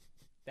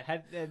The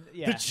head,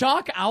 yeah.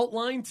 chalk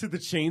outline to the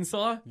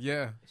chainsaw.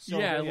 Yeah. So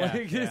yeah, good.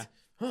 like yeah.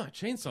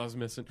 chainsaw's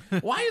missing.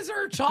 Why is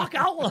there a chalk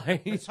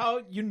outline? That's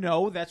how you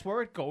know that's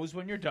where it goes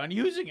when you're done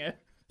using it.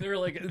 They're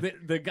like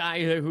the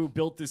guy who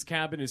built this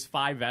cabin is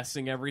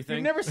 5S'ing everything.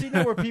 You've never seen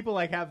that where people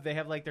have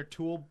like their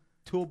tool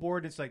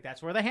board. It's like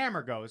that's where the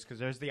hammer goes because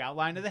there's the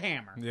outline of the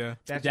hammer. Yeah.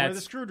 That's where the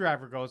That's-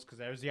 screwdriver goes because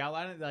there's the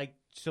outline of,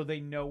 so they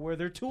know where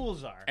their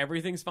tools are.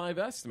 Everything's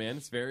 5S, man.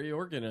 It's very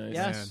organized.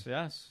 Yes,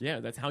 yes. Yeah,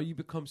 that's how you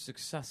become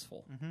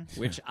successful,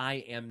 which I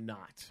am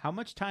not. How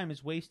much time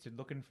is wasted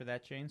looking for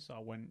that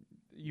chainsaw when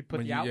you put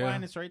When the you-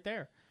 outline? yeah. It's right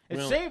there. It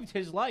Well- saved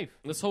his life.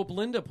 Let's hope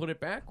Linda put it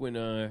back when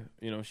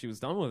she was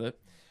done with it.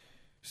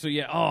 So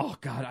yeah, oh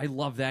god, I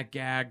love that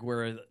gag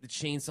where the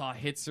chainsaw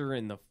hits her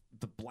and the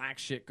black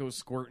shit goes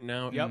squirting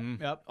out.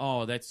 Yep.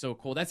 Oh, that's so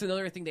cool. That's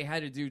another thing they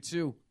had to do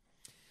too.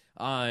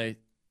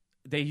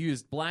 They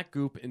used black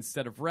goop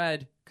instead of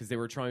red because they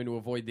were trying to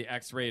avoid the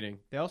X rating.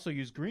 They also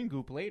used green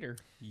goop later.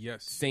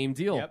 Yes. Same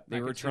deal. Yep, they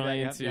I were could see that. trying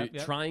Yep, to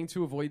yep. trying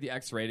to avoid the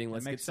X rating.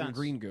 Let's get makes some sense.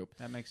 green goop.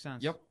 That makes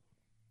sense. Yep.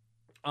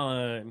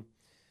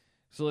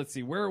 So let's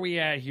see, where are we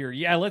at here?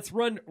 Yeah, let's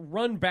run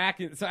back.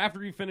 So after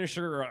he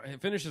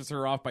finishes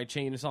her off by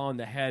chainsaw in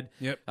the head.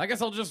 Yep. I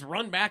guess I'll just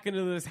run back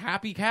into this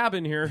happy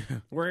cabin here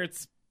where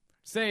it's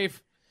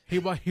safe. He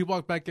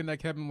walked back in that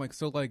cabin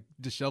so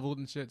disheveled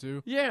and shit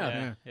too.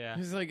 Yeah. Yeah.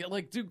 He's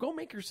like, dude, go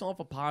make yourself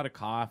a pot of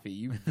coffee.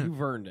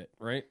 You've earned it,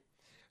 right?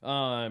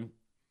 And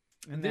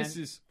this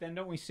then, is then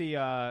don't we see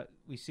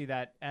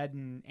that Ed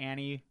and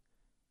Annie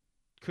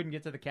couldn't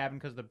get to the cabin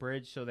because of the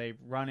bridge, so they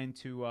run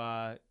into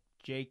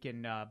Jake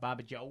and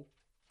Baba Joe.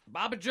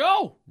 Baba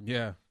Joe.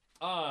 Yeah.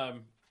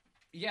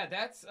 Yeah,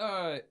 that's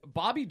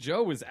Bobby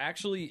Joe was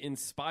actually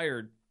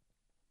inspired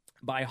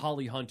by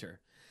Holly Hunter.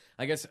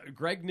 I guess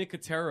Greg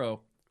Nicotero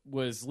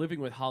was living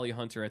with Holly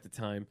Hunter at the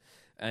time,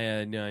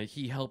 and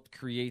he helped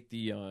create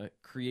the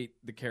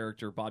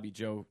character Bobby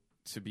Joe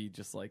to be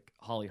just like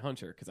Holly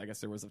Hunter, because I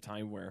guess there was a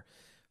time where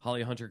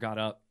Holly Hunter got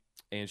up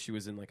and she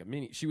was in like a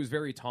mini. She was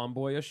very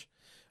tomboyish.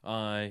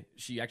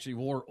 She actually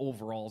wore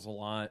overalls a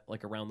lot,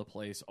 like around the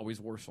place. Always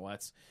wore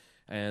sweats.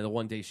 And the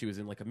one day she was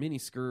in like a mini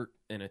skirt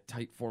and a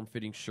tight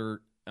form-fitting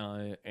shirt.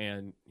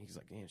 And he's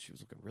like, man, she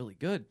was looking really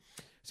good.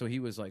 So he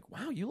was like,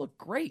 wow, you look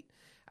great.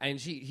 And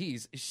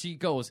she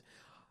goes,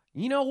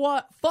 you know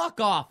what?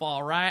 Fuck off,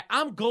 all right?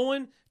 I'm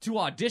going to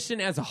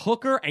audition as a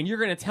hooker, and you're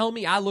going to tell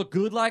me I look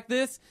good like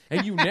this,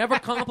 and you never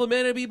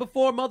complimented me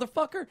before,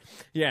 motherfucker?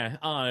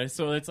 Yeah,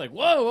 so it's like,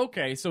 whoa,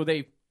 okay. So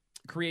they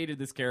created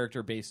this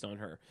character based on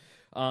her.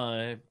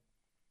 And,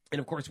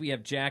 of course, we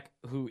have Jack,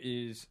 who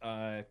is,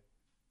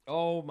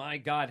 oh, my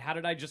God, how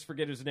did I just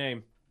forget his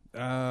name?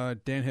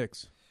 Dan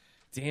Hicks.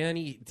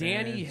 Danny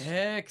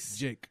Hicks.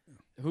 Jake.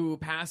 Who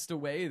passed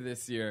away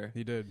this year.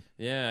 He did.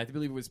 Yeah, I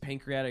believe it was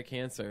pancreatic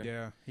cancer.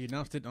 Yeah. He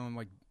announced it on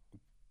like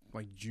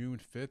June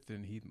 5th,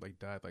 and he like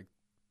died like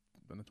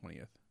on the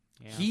 20th.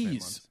 Yeah.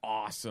 He's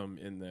awesome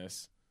in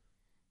this.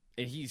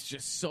 And he's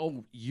just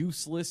so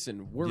useless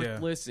and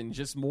worthless and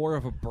just more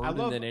of a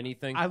burden than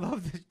anything. I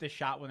love the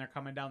shot when they're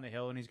coming down the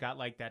hill and he's got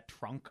like that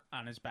trunk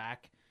on his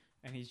back,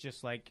 and he's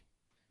just like,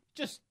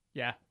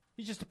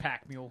 he's just a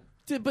pack mule.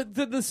 But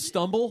the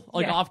stumble,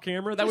 Yeah. off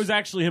camera, that was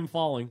actually him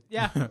falling.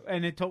 Yeah,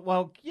 and it's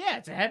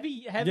a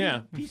heavy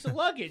piece of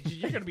luggage.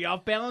 You're gonna be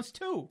off balance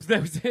too.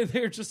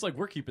 They're just like,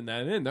 we're keeping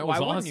that in. That was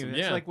Why awesome. wouldn't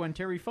you? It's like when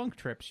Terry Funk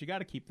trips. You got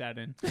to keep that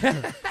in.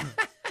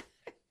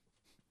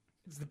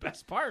 It's the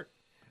best part.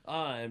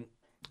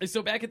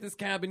 So back at this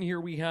cabin here,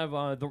 we have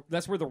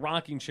that's where the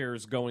rocking chair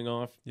is going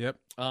off. Yep.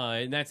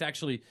 And that's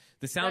actually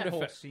the sound That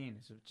whole effect. scene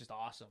is just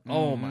awesome.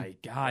 Oh my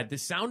God. The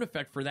sound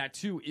effect for that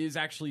too is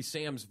actually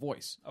Sam's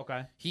voice.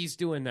 Okay. He's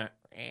doing that.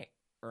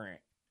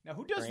 Now,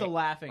 who does the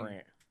laughing?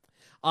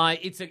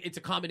 It's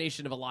a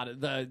combination of a lot of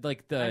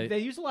They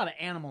use a lot of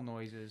animal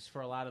noises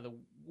for a lot of the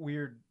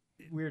weird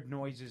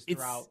noises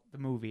throughout the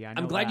movie. I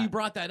know I'm glad that. you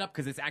brought that up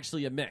because it's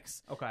actually a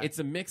mix. Okay. It's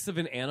a mix of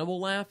an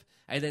animal laugh,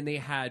 and then they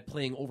had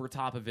playing over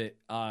top of it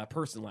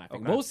person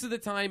laughing. Okay. Most of the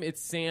time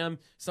it's Sam.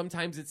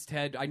 Sometimes it's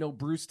Ted. I know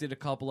Bruce did a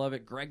couple of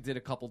it. Greg did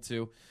a couple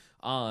too.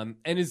 And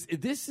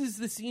this is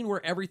the scene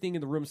where everything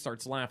in the room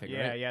starts laughing,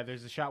 right? Yeah.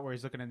 There's a shot where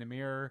he's looking in the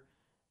mirror,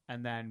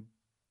 and then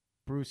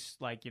Bruce,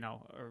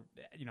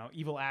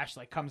 Evil Ash,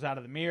 comes out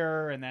of the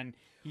mirror, and then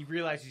he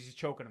realizes he's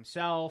choking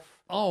himself.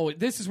 Oh,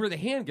 this is where the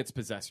hand gets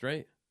possessed,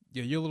 right?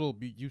 Yeah,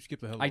 you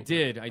skipped the hell. I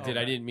did. I Okay.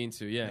 didn't mean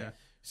to. Yeah. Yeah.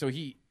 So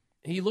he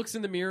looks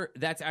in the mirror.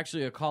 That's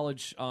actually a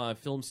college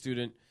film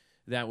student.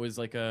 That was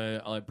like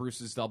a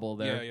Bruce's double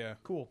there. Yeah.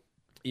 Cool.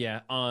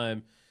 Yeah.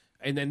 And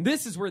then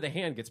this is where the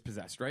hand gets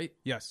possessed, right?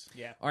 Yes.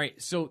 Yeah. All right.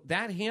 So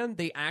that hand,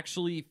 they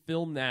actually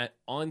filmed that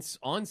on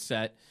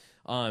set.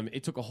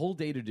 It took a whole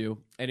day to do,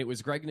 and it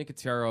was Greg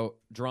Nicotero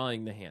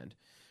drawing the hand.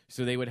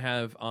 So they would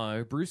have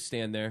Bruce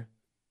stand there.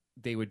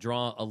 They would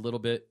draw a little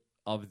bit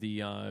of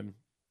the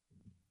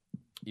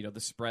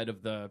the spread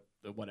of the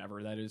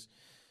whatever that is,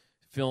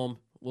 film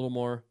a little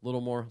more,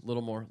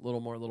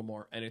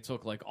 and it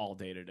took like all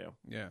day to do.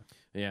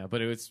 Yeah.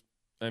 But it was,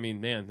 I mean,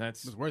 man, It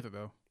was worth it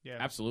though. Yeah.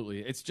 absolutely.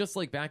 It's just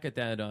like back at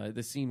that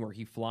the scene where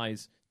he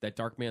flies, that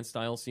Darkman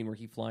style scene where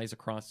he flies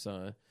across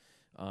the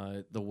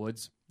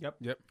woods.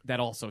 Yep. That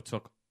also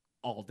took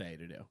all day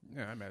to do.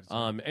 Yeah, I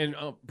imagine. And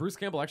Bruce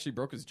Campbell actually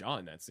broke his jaw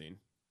in that scene.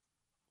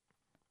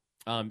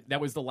 That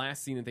was the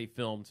last scene that they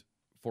filmed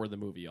for the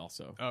movie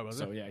also. Oh, was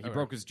so it? yeah, he Okay.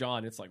 broke his jaw,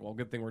 and it's like, well,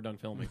 good thing we're done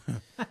filming.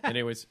 And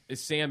it was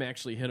Sam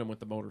actually hit him with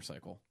the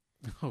motorcycle.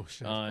 Oh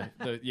shit.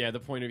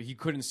 The point of he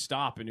couldn't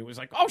stop, and it was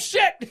like, oh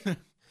shit.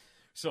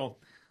 So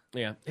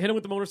yeah, hit him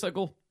with the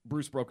motorcycle.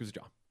 Bruce broke his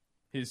jaw,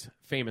 his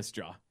famous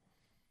jaw.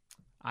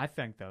 I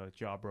think the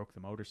jaw broke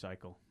the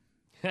motorcycle.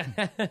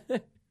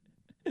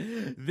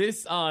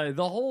 This the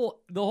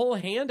whole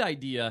hand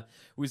idea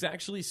was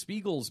actually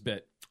Spiegel's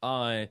bit.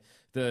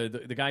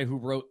 The guy who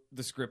wrote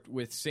the script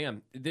with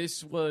Sam.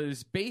 This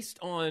was based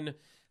on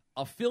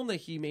a film that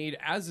he made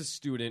as a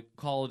student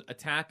called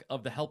Attack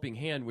of the Helping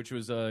Hand, which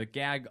was a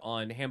gag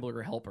on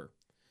Hamburger Helper,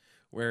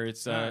 where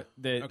it's okay.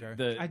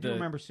 I do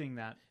remember seeing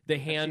that. the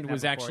seen hand that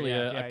was before, actually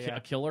yeah. a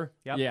killer.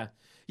 Yep.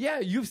 Yeah.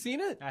 You've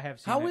seen it. I have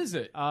seen How it. is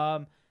it?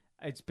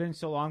 It's been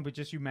so long, but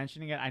just you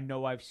mentioning it, I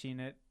know I've seen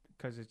it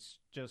because it's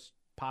just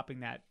popping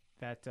that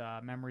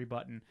memory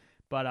button.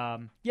 But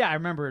yeah, I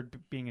remember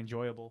it being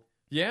enjoyable.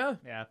 Yeah,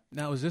 Yeah.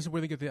 Now, is this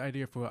where they get the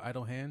idea for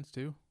Idle Hands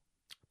too?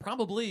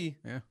 probably.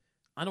 Yeah,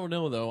 I don't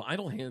know though.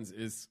 Idle Hands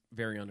is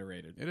very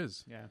underrated. it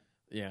is. Yeah.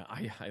 Yeah,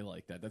 I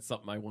like that. That's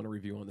something I want to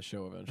review on the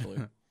show eventually.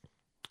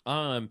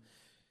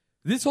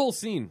 This whole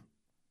scene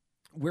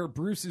where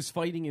Bruce is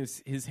fighting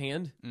his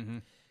hand, Mm-hmm.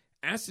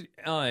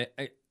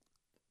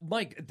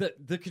 Mike,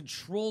 the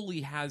control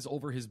he has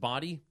over his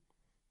body.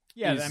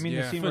 Yeah, is I mean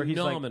the scene where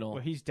phenomenal.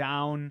 he's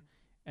down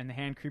and the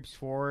hand creeps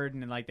forward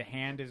and like the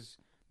hand is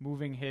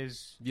moving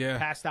his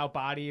passed out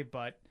body,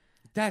 but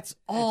That's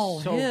all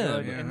it's so him.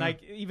 good. Yeah. And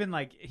like even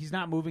like he's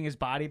not moving his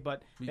body,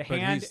 but the But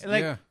hand he's-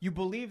 like yeah. you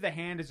believe the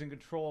hand is in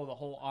control of the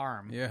whole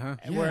arm. Yeah, huh?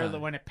 And where Yeah.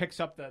 when it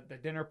picks up the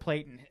dinner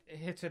plate and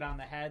hits it on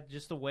the head,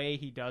 just the way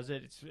he does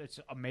it, it's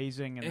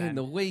amazing. And, And then,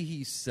 the way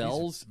he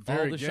sells all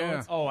very- the yeah.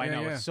 shots. oh, I Yeah,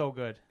 know yeah. it's so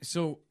good.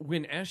 So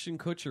when Ashton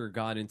Kutcher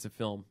got into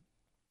film,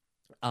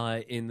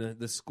 in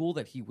the school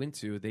that he went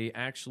to, they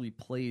actually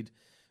played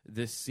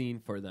this scene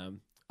for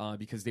them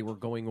because they were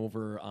going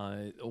over.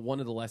 One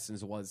of the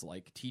lessons was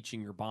like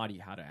teaching your body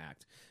how to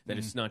act. That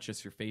it's not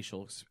just your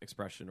facial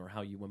expression or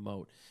how you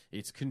emote;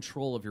 it's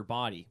control of your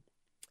body.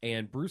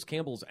 And Bruce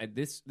Campbell's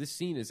this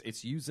scene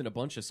it's used in a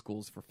bunch of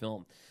schools for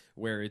film,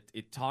 where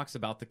it talks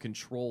about the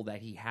control that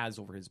he has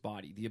over his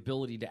body, the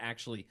ability to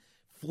actually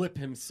flip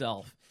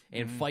himself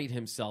and fight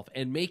himself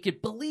and make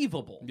it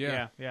believable.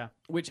 Yeah.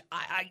 Which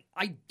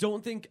I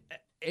don't think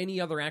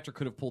any other actor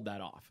could have pulled that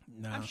off.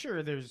 No. I'm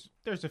sure there's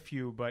a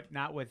few, but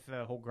not with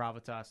the whole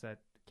gravitas that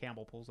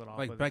Campbell pulls it off.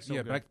 Like with. back, It's so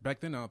yeah, good. back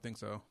then I don't think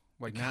so.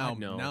 Like God,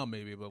 now, no. now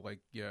maybe, but like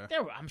yeah.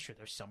 I'm sure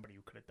there's somebody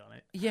who could have done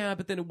it. Yeah,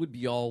 but then it would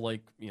be all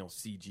like,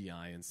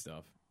 CGI and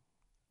stuff.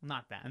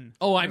 Not then.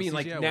 Oh, I No, mean,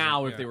 like CGI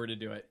now wasn't- if yeah. they were to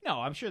do it.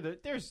 No, I'm sure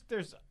that there's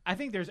I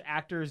think there's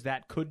actors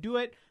that could do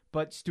it,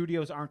 but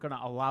studios aren't going to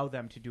allow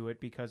them to do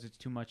it because it's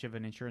too much of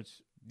an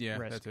insurance Yeah,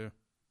 risk. that too.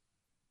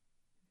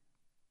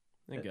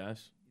 I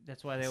guess.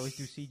 That's why they always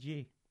do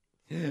CG.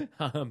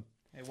 um,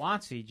 They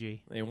want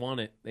CG. they want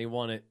it. They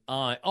want it.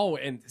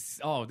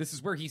 This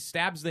is where he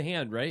stabs the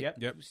hand, right?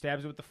 Yep.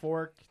 Stabs it with the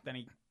fork. Then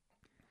he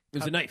It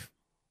was a knife.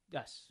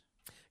 yes.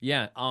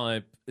 Yeah,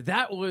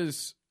 that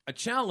was a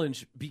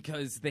challenge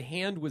because the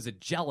hand was a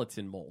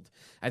gelatin mold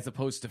as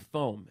opposed to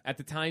foam. At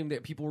the time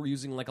that people were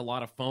using like a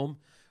lot of foam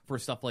for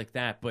stuff like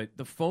that, but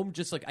the foam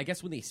just like I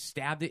guess when they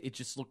stabbed it, it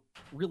just looked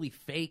really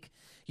fake.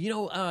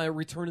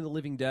 Return of the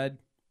Living Dead.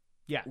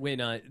 Yeah. When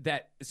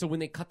when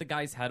they cut the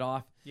guy's head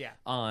off, Yeah.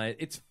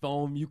 it's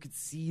foam. You could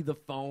see the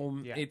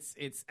foam. Yeah. It's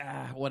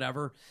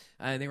whatever.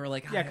 And they were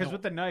like, Yeah, I because don't-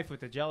 with the knife with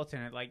the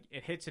gelatin,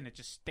 it hits and it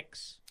just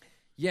sticks,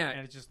 yeah,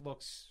 and it just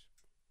looks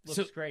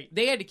so great.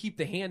 They had to keep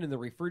the hand in the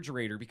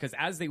refrigerator because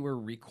as they were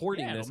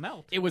recording Yeah, it'll this,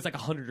 melt. it was like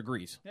 100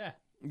 degrees. Yeah.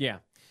 Yeah.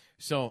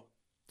 So,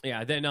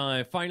 yeah.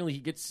 Then finally he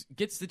gets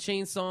the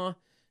chainsaw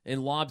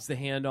and lobs the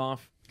hand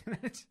off.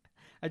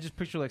 I just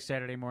picture like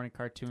Saturday morning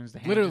cartoons. The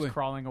hand Literally. just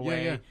crawling Yeah,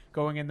 away, yeah.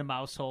 going in the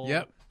mouse hole.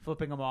 Yep.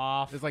 Flipping them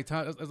off. It's like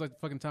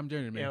fucking Tom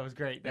Jerry to me. Yeah, it was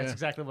great. That's Yeah.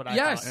 exactly what I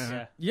Yes. thought.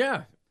 Yeah.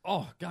 Yeah.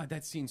 Oh God,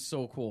 that scene's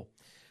so cool.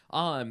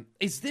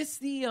 Is this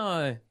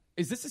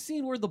the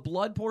scene where the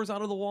blood pours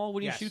out of the wall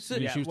when Yes. he shoots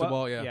it? He shoots the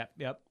wall, yeah.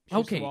 Yep. Shoots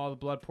Okay. the wall, the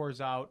blood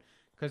pours out.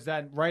 Because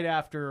then right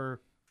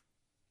after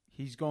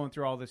he's going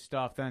through all this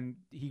stuff, then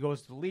he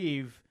goes to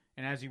leave,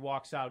 and as he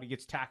walks out, he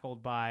gets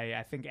tackled by,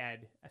 I think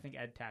Ed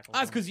tackles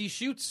That's him. because he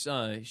shoots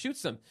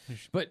them.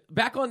 But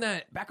back on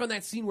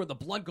that scene where the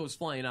blood goes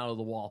flying out of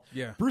the wall.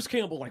 Yeah. Bruce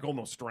Campbell like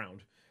almost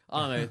drowned.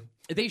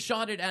 They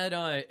shot it at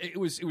it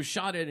was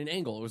shot at an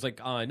angle. It was like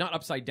not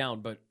upside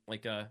down, but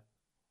like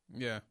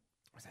Yeah.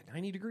 was that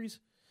 90 degrees?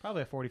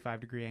 Probably a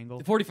 45-degree angle.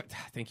 45.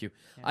 Thank you.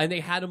 And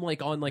they had him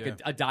like on like Yeah.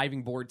 a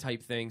diving board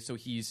type thing. So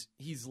he's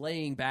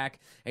laying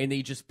back, and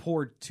they just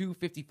poured 2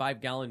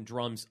 55-gallon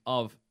drums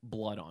of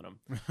blood on him.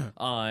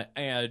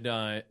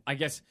 I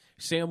guess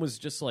Sam was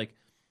just like,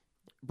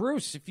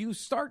 Bruce, if you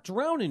start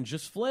drowning,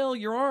 just flail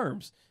your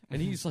arms.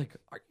 And he's like,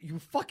 are you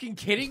fucking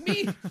kidding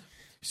me?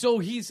 So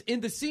he's in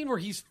the scene where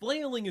he's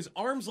flailing his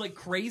arms like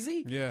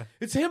crazy. Yeah.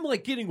 It's him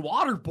like getting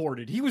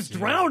waterboarded. He was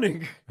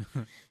drowning.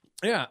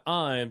 Yeah.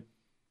 And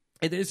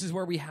this is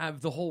where we have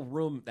the whole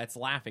room that's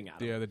laughing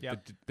at him. Yeah,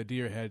 Yep. the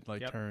deer head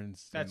like Yep.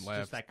 turns That's and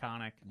laughs. just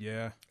iconic.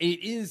 Yeah.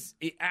 It is.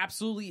 It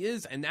absolutely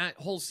is. And that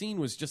whole scene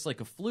was just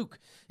like a fluke.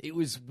 It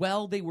was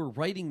while they were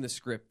writing the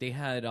script, they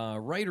had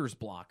writer's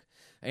block.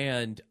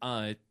 And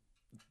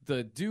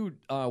the dude,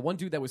 one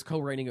dude that was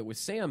co-writing it with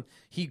Sam,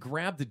 he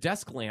grabbed the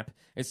desk lamp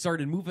and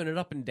started moving it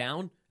up and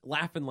down,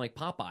 laughing like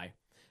Popeye.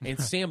 And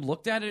Sam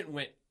looked at it and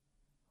went,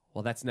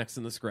 well, that's next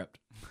in the script.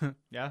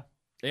 Yeah.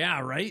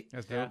 Yeah, right?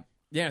 That's Yeah. dope.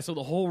 Yeah, so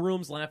the whole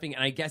room's laughing,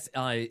 and I guess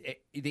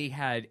they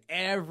had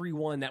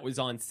everyone that was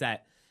on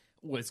set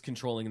was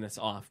controlling this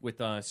off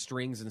with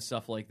strings and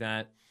stuff like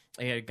that.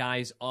 They had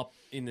guys up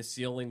in the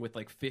ceiling with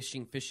like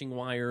fishing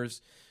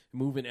wires,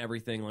 moving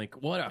everything.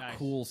 Like, what a Nice.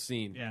 cool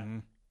scene! Yeah.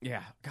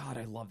 Yeah, God,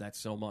 I love that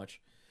so much.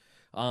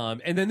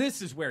 And then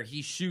this is where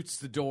he shoots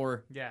the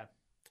door, Yeah.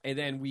 and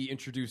then we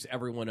introduce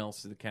everyone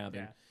else to the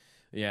cabin.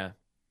 Yeah.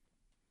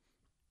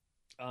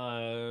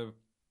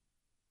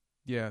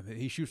 Yeah,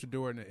 he shoots the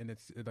door and it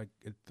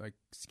like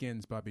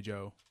skins Bobby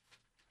Joe,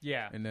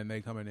 Yeah. and then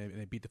they come in and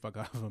they beat the fuck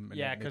out of him. And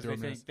Yeah, they because throw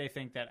him in they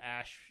think that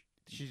Ash,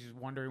 she's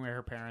wondering where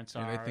her parents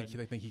and are.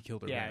 they think he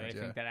killed her. yeah, parents,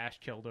 they think that Ash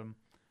killed him.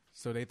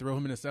 So they throw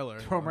him in the cellar.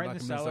 Throw him right in lock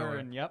the him cellar,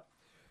 and yep.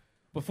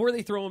 Before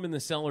they throw him in the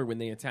cellar, when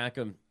they attack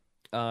him,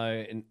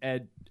 and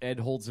Ed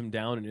holds him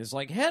down and is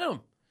like, "Hit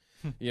him!"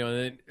 You know,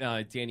 and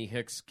then Danny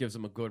Hicks gives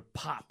him a good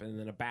pop and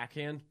then a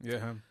backhand.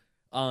 Yeah.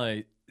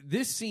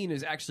 This scene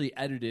is actually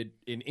edited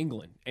in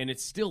England, and it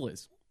still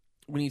is.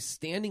 When he's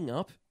standing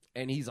up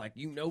and he's like,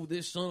 "You know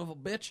this son of a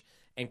bitch,"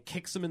 and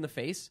kicks him in the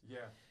face. Yeah.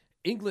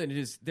 England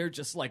they're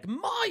just like,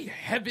 "My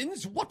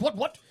heavens,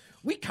 what?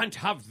 We can't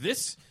have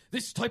this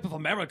type of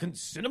American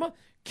cinema,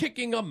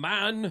 kicking a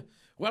man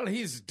while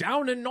he's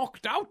down and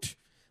knocked out."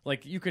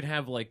 Like, you could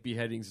have, like,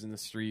 beheadings in the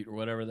street or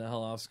whatever the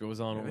hell else goes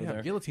on over They have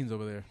there. guillotines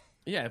over there.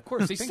 Yeah, of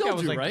course. They I think still that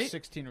was do, like right?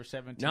 16 or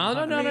 17. No.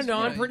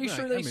 I'm pretty Yeah,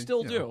 sure I they mean,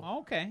 still you do. know.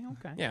 Okay.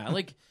 Yeah,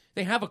 like,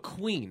 they have a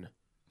queen.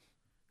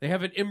 They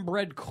have an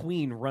inbred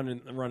queen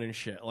running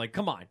shit. Like,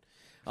 come on.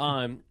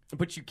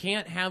 But you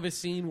can't have a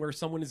scene where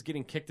someone is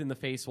getting kicked in the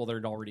face while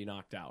they're already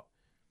knocked out.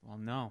 Well,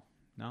 no,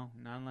 not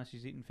unless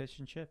he's eating fish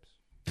and chips.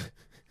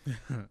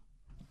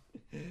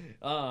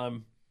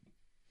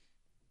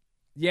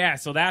 Yeah,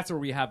 so that's where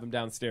we have him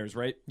downstairs,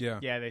 right? Yeah.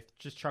 Yeah, they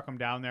just truck him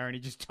down there, and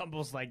he just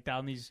tumbles like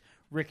down these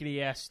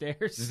rickety ass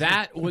stairs.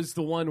 That was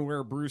the one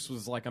where Bruce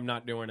was like, "I'm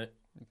not doing it."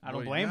 I don't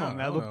Well, blame yeah, him. I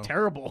That don't looked know.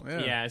 terrible.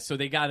 Yeah, so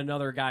they got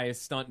another guy as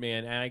stuntman,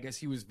 and I guess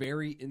he was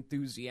very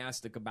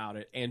enthusiastic about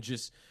it and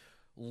just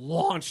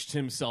launched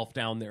himself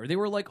down there. They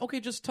were like, "Okay,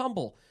 just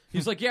tumble."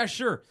 He's like, "Yeah,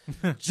 sure."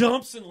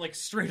 Jumps and like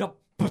straight up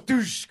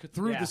badoosh,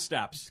 through Yeah. the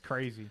steps. It's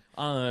crazy.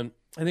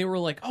 And they were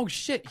like, "Oh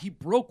shit, he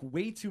broke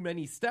way too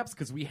many steps,"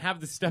 because we have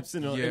the steps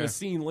in Yeah. a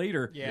scene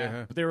later.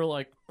 Yeah. But they were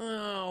like,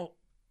 "Oh,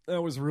 that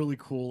was really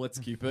cool. Let's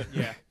keep it."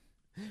 Yeah.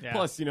 Yeah.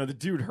 Plus, you know, the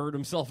dude hurt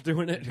himself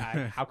doing it.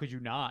 How could you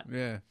not?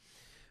 Yeah.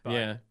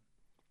 Yeah.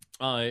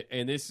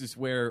 And this is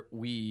where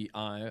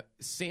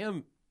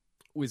Sam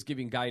was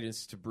giving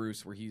guidance to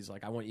Bruce where he's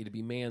like, "I want you to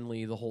be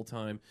manly the whole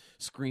time,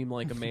 scream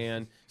like a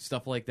man,"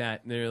 stuff like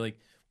that. And they're like,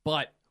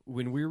 "But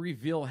when we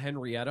reveal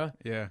Henrietta,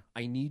 Yeah.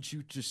 I need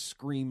you to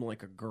scream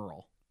like a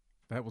girl."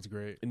 That was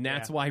great. And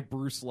that's why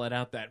Bruce let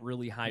out that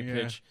really high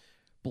pitch,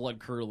 blood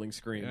curdling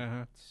scream.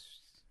 Uh-huh.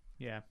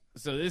 Yeah.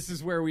 So this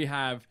is where we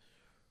have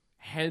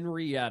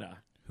Henrietta.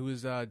 Who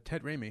is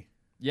Ted Raimi?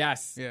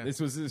 Yes, Yeah.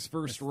 this was his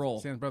first role.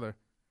 Sam's brother.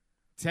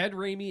 Ted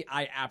Raimi,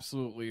 I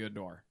absolutely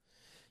adore.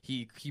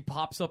 He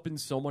pops up in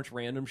so much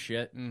random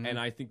shit, and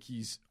I think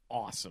he's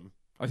awesome.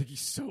 I think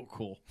he's so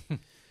cool.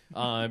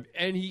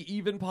 And he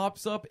even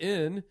pops up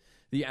in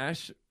the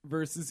Ash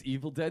versus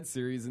Evil Dead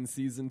series in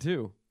season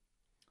 2.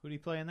 Who did he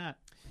play in that?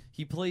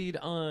 He played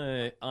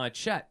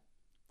Chet,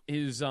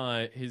 his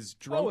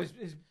drunk,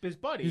 his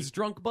buddy. his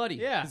drunk buddy.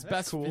 Yeah, his that's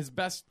best cool. his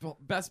best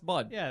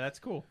bud. Yeah, that's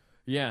cool.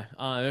 Yeah,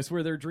 that's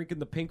where they're drinking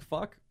the pink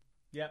fuck,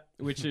 Yep.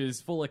 which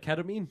is full of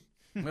ketamine.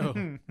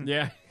 Oh.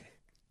 Yeah.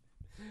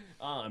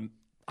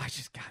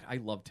 I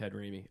love Ted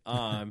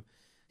Raimi.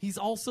 He's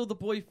also the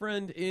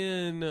boyfriend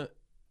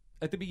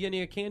at the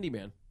beginning of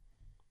Candyman.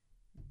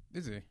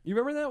 Is he? You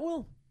remember that,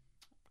 Will?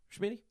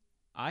 Schmitty?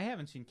 I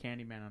haven't seen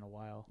Candyman in a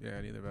while. Yeah,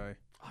 neither have I.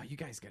 Oh, you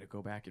guys got to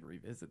go back and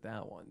revisit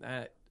that one.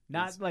 That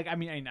Not is- like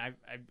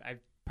I've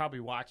probably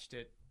watched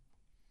it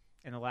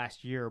in the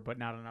last year, but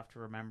not enough to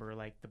remember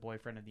like the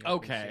boyfriend in the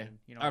opening okay. scene.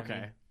 You know what okay. I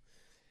mean?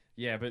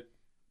 Yeah, but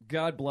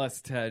God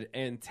bless Ted.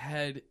 And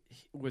Ted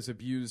was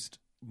abused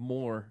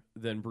more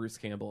than Bruce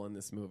Campbell in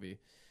this movie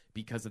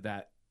because of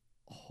that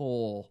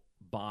whole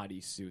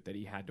bodysuit that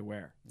he had to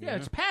wear. Yeah,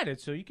 it's padded,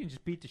 so you can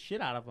just beat the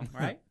shit out of them,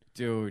 right?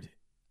 Dude,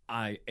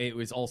 it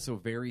was also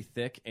very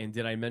thick. And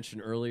did I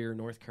mention earlier,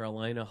 North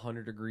Carolina,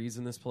 100 degrees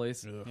in this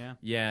place? Yeah.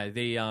 Yeah,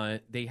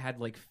 they had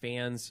like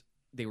fans.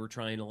 They were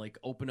trying to like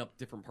open up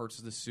different parts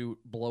of the suit,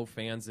 blow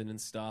fans in and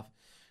stuff.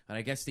 And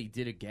I guess they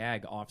did a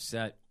gag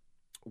offset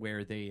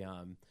where they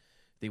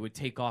would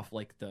take off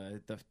like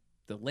the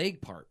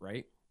leg part,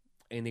 right?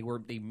 And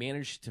they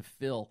managed to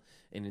fill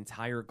an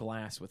entire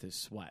glass with his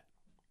sweat.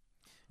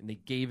 And they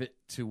gave it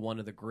to one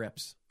of the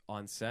grips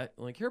on set.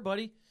 I'm like, "Here,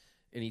 buddy."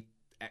 And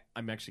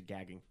I'm actually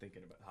gagging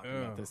thinking about talking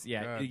about this.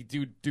 Yeah,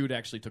 God. dude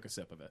actually took a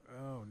sip of it.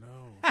 Oh,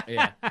 no.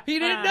 Yeah, he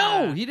didn't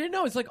know. He didn't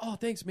know. It's like, "Oh,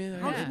 thanks, man."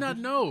 How did not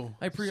know?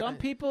 Some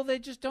people they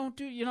just don't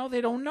do. You know,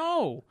 they don't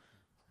know.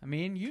 I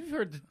mean, you've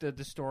heard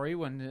the story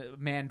when a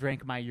man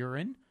drank my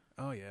urine,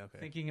 Oh, yeah, okay.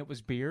 thinking it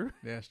was beer.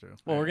 Yeah, that's true.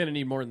 Well, we're gonna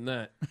need more than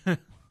that.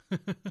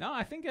 No,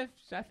 I think that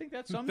sums it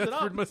That's up.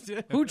 pretty much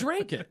it. Who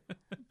drank it?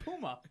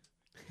 Puma.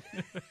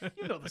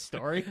 You know the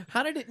story.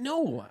 How did it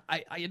know?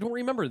 I don't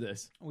remember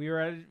this. We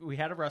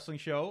had a wrestling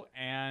show,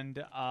 and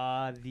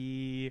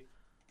the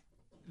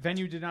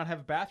venue did not have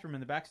a bathroom in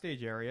the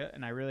backstage area,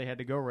 and I really had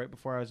to go right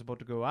before I was about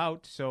to go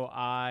out, so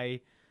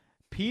I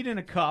peed in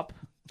a cup,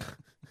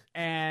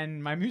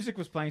 and my music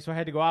was playing, so I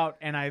had to go out,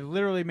 and I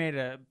literally made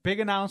a big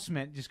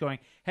announcement just going,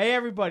 "Hey,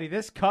 everybody,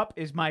 this cup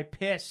is my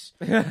piss.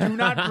 Do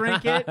not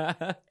drink it.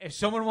 If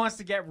someone wants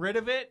to get rid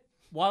of it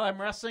while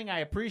I'm wrestling, I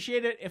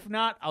appreciate it. If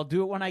not, I'll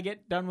do it when I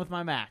get done with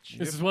my match."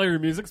 This is why your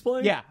music's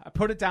playing? Yeah, I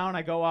put it down,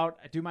 I go out,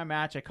 I do my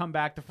match, I come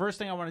back. The first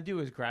thing I want to do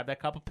is grab that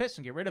cup of piss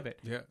and get rid of it.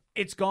 Yeah.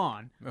 It's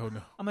gone. Oh,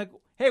 no. I'm like,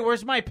 "Hey,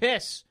 where's my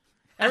piss?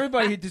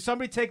 Everybody, did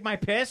somebody take my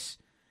piss?"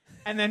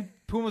 And then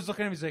Puma's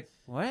looking at me, he's like,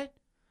 "What?"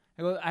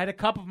 I go, "I had a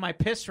cup of my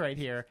piss right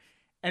here."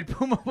 And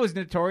Puma was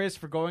notorious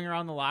for going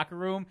around the locker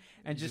room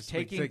and just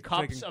like, taking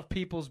cups of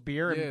people's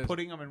beer and Yes.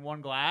 putting them in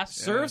one glass.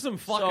 Serves him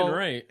fucking So-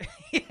 right.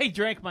 He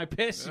drank my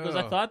piss. He goes,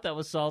 I Oh. thought that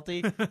was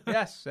salty.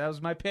 Yes, that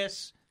was my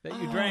piss that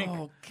you drank.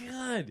 Oh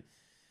God.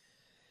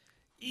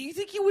 You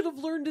think he would have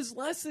learned his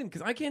lesson?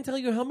 Because I can't tell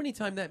you how many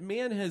times that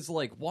man has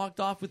like walked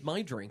off with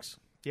my drinks.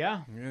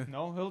 Yeah. Yeah.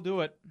 No, he'll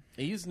do it.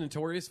 He's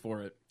notorious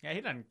for it. Yeah,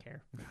 he doesn't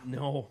care.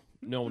 No,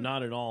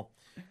 not at all.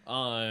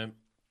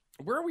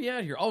 Where are we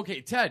at here?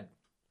 Okay, Ted.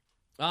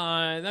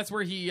 That's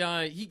where he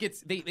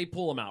gets. They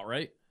pull him out,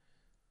 right?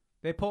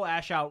 They pull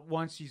Ash out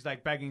once he's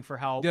like begging for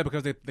help. Yeah,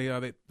 because they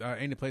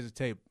Andy plays the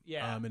tape.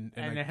 Yeah. and And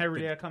like, then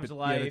Henrietta comes Yeah,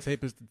 alive.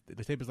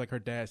 the tape is like her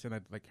dad saying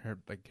that like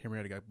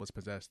Henrietta was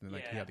possessed and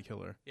like he Yeah. had to kill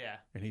her, Yeah.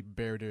 and he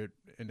buried her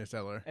in the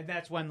cellar. And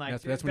that's when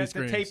like That's when he the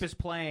screams. tape is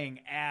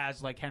playing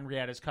as like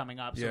Henrietta's coming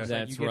up. So Yeah. it's like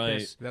That's you get right.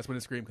 this. That's when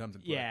the scream comes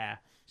in play. Yeah.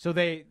 So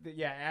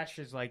Ash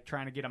is like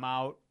trying to get him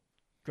out,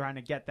 trying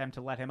to get them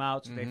to let him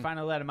out. So they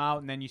finally let him out,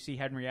 and then you see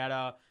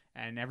Henrietta,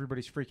 and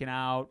everybody's freaking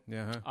out.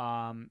 Yeah.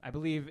 I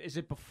believe, is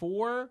it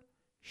before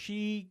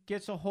she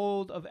gets a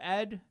hold of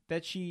Ed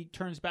that she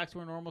turns back to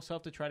her normal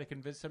self to try to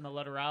convince him to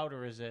let her out,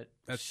 or is it?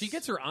 She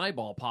gets her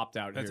eyeball popped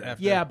out That's here.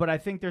 after. Yeah, but I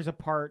think there's a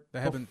part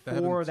That happened- that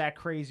before happens- that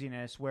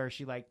craziness where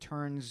she like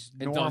turns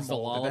And normal. does the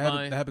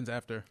lullaby. That happens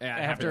after. Yeah,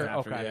 it After?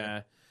 happens Okay.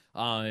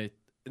 yeah.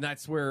 And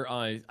that's where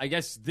I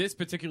guess this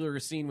particular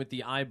scene with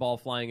the eyeball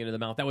flying into the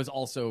mouth, that was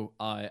also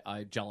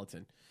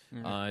gelatin.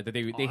 That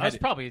they Oh, had that's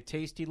probably a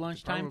tasty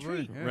lunchtime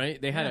Probably, treat. yeah.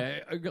 right. They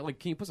had like,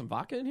 can you put some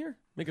vodka in here?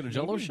 Make it a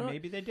Jello maybe, shot.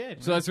 Maybe they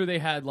did. So that's where they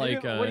had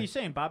like. Maybe- what are you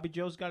saying? Bobby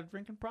Joe's got a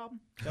drinking problem?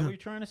 Is that what you're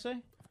trying to say?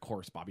 Of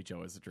course, Bobby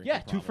Joe has a drinking Yeah,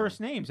 two problem.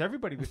 first names.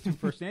 Everybody with two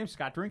first names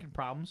got drinking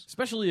problems.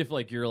 Especially if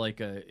like you're like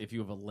if you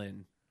have a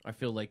Lynn. I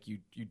feel like you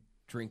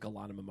drink a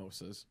lot of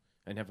mimosas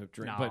and have a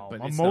drink. No,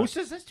 but it's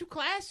mimosas? That's too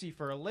classy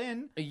for a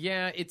Lynn. not-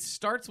 yeah, it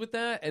starts with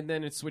that and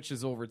then it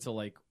switches over to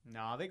like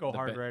No, they go The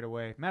hard ba- right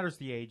away. Matters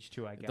the age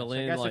too, I guess.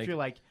 Lynn, I guess like, if you're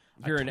like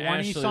if you're a an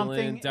Ashley 20-something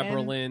Lynn, Deborah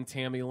and- Lynn,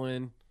 Tammy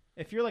Lynn.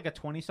 if you're like a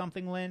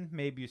 20-something Lynn,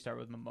 maybe you start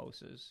with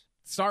mimosas.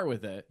 Start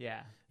with it.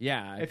 Yeah.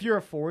 Yeah. If you're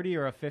a 40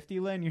 or a 50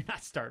 Lynn, you're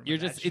not starting. You're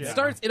with just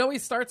that shit. it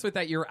always starts with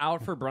that you're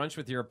out for brunch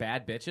with your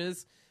bad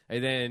bitches,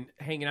 and then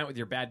hanging out with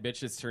your bad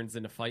bitches turns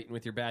into fighting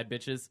with your bad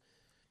bitches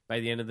by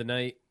the end of the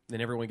night. Then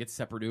everyone gets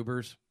separate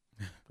Ubers.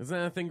 Isn't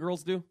that a thing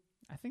girls do?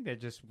 I think they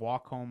just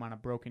walk home on a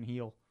broken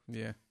heel.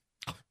 Yeah.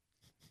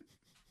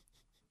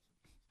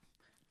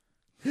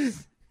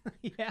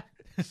 Yeah.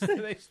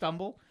 They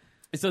stumble,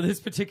 So this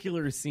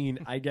particular scene,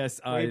 I guess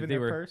waving they their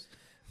were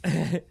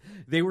purse.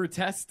 they were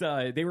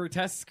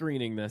test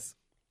screening this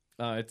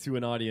to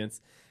an audience,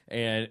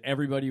 and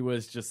everybody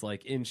was just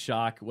like in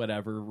shock,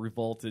 whatever,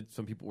 revolted.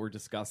 Some people were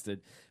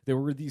disgusted. There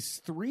were these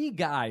three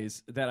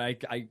guys that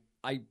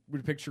I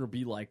would picture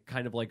be like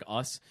kind of like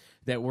us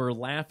that were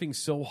laughing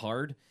so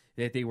hard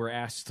that they were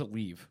asked to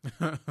leave.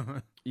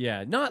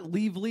 Yeah, not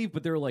leave,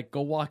 but they were like,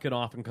 go walk it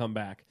off and come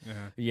back.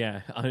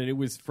 Yeah, and it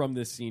was from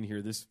this scene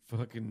here, this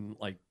fucking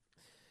like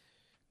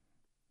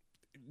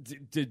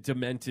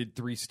demented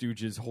Three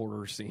Stooges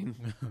horror scene.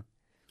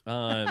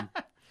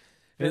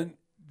 And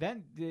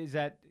Then is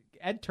that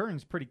Ed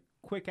turns pretty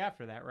quick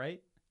after that,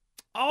 right?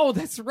 oh,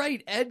 that's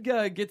right.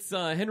 Edgar gets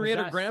Henrietta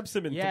Possessed. grabs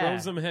him and Yeah.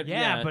 throws him.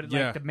 Yeah, but like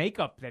Yeah. the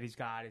makeup that he's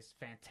got is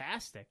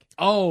fantastic.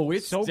 oh,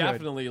 it's So good.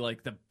 definitely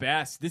like the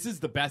best. This is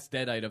the best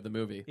Deadite of the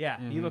movie. Yeah,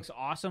 he looks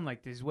awesome.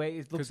 Like his way,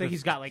 it looks 'Cause like the-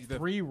 he's got like the-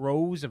 3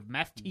 rows of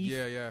meth teeth.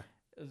 Yeah, yeah.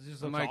 It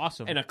just I'm looks like-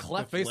 awesome. And a The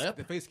cleft face, lip.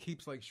 the face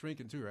keeps like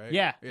shrinking too, right?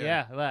 yeah.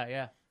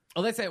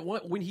 Oh, that's it.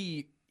 When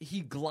he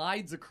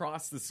glides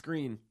across the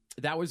screen,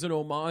 that was an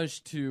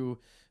homage to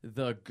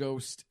the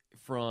ghost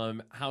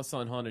from House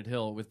on Haunted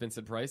Hill with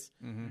Vincent Price.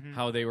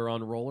 How they were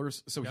on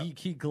rollers. So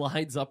he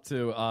glides up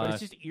to. But it's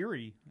just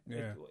eerie.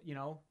 Yeah. You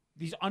know,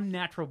 these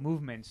unnatural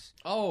movements.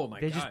 oh my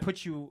They god! just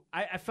put you.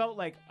 I felt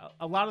like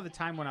a lot of the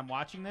time when I'm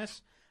watching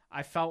this,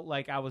 I felt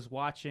like I was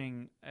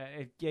watching.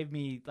 It gave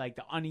me like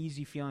the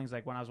uneasy feelings,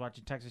 like when I was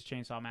watching Texas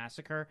Chainsaw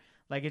Massacre.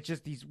 Like it's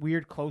just these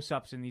weird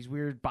close-ups and these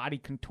weird body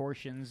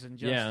contortions, and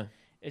just Yeah.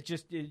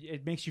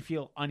 it makes you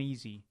feel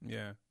uneasy.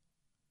 Yeah.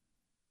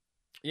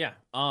 Yeah.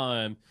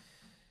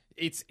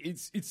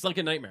 It's like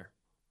a nightmare.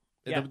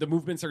 Yeah. The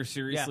movements are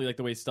seriously like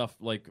the way stuff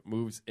like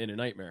moves in a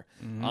nightmare.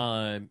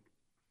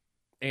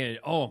 And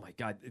oh my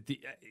god,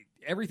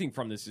 everything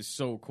from this is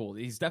so cool.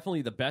 He's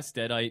definitely the best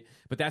Deadite,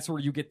 but that's where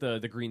you get the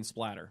green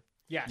splatter.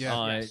 Yes,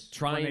 Yeah. yes.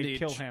 Trying when they to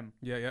kill him.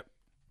 Yeah. Yep.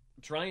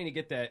 Trying to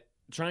get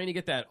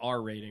that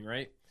R rating,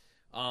 right?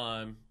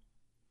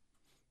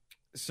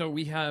 So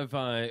we have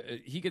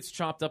he gets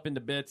chopped up into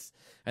bits,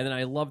 and then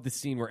I love the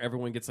scene where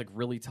everyone gets like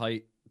really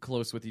tight,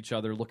 close with each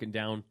other, looking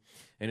down,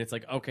 and it's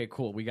like, okay,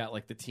 cool, we got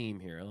like the team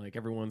here, like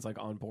everyone's like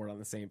on board on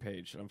the same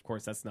page. And of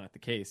course, that's not the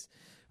case.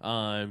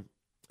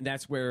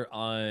 That's where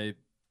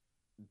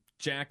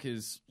Jack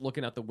is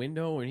looking out the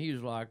window, and he's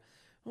like,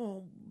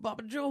 "Oh,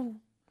 Baba Joe,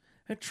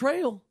 a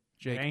trail."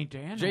 It ain't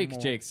there no more.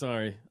 Jake,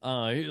 sorry.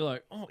 He's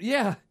like, "Oh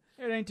yeah."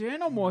 It ain't there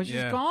no more. She's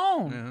Yeah.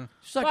 gone. Uh-huh.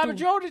 She's like, Baba "The-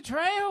 Joe the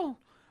trail.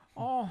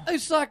 Oh,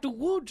 It's like the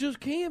wood just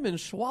came and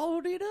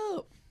swallowed it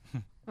up.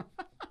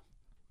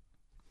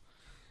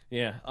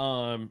 Yeah.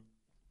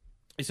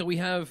 So we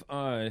have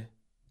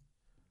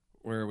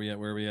where are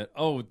we at?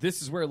 Oh,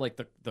 this is where like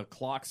the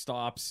clock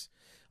stops.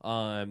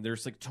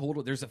 There's like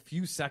there's a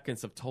few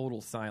seconds of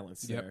total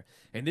silence there.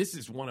 And this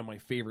is one of my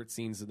favorite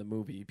scenes of the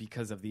movie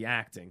because of the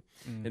acting.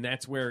 And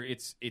that's where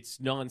it's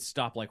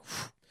nonstop, like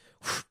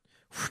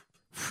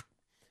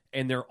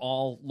and they're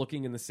all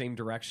looking in the same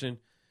direction.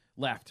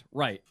 Left,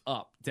 right,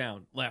 up,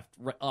 down, left,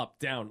 right, up,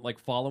 down, like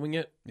following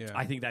it. Yeah.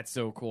 I think that's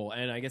so cool.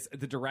 And I guess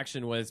the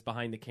direction was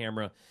behind the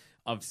camera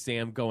of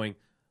Sam going,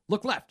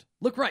 look left,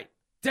 look right,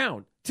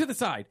 down, to the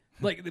side.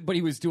 Like, but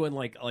he was doing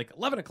like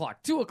 11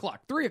 o'clock, 2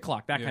 o'clock, 3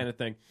 o'clock, that kind of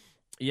thing.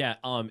 Yeah.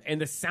 And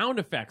the sound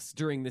effects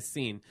during this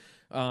scene.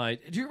 Do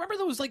you remember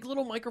those like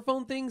little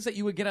microphone things that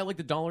you would get at like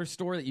the dollar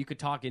store that you could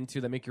talk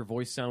into that make your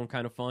voice sound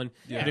kind of fun?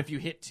 Yeah. And if you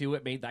hit 2,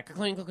 it made that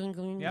cling, cling,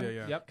 cling,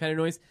 yep. kind of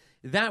noise.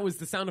 That was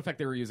the sound effect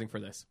they were using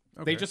for this.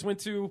 Okay. They just went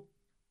to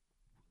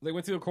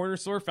a corner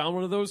store, found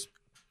one of those,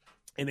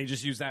 and they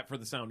just used that for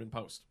the sound in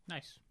post.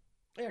 Nice.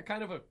 Yeah, it's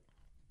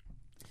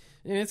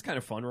kind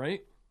of fun,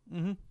 right?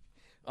 Mm-hmm.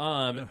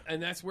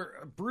 And that's where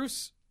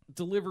Bruce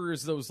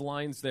delivers those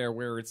lines there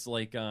where it's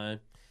like, I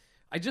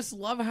just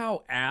love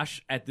how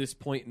Ash, at this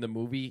point in the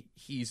movie,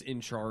 he's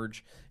in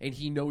charge and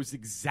he knows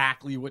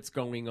exactly what's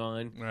going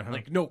on.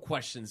 Like, no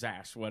questions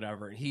asked,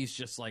 whatever. And he's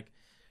just like,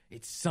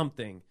 it's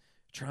something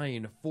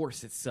trying to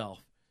force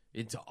itself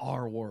into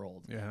our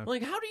world. Yeah.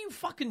 Like, how do you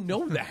fucking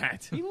know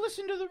that? You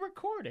listen to the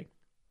recording.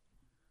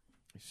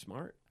 You're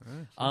smart.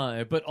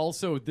 But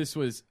also,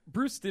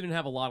 Bruce didn't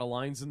have a lot of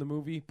lines in the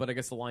movie, but I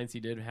guess the lines he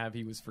did have,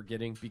 he was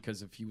forgetting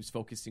because he was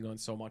focusing on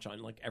so much on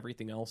like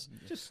everything else.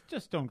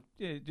 Just don't.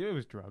 It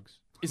was drugs.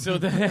 So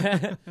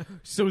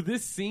so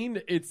this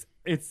scene, it's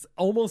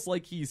almost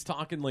like he's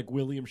talking like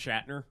William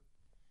Shatner.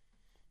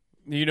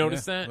 You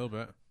notice that? A little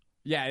bit.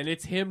 Yeah, and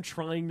it's him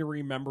trying to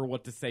remember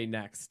what to say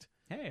next.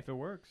 Hey, if it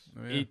works.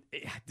 Oh, yeah.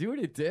 Dude,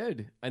 it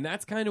did. And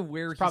that's kind of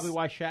where Probably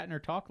why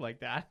Shatner talked like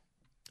that.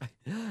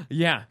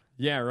 Yeah,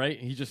 right?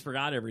 He just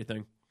forgot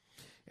everything.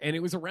 And it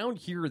was around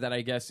here that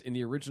I guess in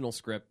the original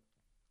script,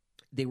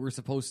 they were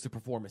supposed to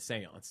perform a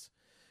seance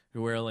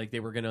where like they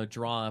were going to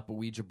draw up a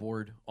Ouija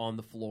board on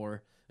the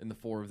floor and the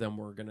four of them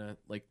were going to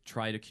like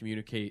try to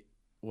communicate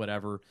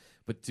whatever.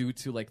 But due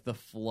to like the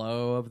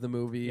flow of the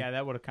movie. Yeah,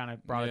 that would have kind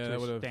of brought it to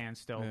a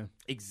standstill. Yeah.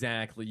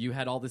 Exactly. You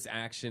had all this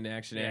action.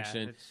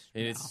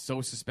 It's so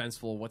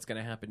suspenseful what's going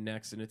to happen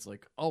next. And it's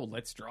like, oh,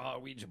 let's draw a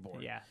Ouija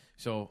board. Yeah.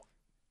 So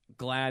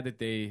glad that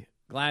they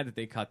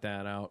cut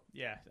that out.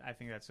 Yeah, I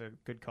think that's a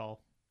good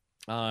call.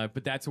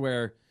 But that's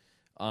where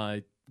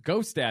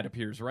Ghost Dad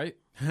appears, right?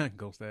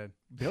 Ghost Dad.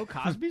 Bill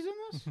Cosby's in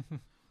this?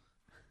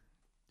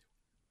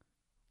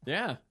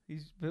 Yeah.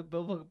 He's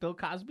Bill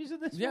Cosby's in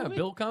this Yeah, movie?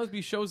 Bill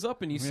Cosby shows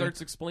up and he starts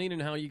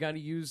explaining how you got to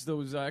use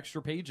those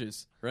extra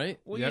pages, right?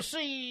 Well, you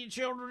see,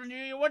 children,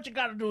 what you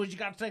got to do is you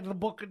got to take the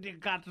book and you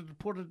got to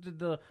put it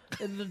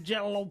in the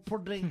Jello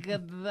pudding,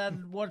 and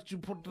then once you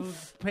put the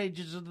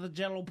pages in the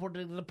Jello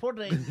pudding, the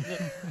pudding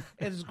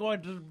is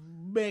going to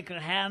make a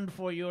hand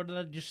for you, and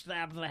then you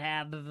stab the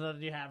hand, and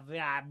then you have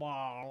the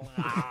eyeball.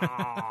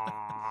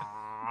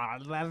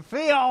 And then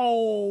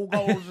Theo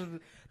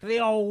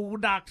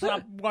knocks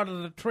up one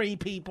of the tree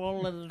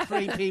people, and the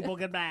tree people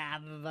get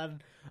mad, and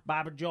then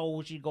Baba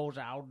Joe, she goes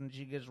out and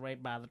she gets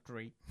raped by the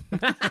tree.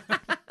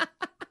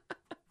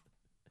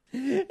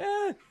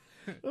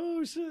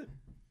 Oh shit!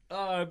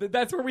 But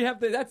that's where we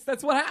have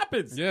that's what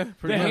happens. Yeah,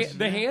 pretty much.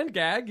 The hand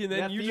gag, and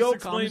then you Theo just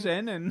explain. comes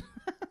in and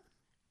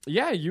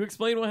Yeah, you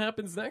explain what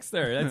happens next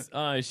there.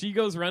 That's she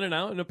goes running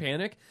out in a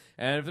panic,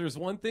 and if there's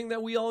one thing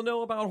that we all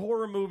know about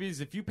horror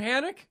movies, if you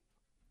panic,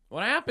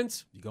 what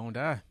happens? You gonna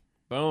die.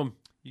 Boom.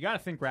 you got to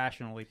think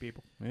rationally,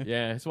 people.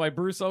 Yeah, that's why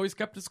Bruce always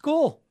kept his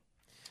cool.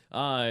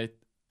 The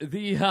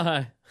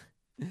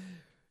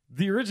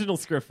original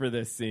script for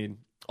this scene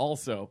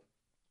also,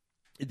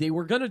 they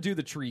were gonna do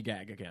the tree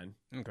gag again,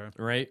 Okay.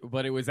 right?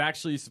 But it was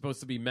actually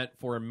supposed to be meant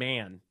for a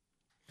man.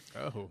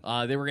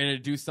 Oh. They were gonna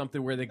do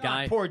something where the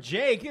guy. Poor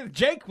Jake.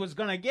 Jake was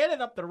going to get it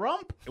up the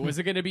rump. It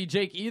wasn't going to be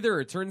Jake either.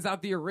 It turns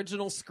out the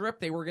original script,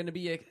 they were going to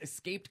be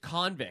escaped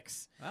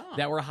convicts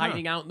that were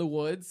hiding out in the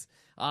woods.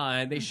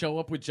 And they show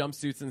up with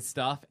jumpsuits and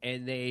stuff,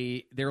 and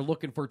they're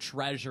looking for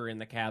treasure in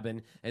the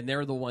cabin, and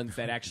they're the ones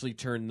that actually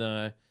turn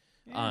the...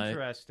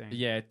 Interesting.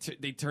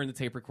 They turn the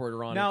tape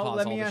recorder on Now and cause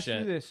let all me the ask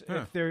shit. you this: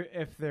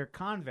 if they're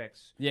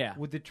convicts, Yeah.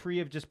 would the tree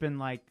have just been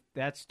like,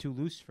 "That's too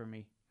loose for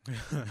me"?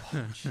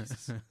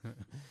 Jesus.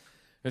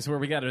 That's where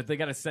they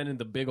gotta send in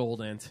the big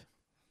old ent.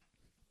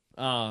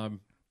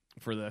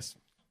 For this.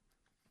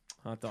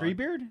 Hot dog.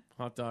 Treebeard?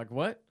 Hot dog.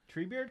 What?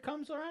 Treebeard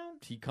comes around?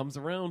 He comes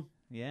around.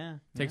 Yeah.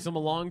 Takes him a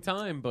long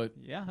time, but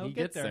Yeah, he'll he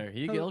get gets there. there.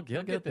 He'll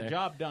get get the there.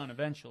 job done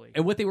eventually.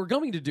 And what they were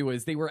going to do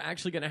is they were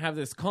actually going to have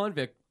this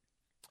convict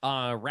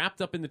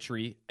wrapped up in the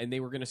tree, and they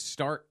were going to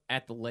start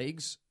at the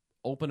legs,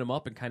 open him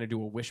up, and kind of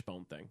do a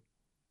wishbone thing.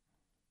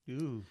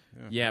 Ooh.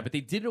 Yeah, but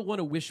they didn't want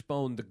to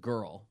wishbone the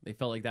girl. They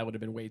felt like that would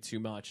have been way too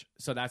much,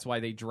 so that's why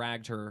they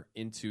dragged her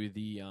into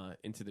the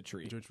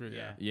tree.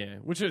 Yeah. Yeah,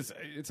 which is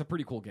it's a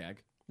pretty cool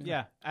gag.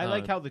 Yeah, I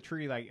like how the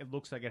tree it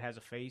looks like it has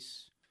a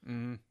face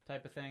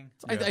type of thing.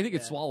 I think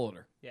it swallowed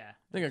her. Yeah,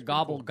 I think it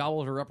gobbled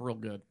her up real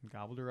good.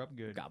 gobbled her up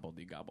good. Gobble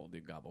de gobble de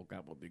gobble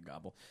gobble de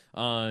gobble.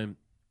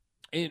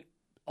 And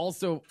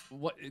also,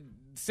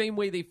 same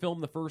way they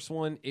filmed the first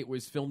one, it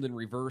was filmed in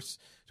reverse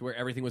to where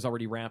everything was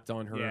already wrapped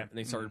on her, and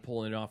they started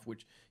pulling it off.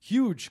 Which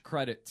huge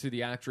credit to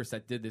the actress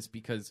that did this,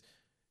 because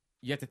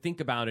you have to think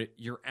about it.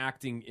 You're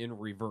acting in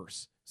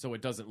reverse, so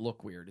it doesn't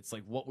look weird. It's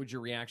like, what would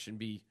your reaction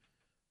be?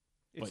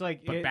 It's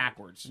but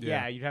backwards.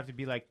 Yeah, you'd have to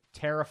be like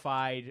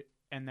terrified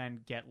and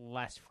then get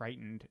less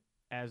frightened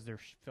as they're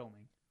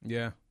filming.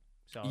 Yeah.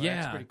 So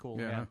that's pretty cool.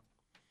 Yeah.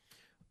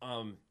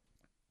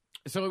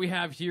 So what we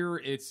have here,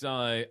 it's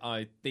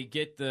they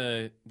get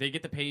the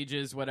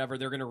pages, whatever,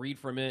 they're gonna read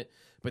from it,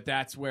 but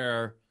that's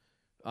where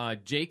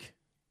Jake.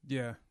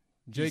 Yeah.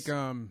 Jake,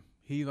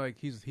 he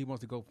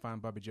wants to go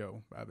find Bobby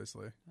Joe,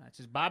 obviously. That's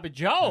his Bobby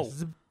Joe. This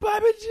is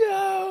Bobby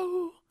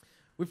Joe.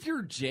 If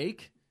you're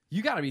Jake,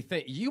 you gotta be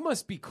you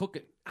must be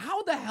cooking.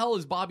 How the hell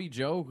is Bobby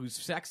Joe, who's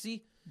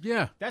sexy?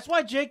 Yeah. That's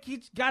why Jake,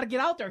 he's got to get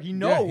out there. He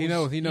knows. Yeah, he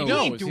knows. He ain't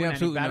doing He any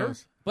absolutely better.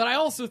 knows. But I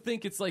also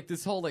think it's like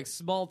this whole like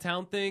small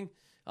town thing.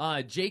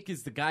 Jake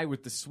is the guy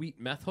with the sweet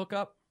meth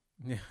hookup.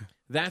 Yeah.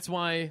 That's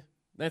why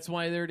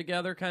they're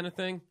together, kind of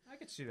thing. I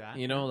could see that.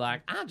 You know,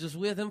 like, I'm just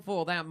with him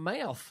for that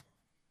meth.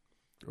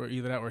 Or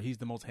either that, or he's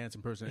the most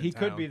handsome person in He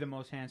town. could be the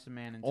most handsome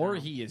man in town. Or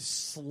he is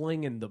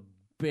slinging the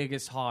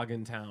biggest hog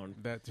in town.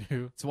 That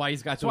too. That's why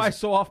he's got That's why he's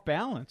so off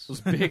balance.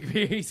 those big.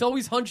 He's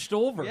always hunched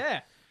over.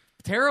 Yeah.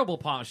 Terrible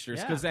postures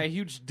Yeah. because that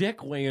huge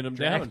dick weighing him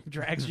down.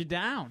 Drags you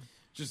down.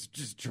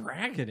 Just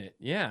dragging it.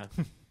 Yeah.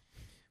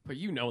 But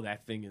you know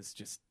that thing is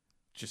just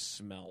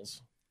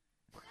smells.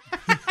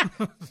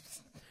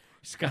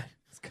 It's got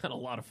a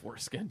lot of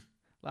foreskin.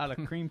 A lot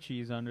of cream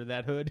cheese under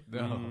that hood.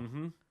 No.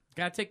 Mm-hmm.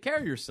 Gotta take care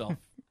of yourself.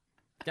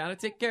 Gotta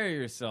take care of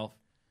yourself.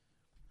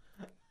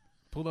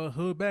 Pull the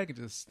hood back and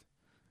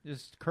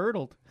Just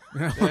curdled.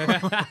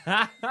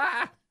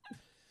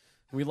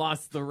 We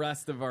lost the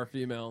rest of our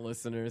female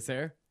listeners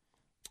here.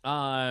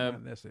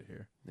 that's it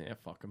here. Yeah,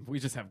 fuck them. We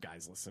just have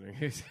guys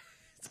listening.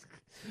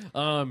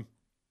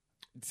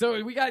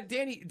 So we got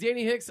Danny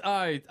Hicks.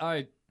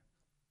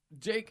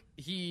 Jake.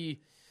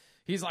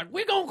 He's like,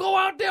 we gonna go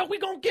out there. We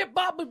gonna get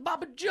Bobby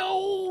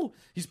Joe.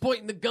 He's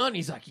pointing the gun.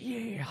 He's like,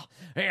 yeah,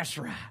 that's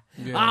right.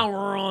 Yeah. I'm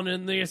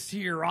running this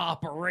here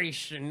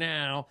operation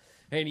now.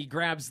 And he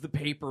grabs the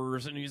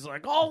papers and he's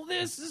like, oh,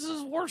 this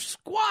is worth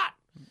squat.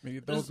 He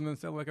throws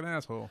himself like an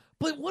asshole.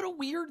 But what a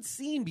weird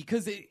scene,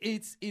 because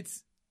it's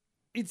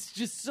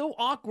just so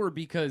awkward,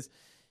 because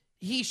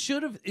it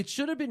should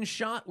have been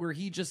shot where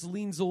he just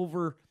leans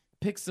over,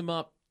 picks him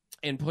up,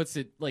 and puts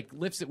it, like,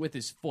 lifts it with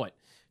his foot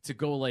to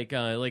go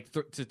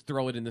to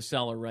throw it in the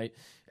cellar, right?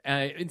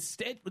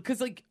 Instead,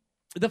 because like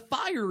the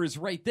fire is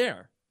right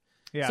there.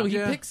 Yeah. So he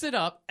picks it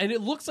up, and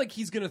it looks like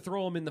he's going to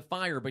throw him in the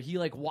fire, but he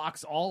like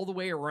walks all the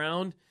way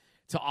around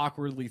to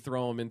awkwardly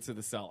throw him into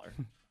the cellar.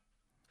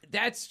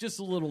 That's just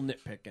a little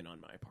nitpicking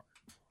on my part.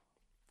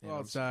 Go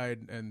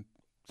outside and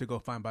to go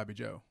find Bobby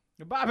Joe.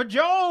 Bobby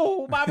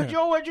Joe! Bobby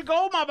Joe, where'd you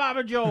go, my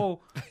Bobby Joe?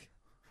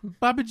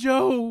 Bobby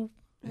Joe,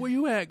 where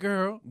you at,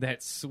 girl?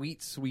 That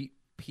sweet, sweet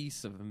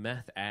piece of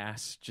meth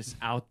ass just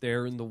out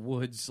there in the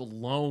woods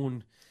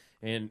alone.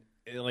 And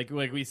like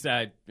we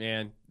said,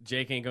 man,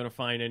 Jake ain't going to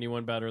find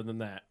anyone better than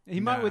that. He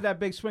might with that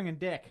big swinging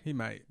dick. He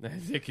might.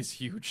 That dick is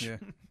huge. Yeah.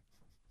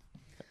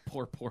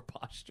 Poor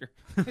posture.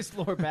 His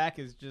lower back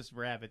is just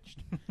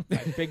ravaged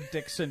by big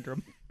dick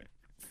syndrome.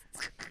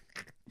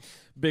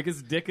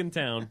 Biggest dick in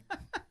town.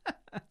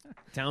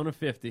 Town of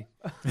 50.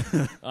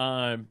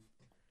 Then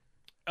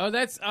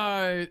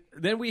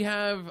we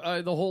have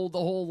the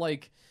whole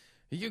like,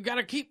 you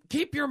gotta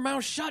keep your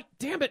mouth shut,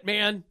 damn it,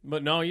 man.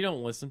 But no, you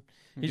don't listen.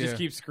 He just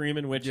keeps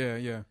screaming, which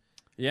Yeah.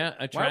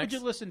 attracts. Why would you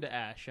listen to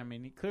Ash? I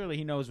mean, clearly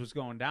he knows what's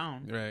going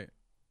down. Right.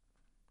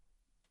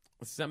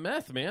 It's that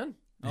meth, man.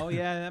 Oh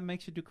yeah, that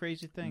makes you do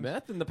crazy things.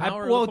 Meth and the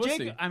power of the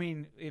pussy. Jake, I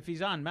mean, if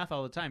he's on meth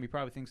all the time, he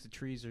probably thinks the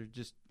trees are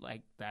just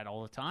like that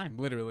all the time.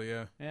 Literally,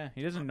 yeah. Yeah,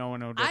 he doesn't know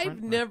no different.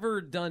 I've never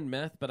done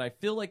meth, but I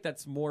feel like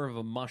that's more of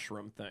a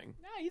mushroom thing.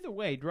 Nah, either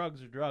way,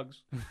 drugs are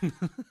drugs.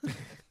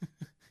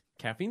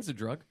 Caffeine's a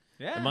drug.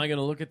 Yeah. Am I going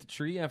to look at the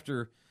tree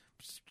after?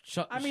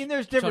 I mean,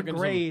 there's different chugging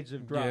some- grades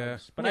of drugs, Yeah.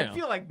 but Yeah. I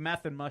feel like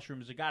meth and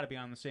mushrooms have got to be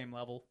on the same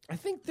level. I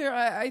think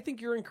I think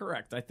you're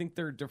incorrect. I think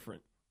they're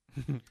different.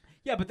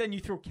 Yeah, but then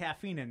you throw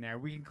caffeine in there.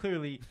 We can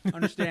clearly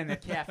understand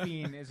that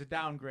caffeine is a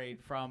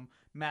downgrade from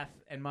meth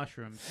and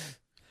mushrooms.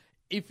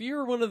 If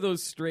you're one of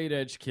those straight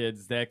edge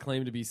kids that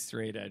claim to be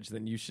straight edge,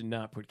 then you should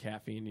not put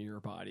caffeine in your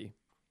body.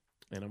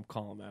 And I'm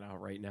calling that out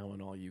right now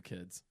on all you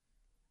kids.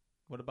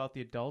 What about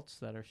the adults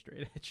that are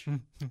straight edge?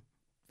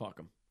 Fuck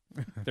them.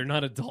 They're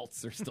not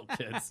adults. They're still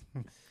kids.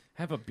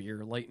 Have a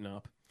beer. Lighten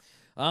up.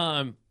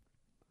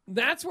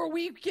 that's where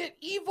we get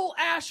Evil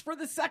Ash for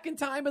the second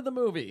time in the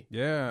movie.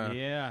 Yeah.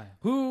 Yeah.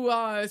 Who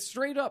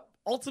straight up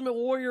Ultimate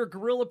Warrior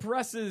gorilla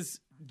presses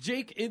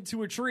Jake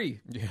into a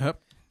tree. Yep.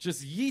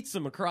 Just yeets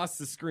him across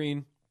the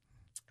screen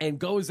and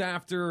goes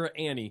after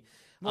Annie.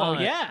 Oh,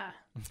 yeah.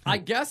 I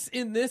guess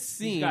in this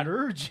scene... He's got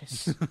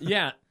urges.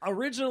 Yeah,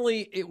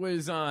 originally it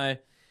was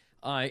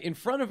in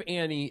front of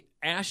Annie,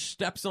 Ash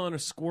steps on a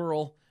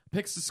squirrel,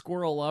 picks the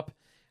squirrel up,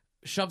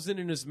 shoves it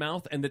in his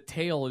mouth, and the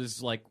tail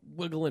is like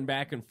wiggling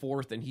back and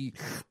forth, and he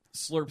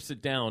slurps it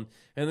down.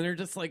 And then they're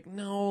just like,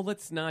 no,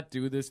 let's not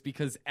do this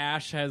because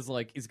Ash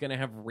is gonna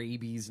have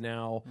rabies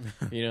now,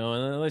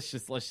 and let's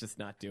just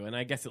not do it. And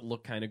I guess it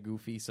looked kind of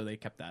goofy, so they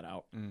kept that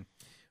out.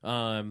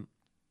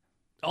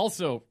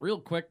 Also, real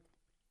quick,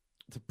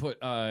 to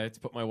put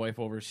my wife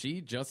over,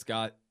 she just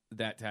got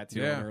that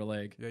tattoo on her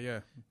leg. Yeah.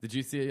 Did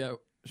you see it,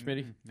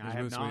 Schmitty? I was have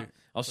really not. sweet.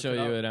 I'll show it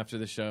you up. it after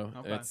the show.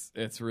 Okay.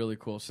 It's really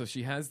cool. So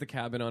she has the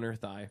cabin on her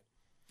thigh,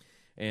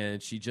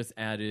 and she just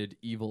added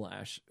Evil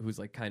Ash, who's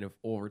like kind of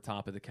over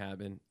top of the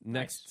cabin.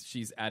 Next,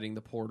 she's adding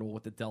the portal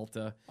with the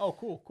Delta. Oh,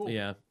 cool.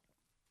 Yeah.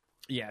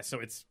 So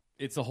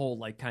it's a whole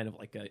like kind of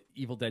like a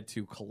Evil Dead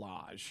 2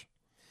 collage.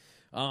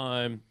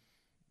 And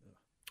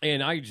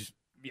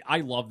I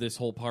love this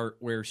whole part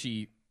where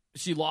she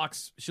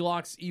locks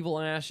Evil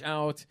Ash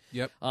out.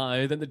 Yep.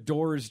 Then the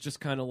door is just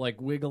kind of like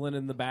wiggling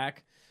in the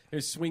back.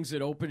 It swings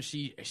it open.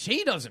 She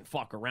doesn't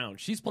fuck around.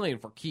 She's playing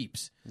for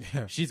keeps.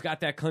 Yeah. She's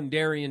got that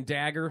Kundarian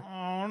dagger.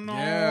 Oh, no,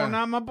 Yeah.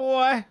 not my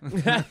boy.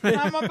 Not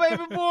my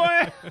baby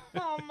boy.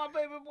 Oh, my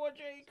baby boy,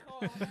 Jake.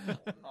 Oh,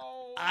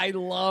 no. I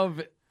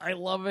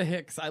love a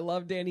Hicks. I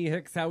love Danny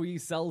Hicks, how he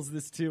sells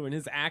this too, and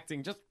his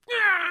acting just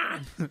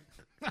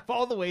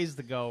All the ways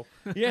to go.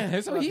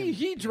 yeah. So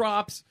he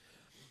drops.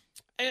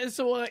 And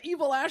so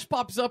Evil Ash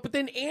pops up, but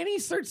then Annie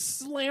starts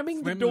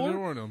slamming the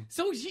door. on him.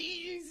 So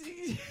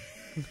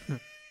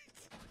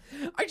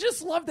I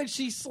just love that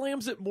she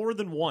slams it more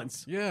than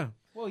once. Yeah.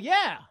 Well,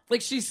 yeah.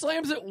 Like she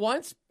slams it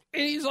once,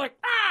 and he's like,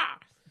 ah!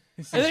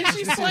 And then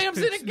she slams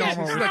it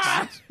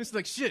again. It's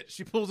like shit.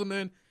 She pulls him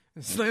in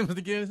and slams it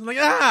again. It's like,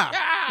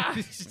 ah!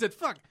 She said,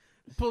 fuck.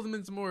 Pulls him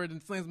in some more and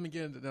then slams him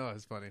again. No,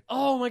 it's funny.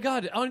 Oh my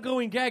god,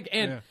 ongoing gag.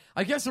 And Yeah.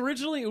 I guess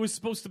originally it was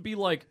supposed to be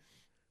like,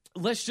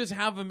 let's just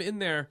have him in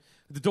there.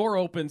 The door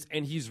opens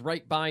and he's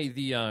right by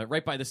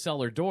the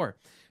cellar door.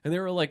 And they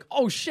were like,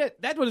 oh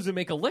shit, that doesn't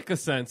make a lick of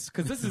sense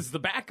because this is the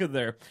back of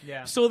there.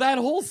 Yeah. So that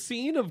whole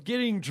scene of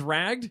getting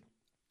dragged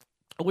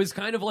was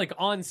kind of like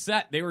on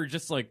set. They were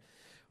just like,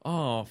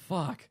 oh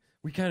fuck,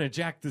 we kind of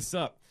jacked this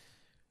up.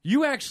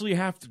 You actually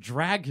have to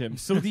drag him.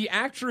 So the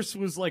actress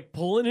was like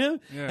pulling him.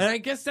 Yeah. And I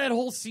guess that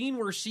whole scene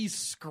where she's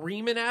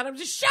screaming at him,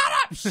 just shut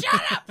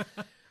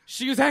up.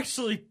 She was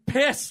actually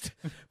pissed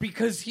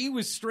because he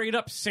was straight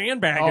up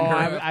sandbagging Oh,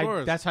 her. of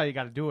course. that's how you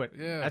got to do it.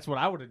 Yeah. That's what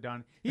I would have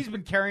done. He's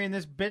been carrying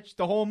this bitch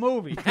the whole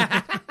movie.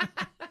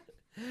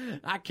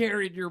 I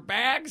carried your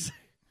bags.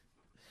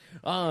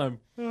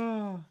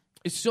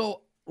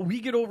 So we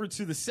get over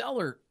to the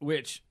cellar,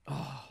 which,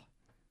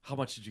 how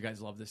much did you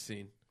guys love this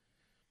scene?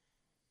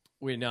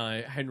 When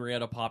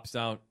Henrietta pops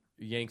out,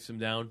 yanks him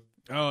down.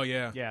 Oh,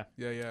 yeah. Yeah.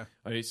 Yeah.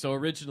 Okay, so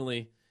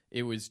originally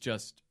it was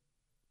just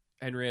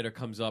Henrietta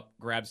comes up,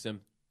 grabs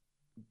him.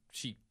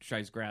 She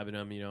tries grabbing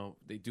him,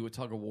 they do a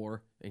tug of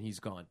war, and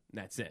he's gone.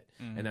 And that's it.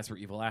 And that's where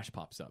Evil Ash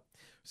pops up.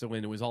 So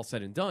when it was all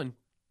said and done,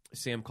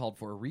 Sam called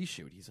for a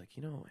reshoot. He's like,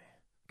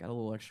 got a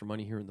little extra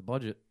money here in the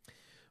budget.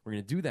 We're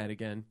going to do that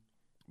again,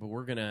 but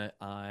we're going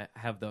to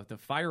have the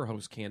fire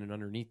hose cannon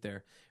underneath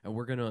there, and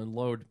we're going to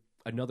unload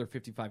another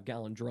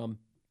 55-gallon drum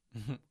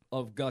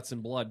of guts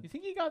and blood. You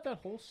think he got that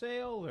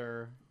wholesale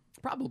or?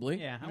 Probably.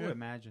 Yeah, I would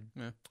imagine.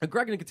 And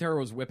Greg Nicotero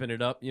was whipping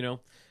it up,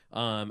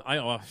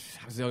 that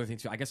was the other thing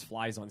too. I guess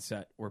flies on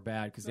set were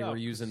bad because they were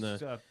using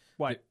the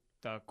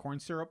corn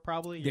syrup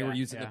probably. they were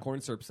using the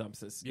corn syrup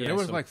substance. Yeah, there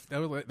was like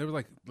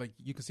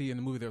you could see in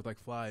the movie there was like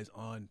flies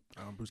on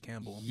Bruce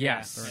Campbell.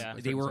 Yes, Yeah.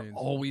 they were Scenes.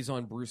 always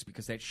on Bruce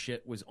because that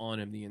shit was on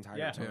him the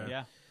entire time.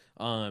 Yeah.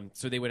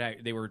 So they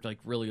were like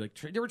really like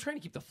they were trying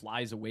to keep the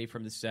flies away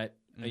from the set,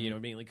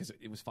 mainly because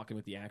it was fucking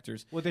with the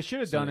actors. What they should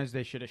have done is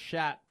they should have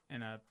shot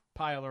in a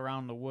pile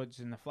around the woods,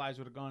 and the flies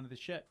would have gone to the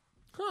shit.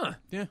 Huh?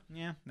 Yeah,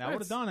 that would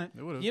have done it.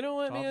 It would've. You know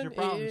what, Solves man? your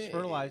problems.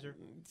 Fertilizer.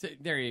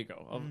 There you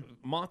go.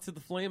 Moth to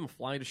the flame, a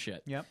fly to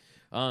shit. Yep.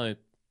 So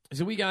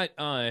we got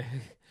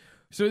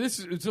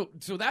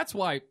so that's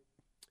why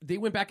they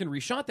went back and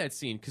reshot that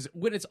scene because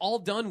when it's all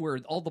done, where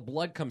all the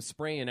blood comes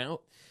spraying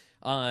out,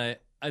 and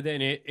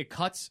then it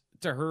cuts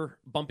to her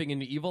bumping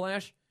into Evil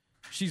Ash.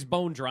 She's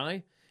bone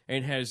dry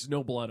and has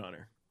no blood on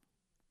her.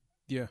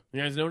 Yeah.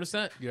 You guys notice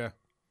that? Yeah.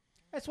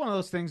 It's one of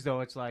those things, though.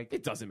 It's like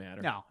It doesn't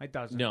matter. no, it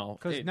doesn't. No,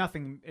 because it-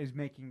 nothing is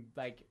making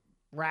like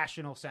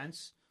rational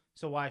sense.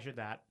 So why should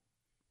that?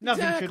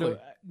 Nothing Exactly.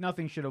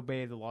 nothing should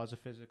obey the laws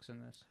of physics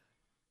in this.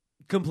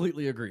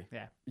 Completely agree.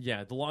 Yeah.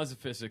 Yeah, the laws of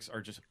physics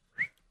are just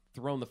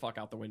thrown the fuck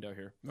out the window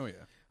here. Oh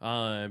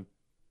yeah.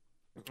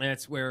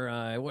 That's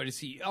where what is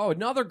he? Oh,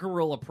 another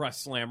gorilla press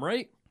slam,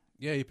 right?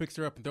 Yeah, he picks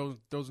her up and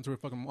throws into a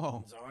fucking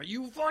wall. So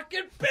you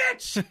fucking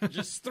bitch!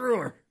 Just threw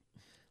her.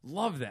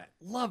 Love that.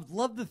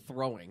 Love the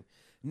throwing.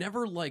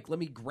 Never like let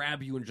me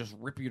grab you and just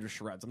rip you to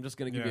shreds. I'm just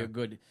gonna give you a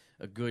good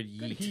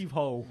yeet. Heave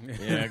ho.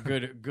 Yeah,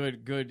 good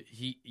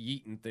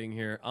yeeting thing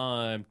here.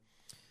 And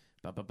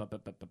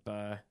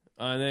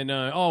then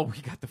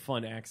we got the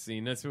fun axe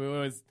scene. That's what it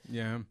was.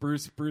 Yeah.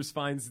 Bruce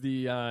finds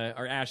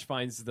or Ash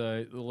finds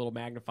the little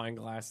magnifying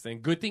glass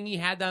thing. Good thing he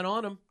had that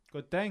on him.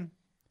 Good thing.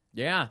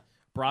 Yeah.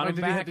 Brought him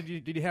back.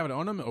 Did he have it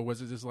on him, or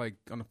was it just like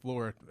on the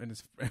floor? And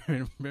his,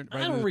 I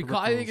don't recall.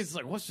 I think it's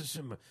like, what's this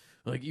in my,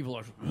 like Evil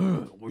Ash,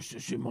 what's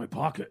this in my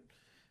pocket?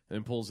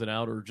 And pulls it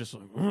out, or just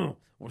like,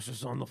 what's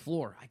this on the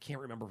floor? I can't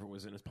remember if it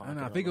was in his pocket.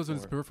 I think it was in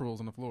his peripherals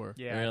on the floor.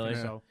 Yeah, Really? I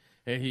think so.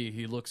 And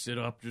he looks it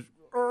up. Just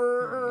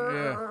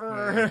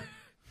Yeah.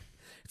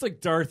 It's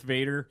like Darth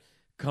Vader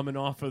coming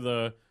off of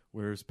the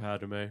 "Where's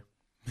Padme?"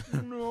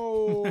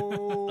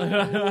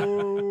 No.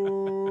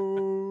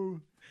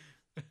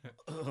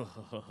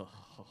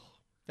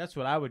 That's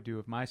what I would do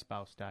if my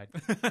spouse died.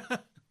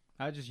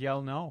 I'd just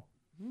yell no.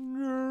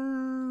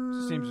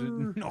 Seems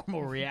a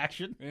normal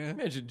reaction.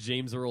 Imagine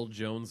James Earl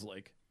Jones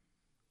like,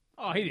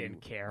 Oh, he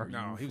didn't care.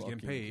 No, he was getting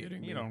paid.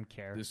 kidding You me? don't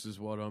care. This is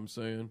what I'm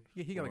saying.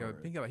 Yeah, he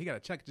got a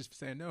check just for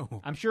saying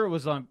no. I'm sure it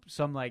was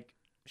some like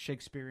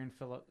Shakespearean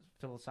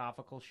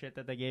philosophical shit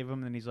that they gave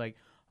him, and he's like,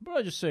 "But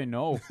I just say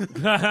no."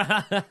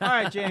 All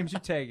right, James, you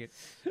take it.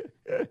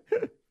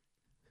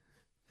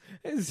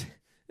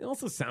 It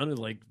also sounded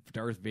like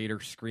Darth Vader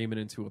screaming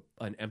into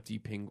an empty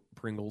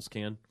Pringles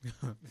can.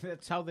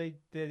 That's how they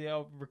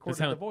recorded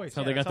That's the voice. That's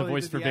how they got the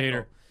voice did for the Vader.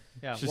 echo.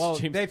 Yeah, Just well,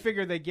 James- they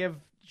figure they give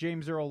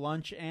James Earl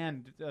lunch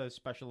and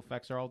special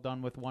effects are all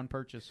done with one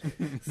purchase.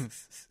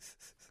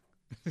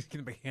 Getting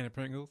a big can of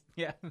Pringles.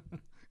 Yeah.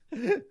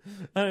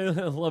 I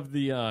love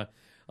the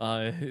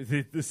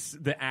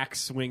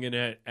axe swinging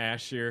at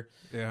Ash here.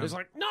 Yeah. It's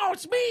like, no,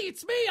 it's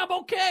me, I'm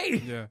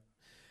okay. Yeah.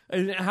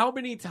 And how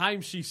many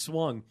times she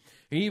swung,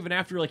 and even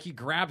after like he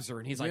grabs her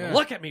and he's like, Yeah.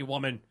 look at me,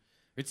 woman,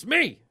 it's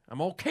me, I'm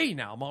okay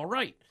now, I'm all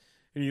right.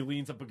 And he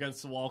leans up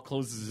against the wall,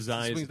 closes his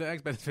eyes. Swings the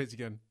axe back in his face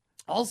again.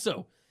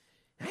 Also,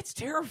 that's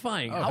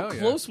terrifying. Oh, How hell yeah.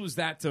 close was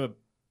that to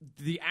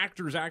the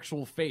actor's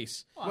actual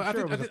face? Well, I'm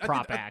sure it was a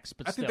prop axe,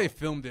 but I still. think they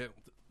filmed it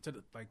to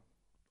like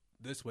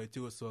this way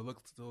too, so it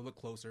looked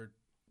closer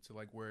to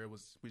like where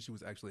she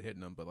was actually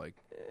hitting him. But like,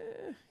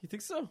 You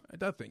think so? I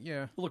don't think,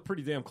 yeah. It'll look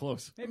pretty damn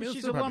close. Maybe it's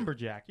she's still a probably-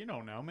 lumberjack. You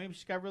don't know. Maybe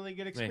she's got really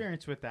good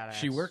experience with that axe.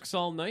 She works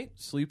all night,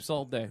 sleeps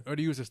all day. Or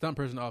to use a stunt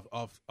person off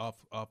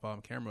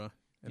camera,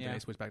 and Yeah. then they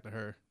switch back to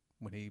her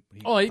when he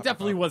Oh, he popped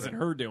definitely off. wasn't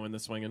her doing the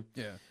swinging.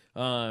 Yeah.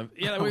 Yeah,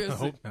 that I was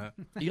hope not.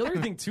 the other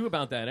thing too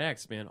about that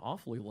axe, man,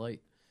 awfully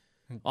light.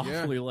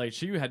 Awfully light.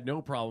 She had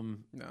no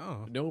problem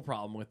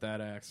with that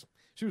axe.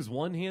 She was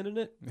one-handing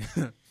it.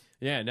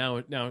 Yeah.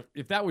 Now,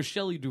 if that was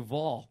Shelley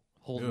Duvall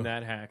holding Ugh.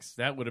 that axe,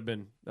 that would have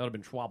been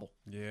Schwabble.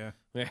 Yeah.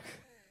 Yeah.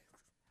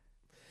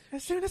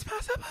 As soon as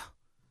possible.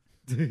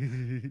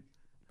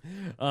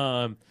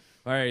 All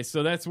right,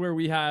 so that's where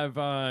we have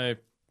the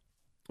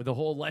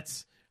whole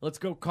let's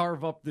go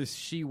carve up this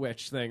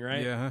she-witch thing,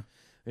 right? Yeah.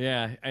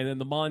 Yeah, and then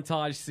the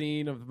montage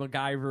scene of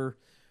MacGyver.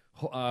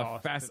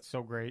 Fast. That's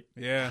so great.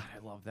 Yeah.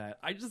 I love that.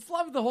 I just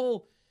love the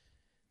whole.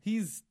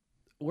 He's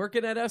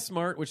working at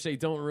S-Mart, which they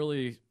don't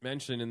really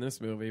mention in this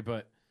movie,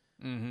 but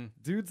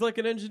dude's like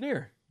an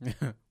engineer.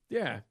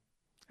 Yeah.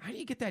 How do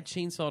you get that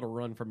chainsaw to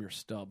run from your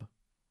stub?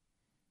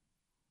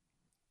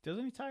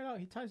 Doesn't he tie it out?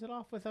 He ties it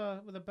off with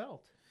a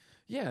belt.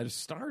 Yeah, to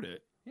start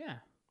it. Yeah.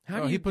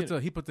 How do he you puts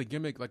get- he puts a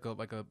gimmick like a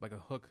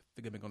hook,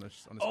 the gimmick on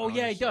his. Oh,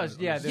 yeah, he does.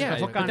 Yeah, there's yeah, a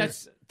hook but on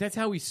that's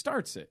how he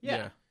starts it.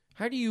 Yeah.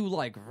 How do you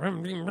like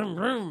vroom, vroom, vroom,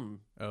 vroom?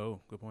 Oh,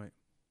 good point.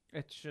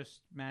 It's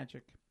just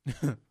magic.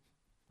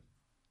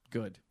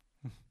 Good.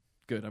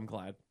 I'm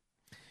glad.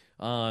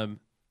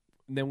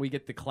 Then we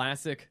get the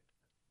classic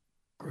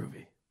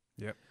groovy.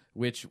 Yep.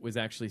 Which was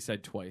actually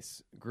said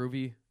twice.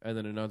 Groovy and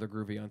then another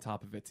groovy on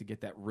top of it to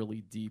get that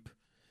really deep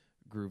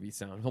groovy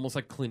sound. Almost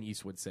like Clint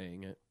Eastwood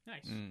saying it.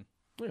 Nice.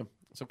 Yeah.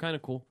 So kind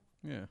of cool.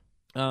 Yeah.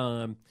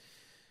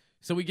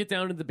 So we get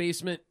down to the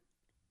basement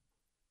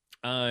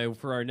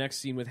for our next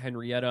scene with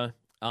Henrietta,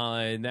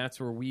 and that's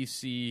where we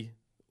see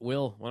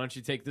Will. Why don't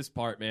you take this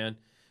part, man?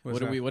 What's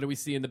What that? do we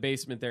see in the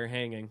basement there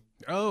hanging?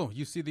 Oh,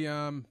 you see the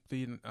Elm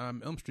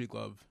Street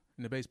glove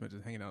in the basement,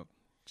 just hanging out,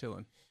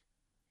 chilling.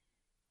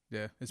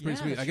 Yeah, it's pretty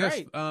Yeah, sweet. I that's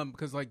guess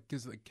right.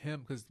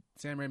 because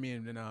Sam Raimi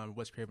and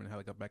Wes Craven had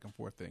like a back and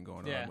forth thing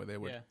going on where they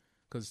would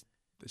because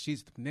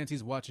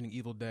Nancy's watching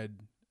Evil Dead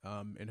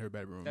in her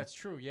bedroom. That's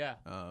true. Yeah.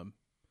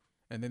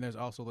 And then there's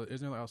also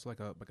isn't there also like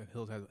a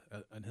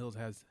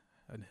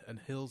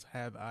Hills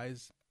Have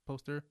Eyes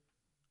poster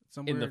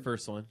somewhere In the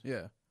first one.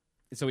 Yeah.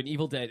 So in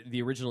Evil Dead,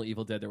 the original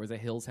Evil Dead, there was a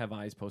Hills Have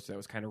Eyes poster that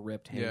was kind of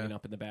ripped, hanging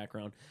up in the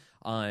background.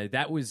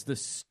 That was the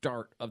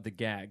start of the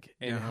gag.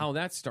 And how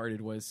that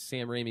started was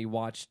Sam Raimi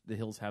watched The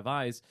Hills Have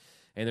Eyes,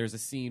 and there's a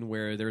scene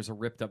where there's a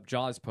ripped up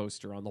Jaws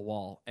poster on the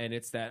wall. And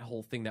it's that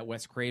whole thing that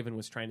Wes Craven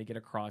was trying to get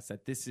across,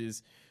 that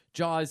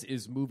Jaws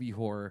is movie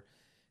horror.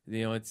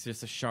 You know, it's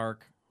just a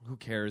shark. Who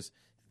cares?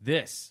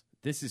 This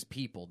this is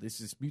people. This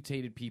is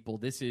mutated people.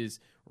 This is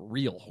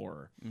real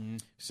horror. Mm-hmm.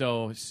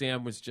 So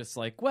Sam was just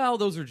like, well,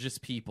 those are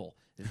just people.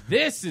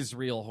 This is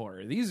real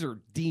horror. These are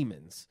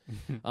demons.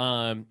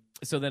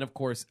 So then, of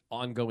course,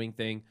 ongoing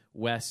thing,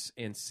 Wes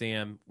and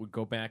Sam would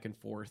go back and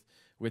forth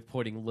with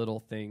putting little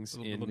things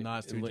Little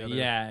nods to each other.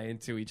 Yeah,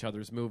 into each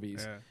other's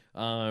movies.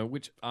 Yeah.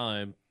 Which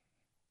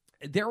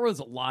there was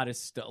a lot of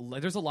stuff.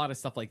 There's a lot of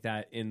stuff like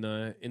that in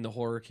the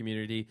horror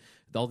community.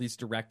 All these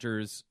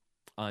directors,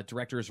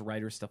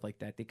 writers, stuff like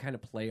that. They kind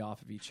of play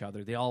off of each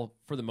other. They all,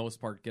 for the most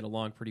part, get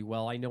along pretty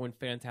well. I know in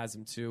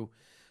Phantasm 2,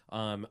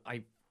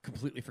 I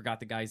completely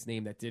forgot the guy's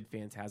name that did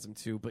Phantasm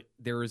 2, but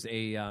there is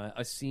a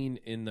scene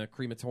in the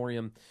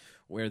crematorium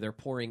where they're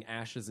pouring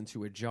ashes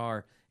into a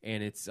jar,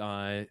 and it's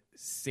Sam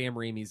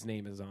Raimi's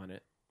name is on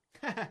it.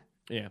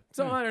 Yeah,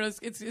 so I don't know.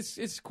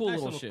 It's cool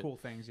Nice little shit. cool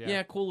things.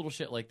 Yeah, cool little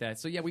shit like that.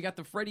 So yeah, we got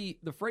the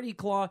Freddy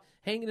claw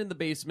hanging in the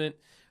basement,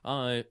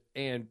 and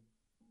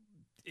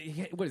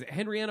what is it?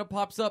 Henrietta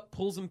pops up,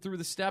 pulls him through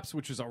the steps,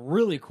 which was a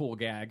really cool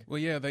gag. Well,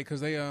 yeah,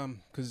 because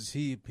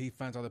he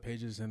finds all the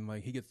pages and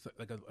like he gets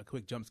like a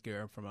quick jump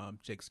scare from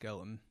Jake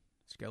Skeleton.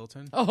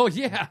 Oh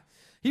yeah,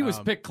 he was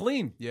picked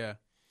clean. Yeah,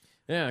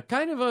 Yeah,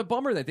 kind of a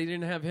bummer that they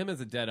didn't have him as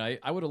a Deadite.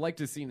 I would have liked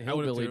to have seen I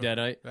would've Hillbilly too.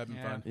 Deadite. that'd been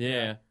Yeah. fun.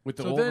 Yeah, with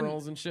the So then,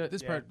 overalls and shit.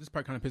 This part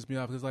kind of pissed me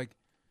off because like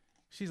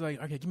she's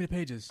like, okay, give me the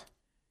pages.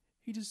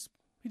 He just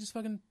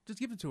fucking just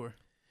give it to her.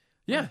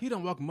 Yeah. Like, he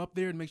don't walk him up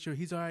there and make sure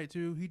he's all right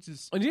too. He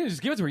just Oh, yeah,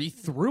 just give it to her. He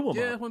threw him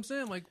yeah, up. that's what I'm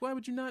saying. Like, why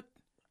would you not?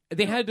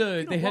 They had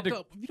to.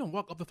 You don't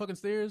walk up the fucking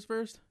stairs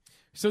first.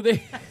 So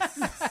they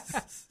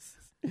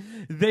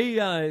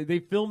they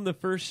filmed the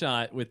first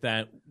shot with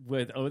that.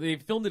 They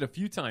filmed it a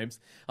few times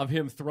of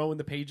him throwing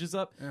the pages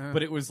up,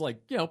 but it was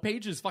like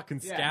pages fucking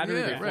scattered.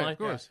 Yeah, they right, fly. of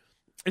course.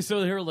 And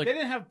so they were like They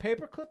didn't have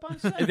paperclip on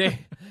set.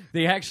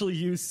 they actually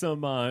used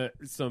some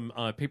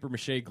paper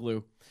mache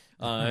glue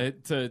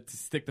to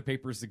stick the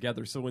papers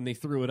together. So when they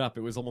threw it up,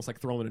 it was almost like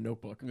throwing a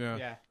notebook. Yeah,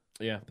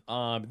 yeah.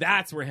 Yeah.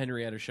 That's where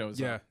Henrietta shows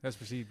yeah. up. That's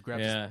where she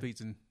grabs Yeah. his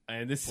feet and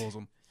And this, pulls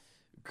them.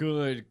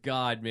 good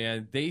God,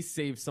 man, they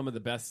saved some of the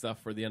best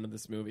stuff for the end of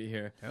this movie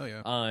here. Hell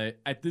yeah.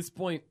 At this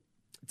point,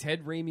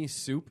 Ted Raimi's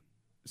soup.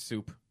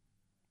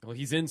 Well,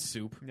 he's in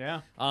soup.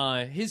 Yeah.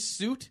 His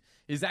suit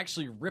is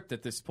actually ripped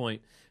at this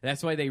point.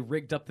 That's why they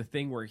rigged up the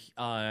thing where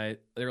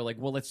they were like,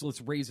 well,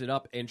 let's raise it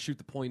up and shoot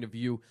the point of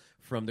view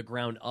from the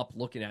ground up,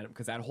 looking at him,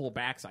 because that whole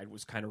backside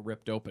was kind of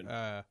ripped open.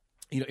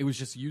 It was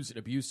just used and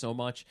abused so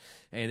much,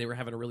 and they were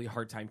having a really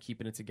hard time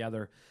keeping it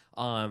together.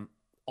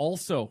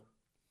 Also,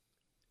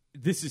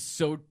 this is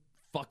so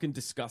fucking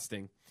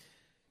disgusting.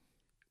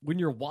 When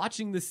you're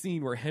watching the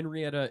scene where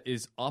Henrietta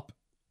is up,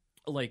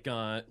 like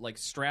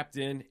strapped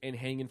in and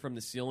hanging from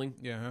the ceiling,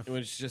 Yeah. it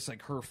was just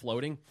like her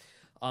floating.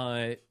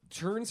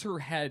 Turns her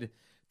head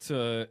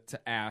to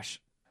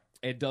Ash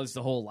and does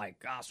the whole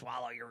like, I'll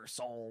swallow your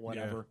soul,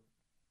 whatever.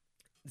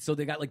 So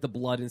they got like the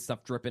blood and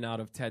stuff dripping out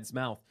of Ted's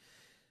mouth.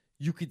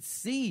 You could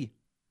see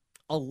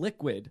a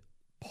liquid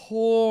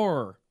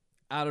pour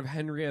out of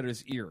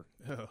Henrietta's ear.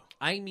 Oh.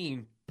 I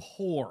mean,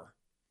 pour.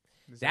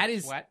 That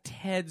is sweat?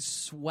 Ted's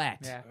sweat.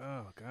 Yeah.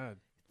 Oh God.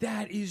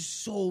 That is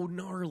so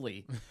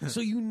gnarly.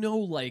 So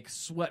like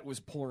sweat was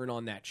pouring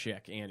on that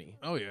chick, Annie.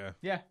 Oh yeah.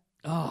 Yeah.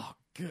 Oh,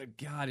 good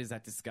God, is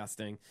that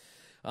disgusting?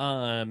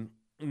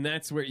 And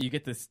that's where you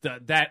get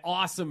that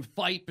awesome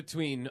fight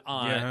between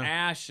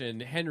Ash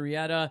and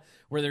Henrietta,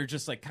 where they're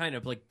just like kind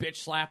of like bitch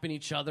slapping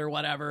each other,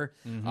 whatever.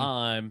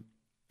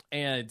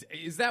 And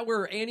is that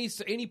where Annie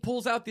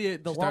pulls out the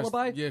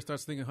lullaby?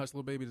 Starts singing "Hush,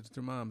 Little Baby"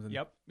 to moms. And,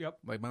 Yep.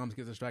 Like moms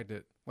get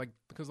distracted, like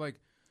because like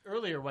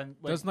Earlier when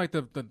doesn't like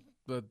the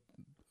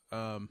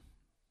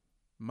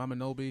Mama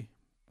Nobi,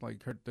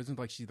 like her doesn't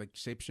like she like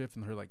shapeshift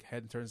and her like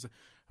head turns.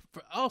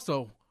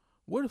 Also,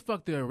 where the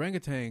fuck the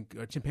orangutan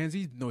or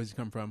chimpanzee noise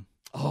come from?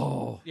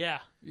 Oh, yeah.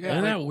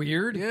 isn't that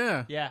weird?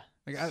 Yeah. Yeah.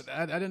 Like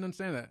I didn't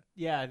understand that.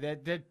 Yeah,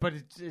 but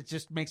it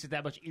just makes it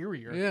that much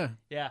eerier.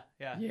 Yeah.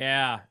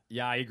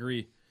 Yeah. I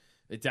agree.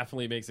 It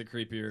definitely makes it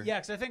creepier. Yeah,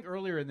 because I think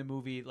earlier in the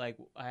movie, like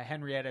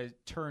Henrietta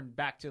turned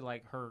back to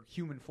like her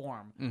human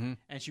form,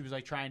 and she was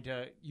like trying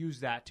to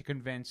use that to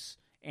convince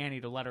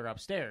Annie to let her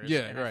upstairs. Yeah,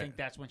 and I right. think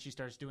that's when she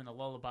starts doing the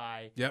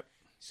lullaby. Yep.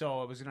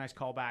 So it was a nice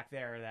callback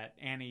there that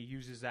Annie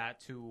uses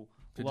that to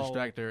lull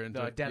distract her into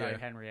the deadite yeah.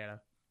 Henrietta.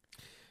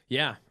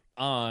 Yeah.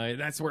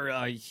 That's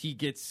where he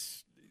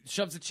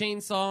shoves a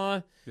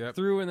chainsaw Yep.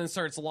 through and then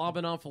starts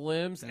lobbing off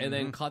limbs and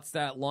then cuts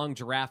that long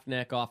giraffe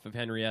neck off of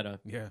Henrietta.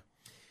 Yeah.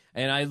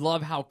 And I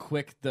love how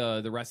quick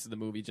the rest of the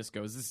movie just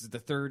goes. This is the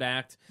third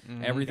act.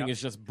 Everything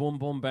is just boom,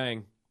 boom,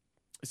 bang.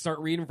 Start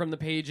reading from the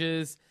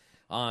pages.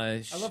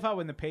 I love how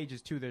in the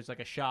pages too, there's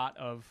like a shot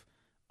of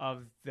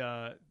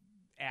the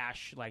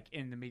Ash like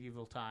in the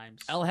medieval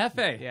times. El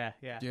Jefe. Yeah.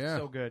 Yeah.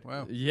 So good.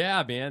 Wow.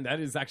 Yeah, man. That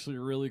is actually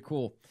really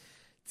cool.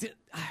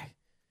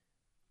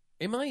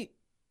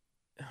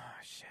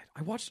 Shit.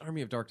 I watched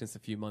Army of Darkness a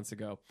few months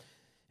ago.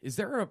 Is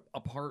there a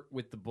part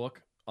with the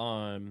book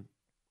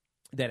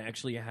that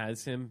actually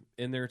has him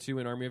in there too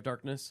in Army of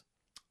Darkness?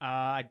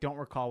 I don't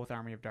recall with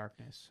Army of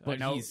Darkness. But I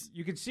know he's-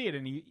 you can see it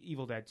in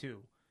Evil Dead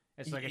 2.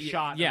 It's like a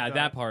shot. Yeah, of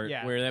that part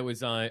yeah. where that was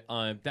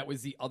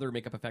the other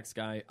makeup effects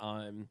guy.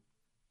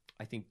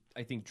 I think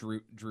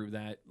drew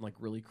that like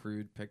really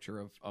crude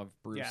picture of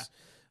Bruce.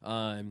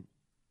 Yeah.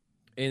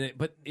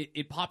 But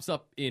it pops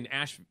up in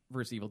Ash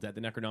vs. Evil Dead,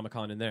 the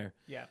Necronomicon in there.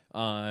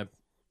 Yeah.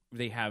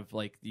 They have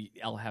like the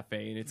El Jefe,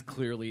 and it's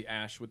clearly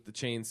Ash with the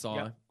chainsaw.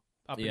 Yep.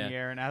 Up Yeah. in the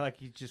air, and I like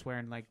he's just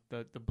wearing like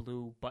the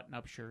blue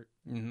button-up shirt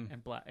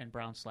and black and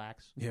brown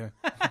slacks. Yeah.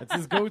 That's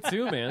his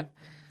go-to, man.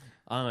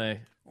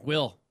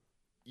 Will,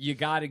 you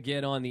got to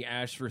get on the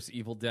Ash vs.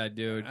 Evil Dead,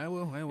 dude. I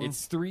will.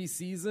 It's 3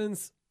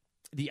 seasons.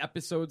 The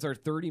episodes are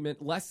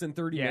less than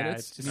 30 Yeah,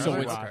 minutes. it's So an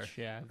easy it's, watch.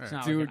 Yeah, it's Alright.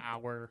 not Dude, like an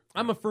hour.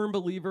 I'm a firm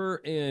believer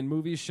in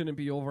movies shouldn't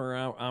be over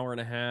an hour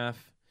and a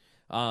half,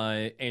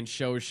 and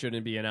shows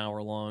shouldn't be an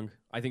hour long.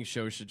 I think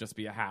shows should just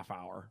be a half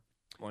hour.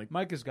 Like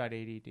Micah's got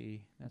ADD.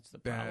 That's the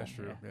problem. Yeah, that's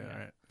true. Yeah, all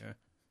right.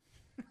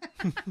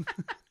 Yeah.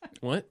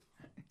 what?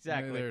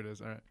 Exactly. Yeah, there it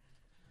is. All right.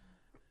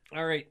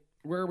 All right,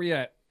 where are we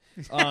at?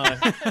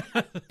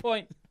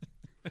 Point.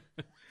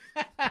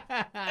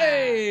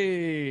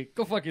 Hey,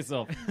 go fuck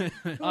yourself. That's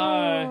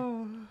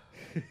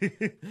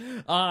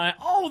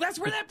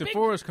where that The big,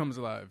 forest comes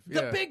alive.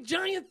 the Yeah. big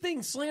giant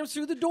thing slams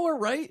through the door,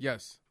 right?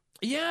 Yes.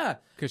 Yeah,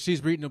 Because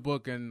she's reading a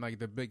book and like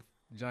the big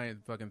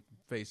giant fucking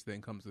face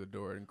thing comes to the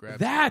door and grabs.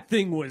 that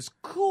thing was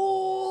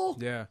cool.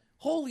 Yeah.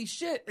 Holy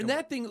shit! And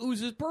that thing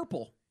oozes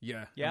purple.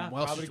 Yeah. Yeah,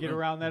 Well, probably to get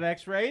around that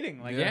X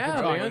rating. Like Yeah,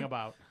 we're talking man.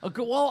 about.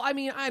 Okay, well, I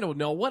mean, I don't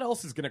know what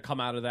else is going to come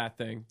out of that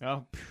thing.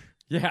 Oh,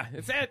 Yeah,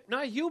 it's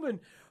not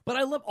human, but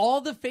I love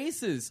all the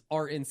faces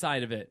are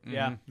inside of it.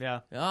 yeah,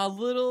 yeah. A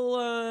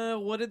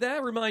little, what did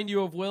that remind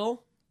you of,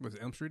 Will? Was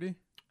it Elm Streety?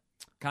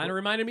 Kind of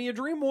reminded me of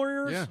Dream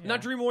Warriors. Yeah.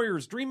 Not Dream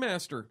Warriors, Dream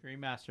Master. Dream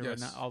Master.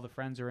 Yes. And all the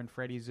friends are in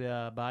Freddy's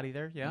body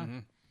there. Yeah,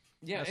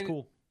 Yeah, that's and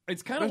cool.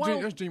 It's kind of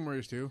wild. There's Dream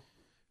Warriors too.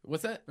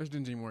 What's that? There's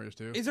Dream Warriors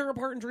too. Is there a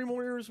part in Dream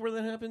Warriors where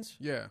that happens?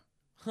 Yeah.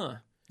 Huh.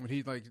 When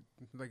he like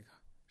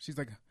she's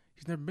like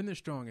he's never been this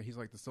strong and he's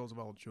like the souls of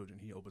all children.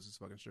 He opens his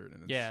fucking shirt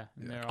and it's, Yeah,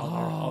 and yeah. they're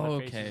all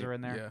their faces okay. are in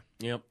there.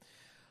 Yeah. Yep.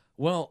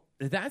 Well,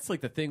 that's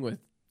like the thing with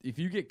if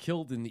you get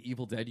killed in the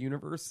Evil Dead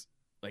universe,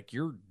 like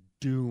you're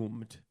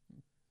doomed.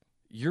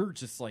 You're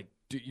just like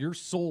your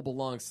soul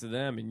belongs to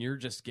them, and you're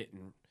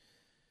getting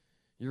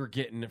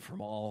it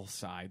from all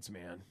sides,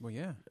 man. Well,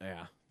 yeah,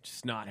 Yeah,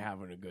 just not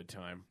having a good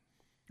time.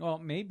 Well,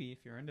 maybe if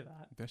you're into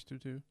that. that's true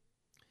too.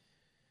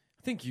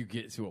 I think you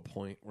get to a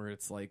point where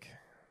it's like,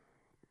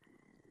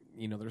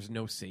 there's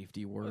no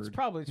safety word. It's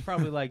probably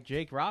like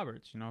Jake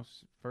Roberts.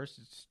 First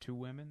it's 2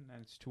 women, then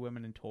it's 2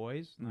 women and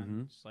toys, and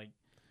then it's like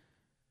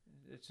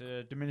it's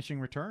diminishing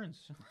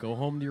returns. Go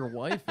home to your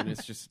wife, and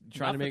it's just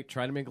try to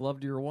make love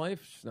to your wife.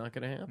 It's not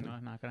going to happen. No,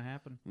 not gonna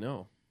happen.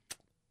 No.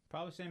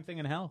 Probably same thing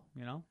in hell.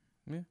 Yeah.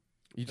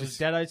 You Those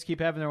just deadites keep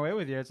having their way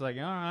with you. It's like,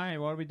 all right,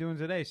 what are we doing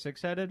today?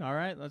 6-headed? All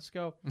right, let's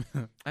go.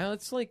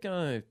 it's like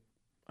I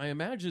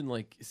imagine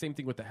like same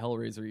thing with the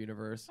Hellraiser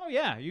universe. Oh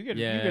yeah, you get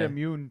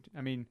immune.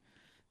 I mean,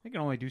 they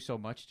can only do so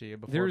much to you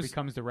before it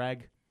becomes the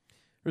reg.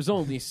 There's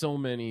only so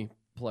many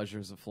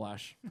pleasures of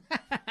flesh.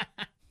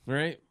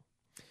 Right?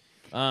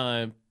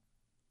 Well,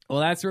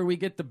 that's where we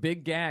get the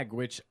big gag,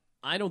 which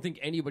I don't think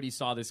anybody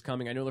saw this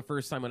coming. I know the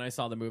first time when I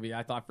saw the movie,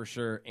 I thought for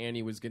sure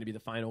Annie was going to be the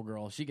final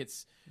girl. She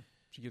gets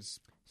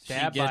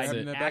Stabbed gets by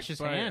it. Ash's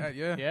By- hand.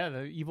 yeah.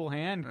 The evil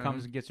hand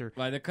comes and gets her.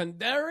 by the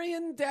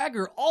Kandarian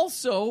dagger.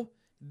 Also,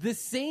 the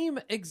same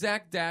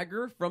exact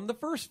dagger from the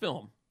first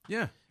film.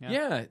 Yeah.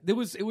 Yeah, it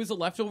was a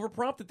leftover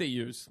prop that they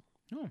use,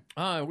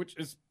 which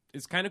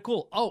is kind of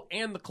cool. Oh,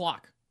 and the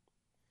clock.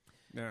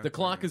 Yeah. The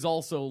clock is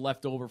also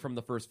left over from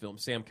the first film.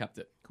 Sam kept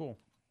it. Cool.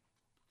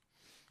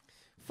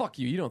 Fuck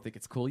you. You don't think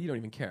it's cool. You don't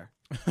even care.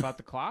 About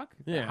the clock?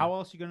 Yeah. How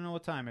else are you going to know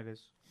what time it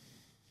is?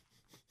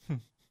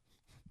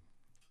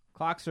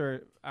 Clocks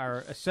are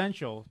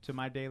essential to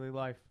my daily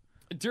life.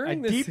 I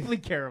During this, deeply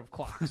care of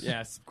clocks.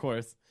 yes, of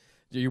course.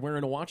 Are you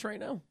wearing a watch right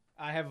now?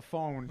 I have a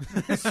phone.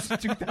 This is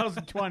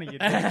 2020. You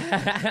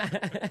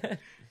think?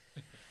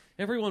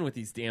 Everyone with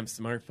these damn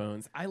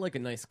smartphones. I like a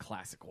nice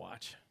classic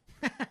watch.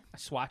 A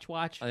Swatch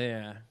watch?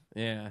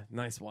 Yeah,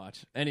 nice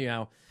watch.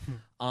 Anyhow,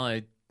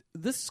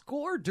 the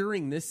score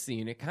during this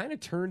scene, it kind of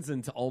turns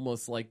into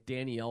almost like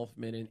Danny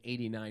Elfman in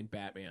 '89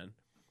 Batman.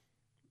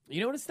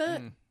 You notice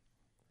that?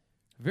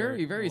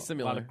 Very, very A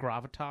similar. lot of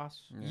gravitas.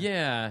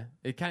 Yeah,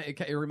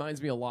 it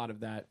reminds me a lot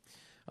of that,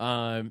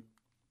 and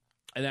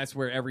that's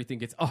where everything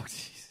gets. Oh,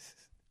 Jesus.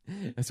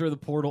 That's where the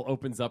portal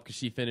opens up because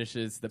she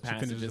finishes the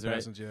passages. Right?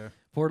 Passage, yeah.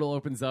 Portal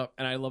opens up,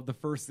 and I love the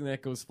first thing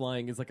that goes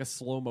flying is like a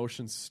slow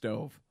motion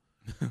stove.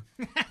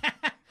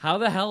 How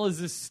the hell is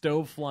this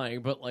stove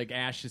flying? But like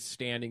Ash is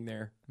standing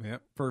there,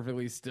 Yep.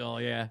 perfectly still.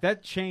 Yeah,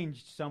 That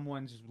changed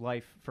someone's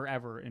life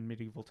forever in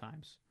medieval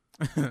times.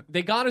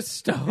 they got a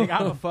stove. They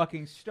got a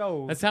fucking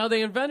stove. That's how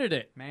they invented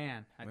it.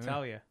 Man, I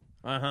tell you.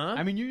 Uh huh.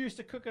 I mean, you used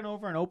to cooking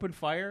over an open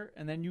fire,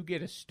 and then you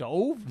get a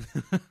stove?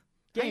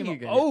 Game you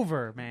gonna-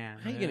 over, man.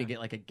 How you gonna get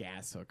like a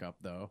gas hookup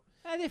though?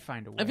 They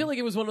find a way. I feel like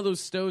it was one of those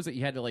stoves that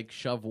you had to like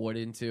shove wood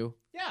into.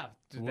 Yeah.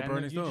 Wood Then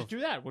burning you stove. just do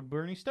that, wood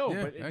burning stove.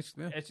 Yeah, but it's,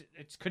 actually, yeah.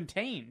 it's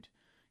contained.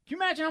 Can you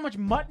imagine how much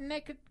mutton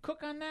they could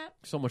cook on that?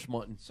 So much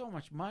mutton. So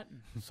much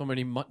mutton. So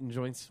many mutton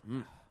joints.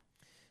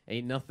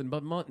 Ain't nothing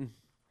but mutton.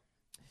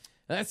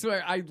 That's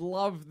where I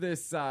love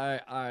this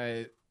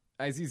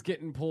as he's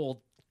getting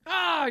pulled.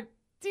 Ah,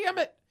 damn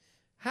it.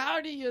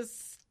 How do you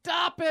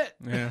stop it?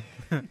 Yeah.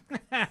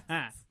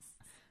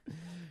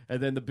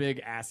 And then the big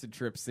acid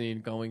trip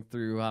scene going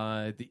through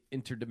the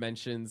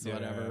interdimensions, Yeah.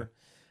 whatever.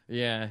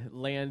 Yeah,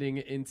 landing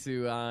in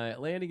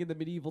the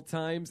medieval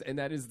times, and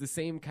that is the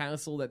same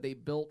castle that they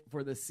built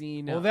for the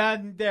scene. Well,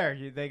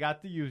 they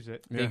got to use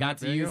it. They got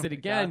to there you use go. it They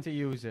again, got to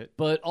use it.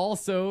 but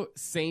also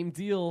same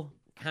deal.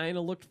 Kind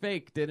of looked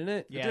fake, didn't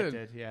it? Yeah, did.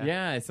 it did. Yeah.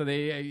 Yeah, so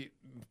they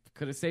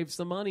could have saved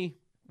some money.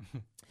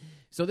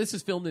 So this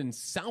is filmed in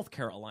South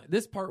Carolina.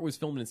 This part was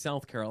filmed in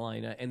South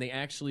Carolina, and they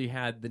actually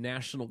had the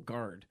National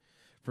Guard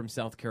from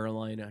South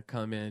Carolina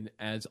come in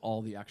as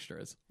all the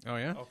extras, Oh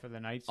yeah. Oh, for the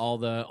knights. all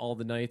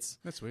the knights.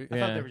 That's sweet. I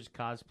Yeah. thought they were just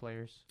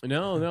cosplayers.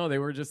 No, they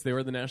were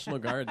the National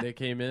Guard. They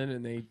came in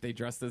and they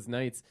dressed as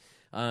knights.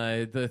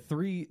 The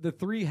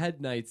three head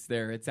knights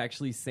there. It's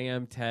actually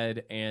Sam,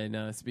 Ted,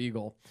 and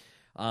Spiegel.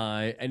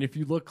 And if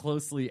you look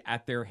closely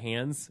at their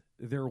hands,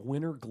 they're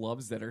winter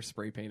gloves that are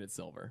spray painted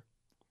silver.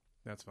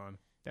 That's fun.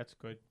 That's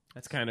good.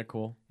 That's kind of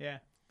cool. Yeah.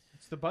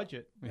 It's the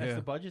budget. That's Yeah.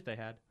 the budget they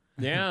had.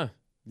 Yeah,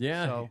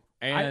 yeah. So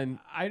and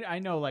I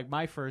know, like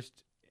my first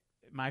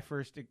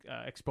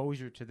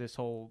exposure to this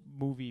whole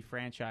movie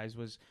franchise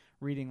was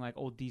reading like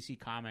old DC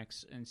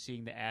comics and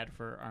seeing the ad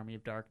for Army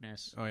of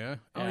Darkness. Oh yeah.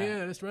 Oh Yeah.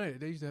 yeah. That's right.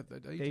 They used to have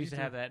that. They used to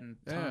have that in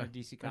a ton Yeah, of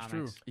DC that's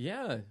comics. true.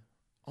 yeah.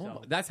 Oh,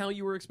 So- that's how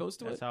you were exposed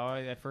to That's it? how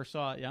I first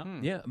saw it. Yeah.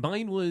 Yeah,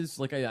 mine was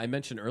like I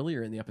mentioned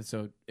earlier in the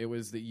episode. It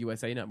was the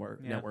USA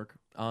Network.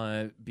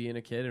 Yeah. Being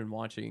a kid and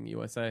watching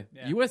USA.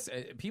 Yeah.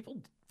 USA.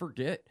 People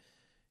forget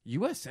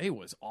USA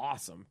was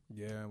awesome.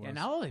 Yeah. It was. And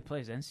now all they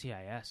play is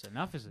NCIS.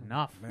 Enough is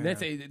enough. Man.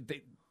 That's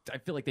I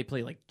feel like they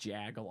play like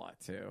Jag a lot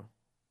too.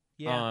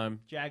 Yeah.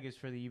 Jag is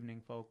for the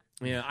evening folk.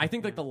 Yeah, I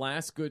think like the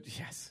last good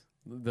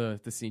the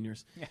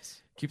seniors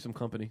Yes. keeps them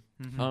company.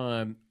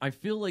 Mhm. I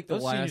feel like the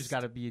Those last seniors got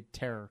to be a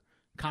terror.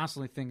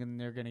 Constantly thinking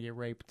they're going to get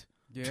raped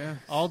Yeah.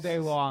 all day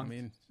long I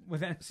mean,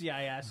 with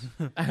NCIS.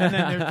 And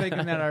then they're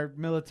thinking that our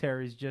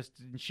military's just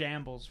in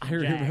shambles. I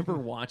from Jag. remember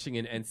watching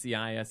an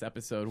NCIS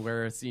episode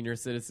where a senior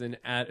citizen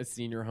at a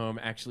senior home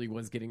actually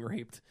was getting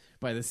raped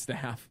by the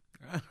staff.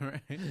 all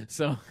right.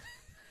 So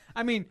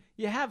I mean,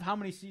 you have how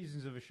many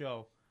seasons of a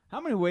show?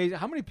 How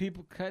many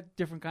people,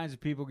 different kinds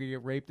of people can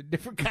get raped in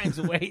different kinds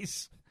of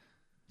ways?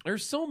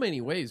 there's so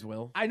many ways,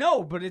 Will. I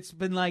know, but it's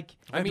been like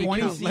I mean,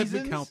 20 Let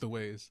seasons. me count the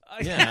ways.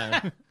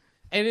 Yeah.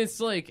 And it's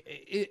like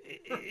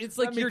it's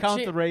like Let me your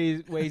count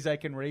the ways I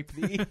can rape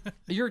thee.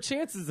 your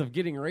chances of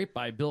getting raped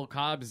by Bill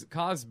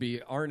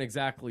Cosby aren't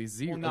exactly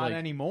zero. Well, not like,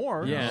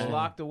 anymore. Yeah. He's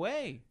locked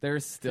away.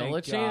 There's still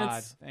Thank a God.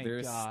 chance. Thank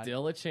There's God.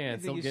 still a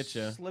chance. You They'll think get he's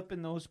you.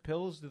 slipping those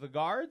pills to the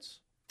guards?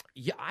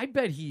 Yeah, I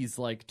bet he's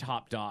like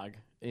top dog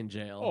in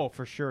jail. Oh,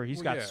 for sure. He's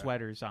Well, got yeah.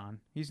 sweaters on.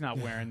 He's not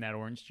wearing that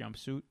orange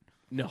jumpsuit.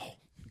 no,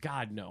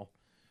 God no,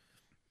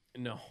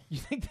 no. You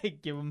think they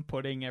give him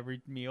pudding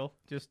every meal?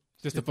 Just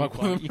Just to be fuck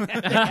with funny? him.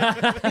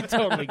 Yeah. They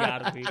totally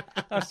gotta be.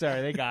 I'm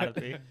sorry, they gotta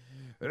be.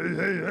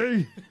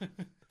 Hey.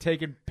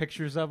 Taking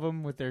pictures of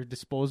him with their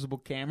disposable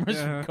cameras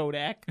Yeah. from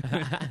Kodak.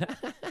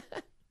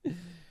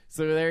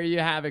 So there you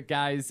have it,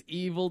 guys.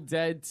 Evil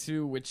Dead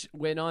 2, which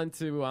went on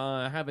to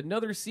have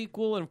another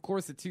sequel, and of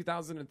course the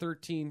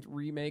 2013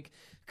 remake.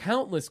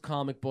 Countless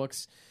comic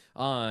books,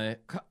 books,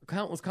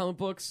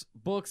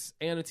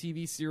 and a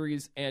TV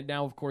series, and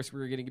now of course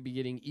we're going to be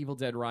getting Evil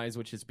Dead Rise,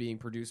 which is being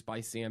produced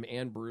by Sam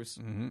and Bruce.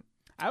 Mm-hmm.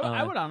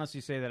 I would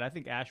honestly say that I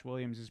think Ash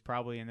Williams is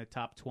probably in the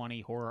top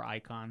 20 horror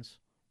icons.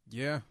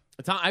 Yeah.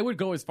 I would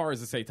go as far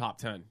as to say top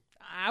 10.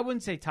 I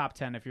wouldn't say top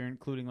 10 if you're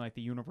including like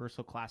the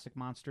Universal classic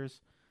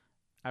monsters.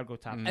 I would go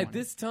top 20. At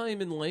this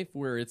time in life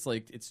where it's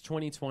like it's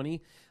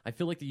 2020, I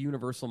feel like the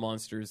Universal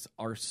monsters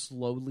are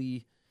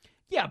slowly.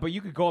 Yeah, but you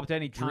could go up to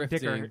any Tom,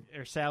 Dick, Drifting.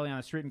 or Sally on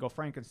the street and go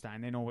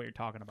Frankenstein. They know what you're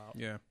talking about.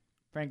 Yeah.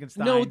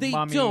 Frankenstein, No, they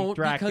Mummy, don't,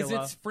 Dracula. because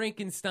it's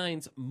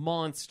Frankenstein's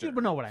monster. You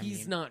know what I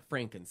He's mean. not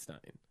Frankenstein.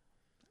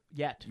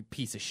 Yet. You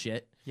piece of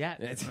shit. Yeah.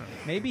 That's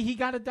Maybe he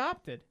got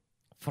adopted.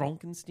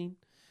 Frankenstein.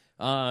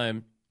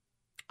 I'm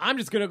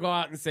just gonna go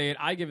out and say it.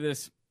 I give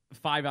this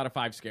 5 out of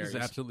 5 This scares. is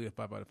absolutely a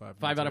 5 out of 5.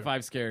 5 out of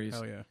 5 scares.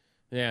 Hell yeah.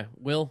 Yeah.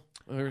 Will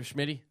or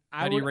Schmitty?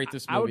 How do you rate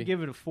this movie? I would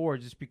give it a 4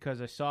 just because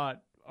I saw it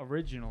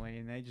originally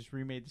and they just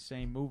remade the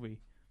same movie.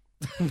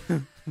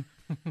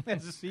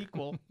 As a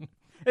sequel.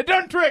 It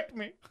done tricked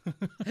me.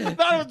 I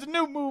thought it was a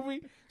new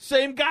movie.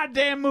 Same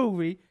goddamn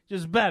movie,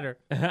 just better.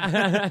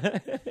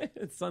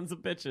 Sons of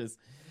bitches.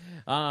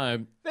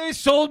 They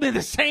sold me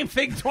the same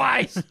thing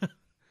twice. Those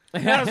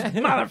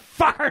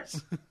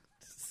motherfuckers.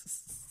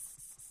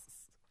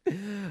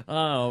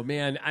 Oh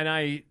man, and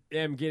I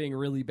am getting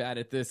really bad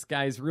at this,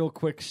 guys. Real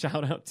quick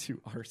shout out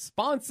to our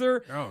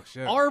sponsor, Oh,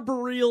 shit.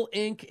 Arboreal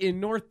Inc. in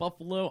North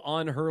Buffalo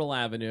on Hurl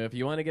Avenue. If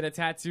you want to get a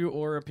tattoo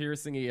or a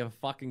piercing, you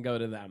fucking go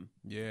to them.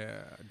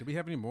 Yeah. Do we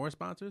have any more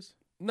sponsors?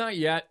 Not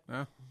yet.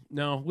 No.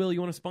 No. Will,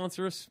 you want to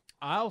sponsor us?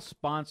 I'll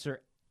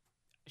sponsor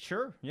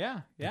Sure.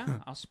 Yeah.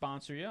 I'll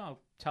sponsor you. I'll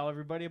tell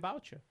everybody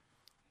about you.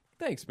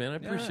 Thanks, man. I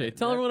appreciate it.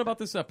 Tell everyone about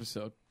this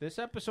episode. This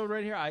episode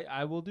right here,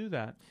 I will do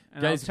that.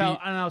 And Guys,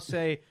 I'll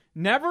say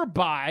never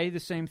buy the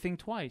same thing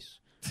twice.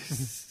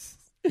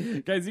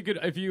 Guys, you could,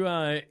 if you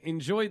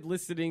enjoyed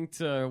listening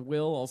to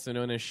Will, also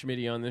known as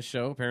Schmitty, on this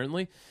show,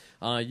 apparently,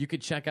 you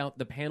could check out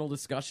the panel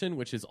discussion,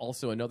 which is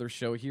also another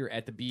show here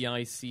at the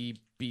BIC.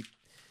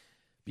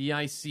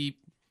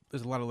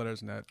 There's a lot of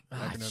letters in that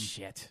acronym.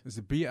 Shit. It's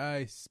a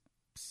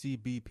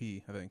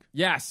BICBP, I think.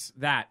 Yes,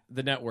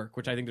 the network,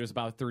 which I think there's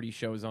about 30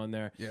 shows on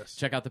there. Yes.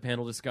 Check out the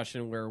panel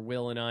discussion where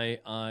Will and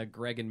I,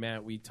 Greg and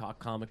Matt, we talk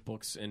comic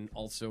books and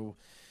also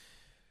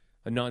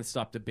a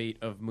nonstop debate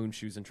of moon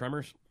shoes and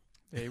tremors.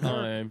 They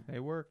work. They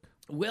work.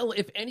 Will,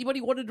 if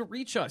anybody wanted to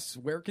reach us,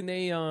 where can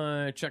they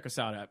check us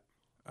out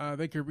at?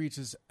 They can reach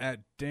us at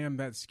Damn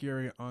That's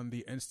Scary on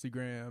the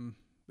Instagram.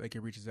 They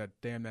can reach us at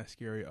Damn That's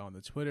Scary on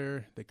the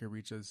Twitter. They can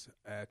reach us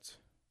at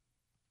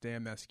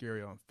Damn That's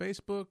Scary on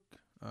Facebook.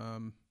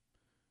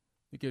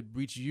 You could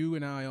reach you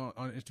and I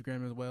on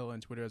Instagram as well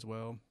and Twitter as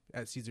well,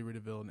 at Caesar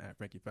Ridaville and at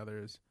Frankie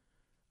Feathers.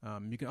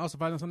 You can also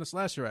find us on the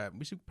Slasher app.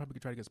 We should probably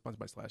try to get sponsored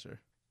by Slasher.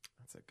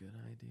 That's a good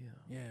idea.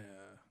 Yeah.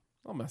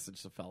 I'll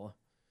message the fella.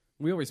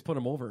 We always put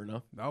him over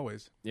enough.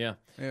 Always. Yeah.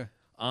 Yeah.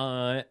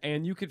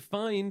 And you could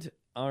find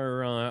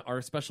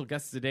our special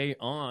guest today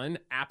on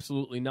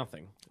absolutely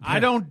nothing. I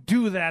don't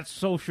do that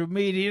social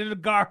media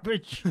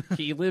garbage.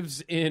 He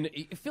lives in.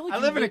 I feel like I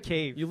you live in a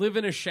cave. You live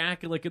in a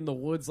shack, like in the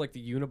woods, like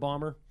the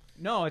Unabomber.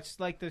 No, it's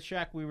like the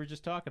shack we were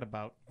just talking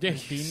about. Yeah.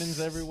 There's demons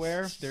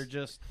everywhere. They're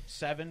just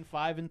 7,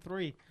 5, and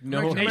 3.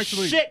 No, They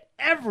shit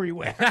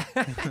everywhere.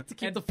 to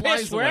keep and the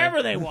flies piss away.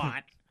 wherever they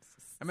want.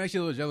 I'm actually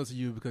a little jealous of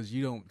you because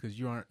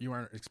you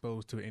aren't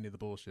exposed to any of the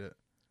bullshit.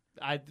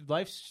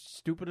 Life's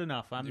stupid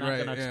enough. I'm not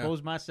Right, going to yeah.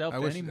 expose myself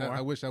to anymore.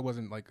 I wish I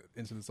wasn't like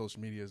into the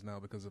social medias now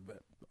because of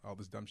all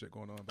this dumb shit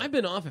going on. But I've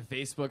been off of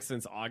Facebook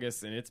since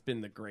August, and it's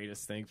been the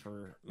greatest thing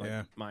for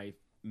my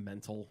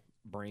mental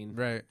brain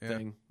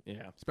thing.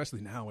 Yeah.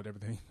 Especially now with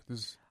everything.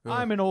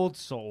 I'm an old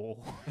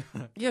soul.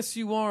 Yes,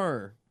 you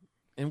are.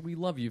 And we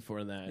love you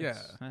for that. Yeah.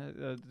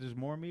 There's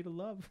more of me to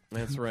love.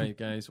 That's right,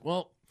 guys.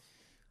 Well,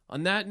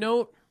 on that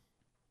note,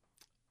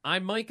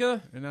 I'm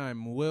Micah. And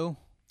I'm Will.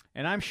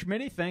 And I'm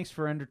Schmitty. Thanks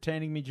for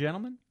entertaining me,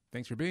 gentlemen.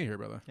 Thanks for being here,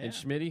 brother. And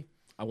Schmitty,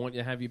 I want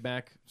to have you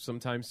back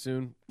sometime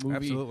soon.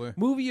 Absolutely.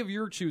 Movie of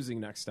your choosing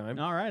next time.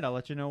 All right, I'll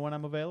let you know when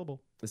I'm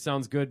available. It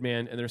sounds good,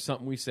 man. And there's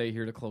something we say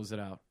here to close it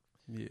out.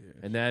 Yeah.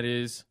 And that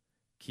is,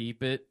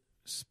 keep it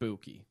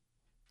spooky.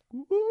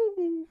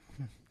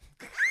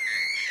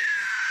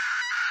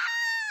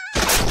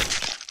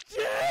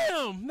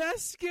 Damn,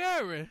 that's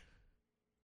scary.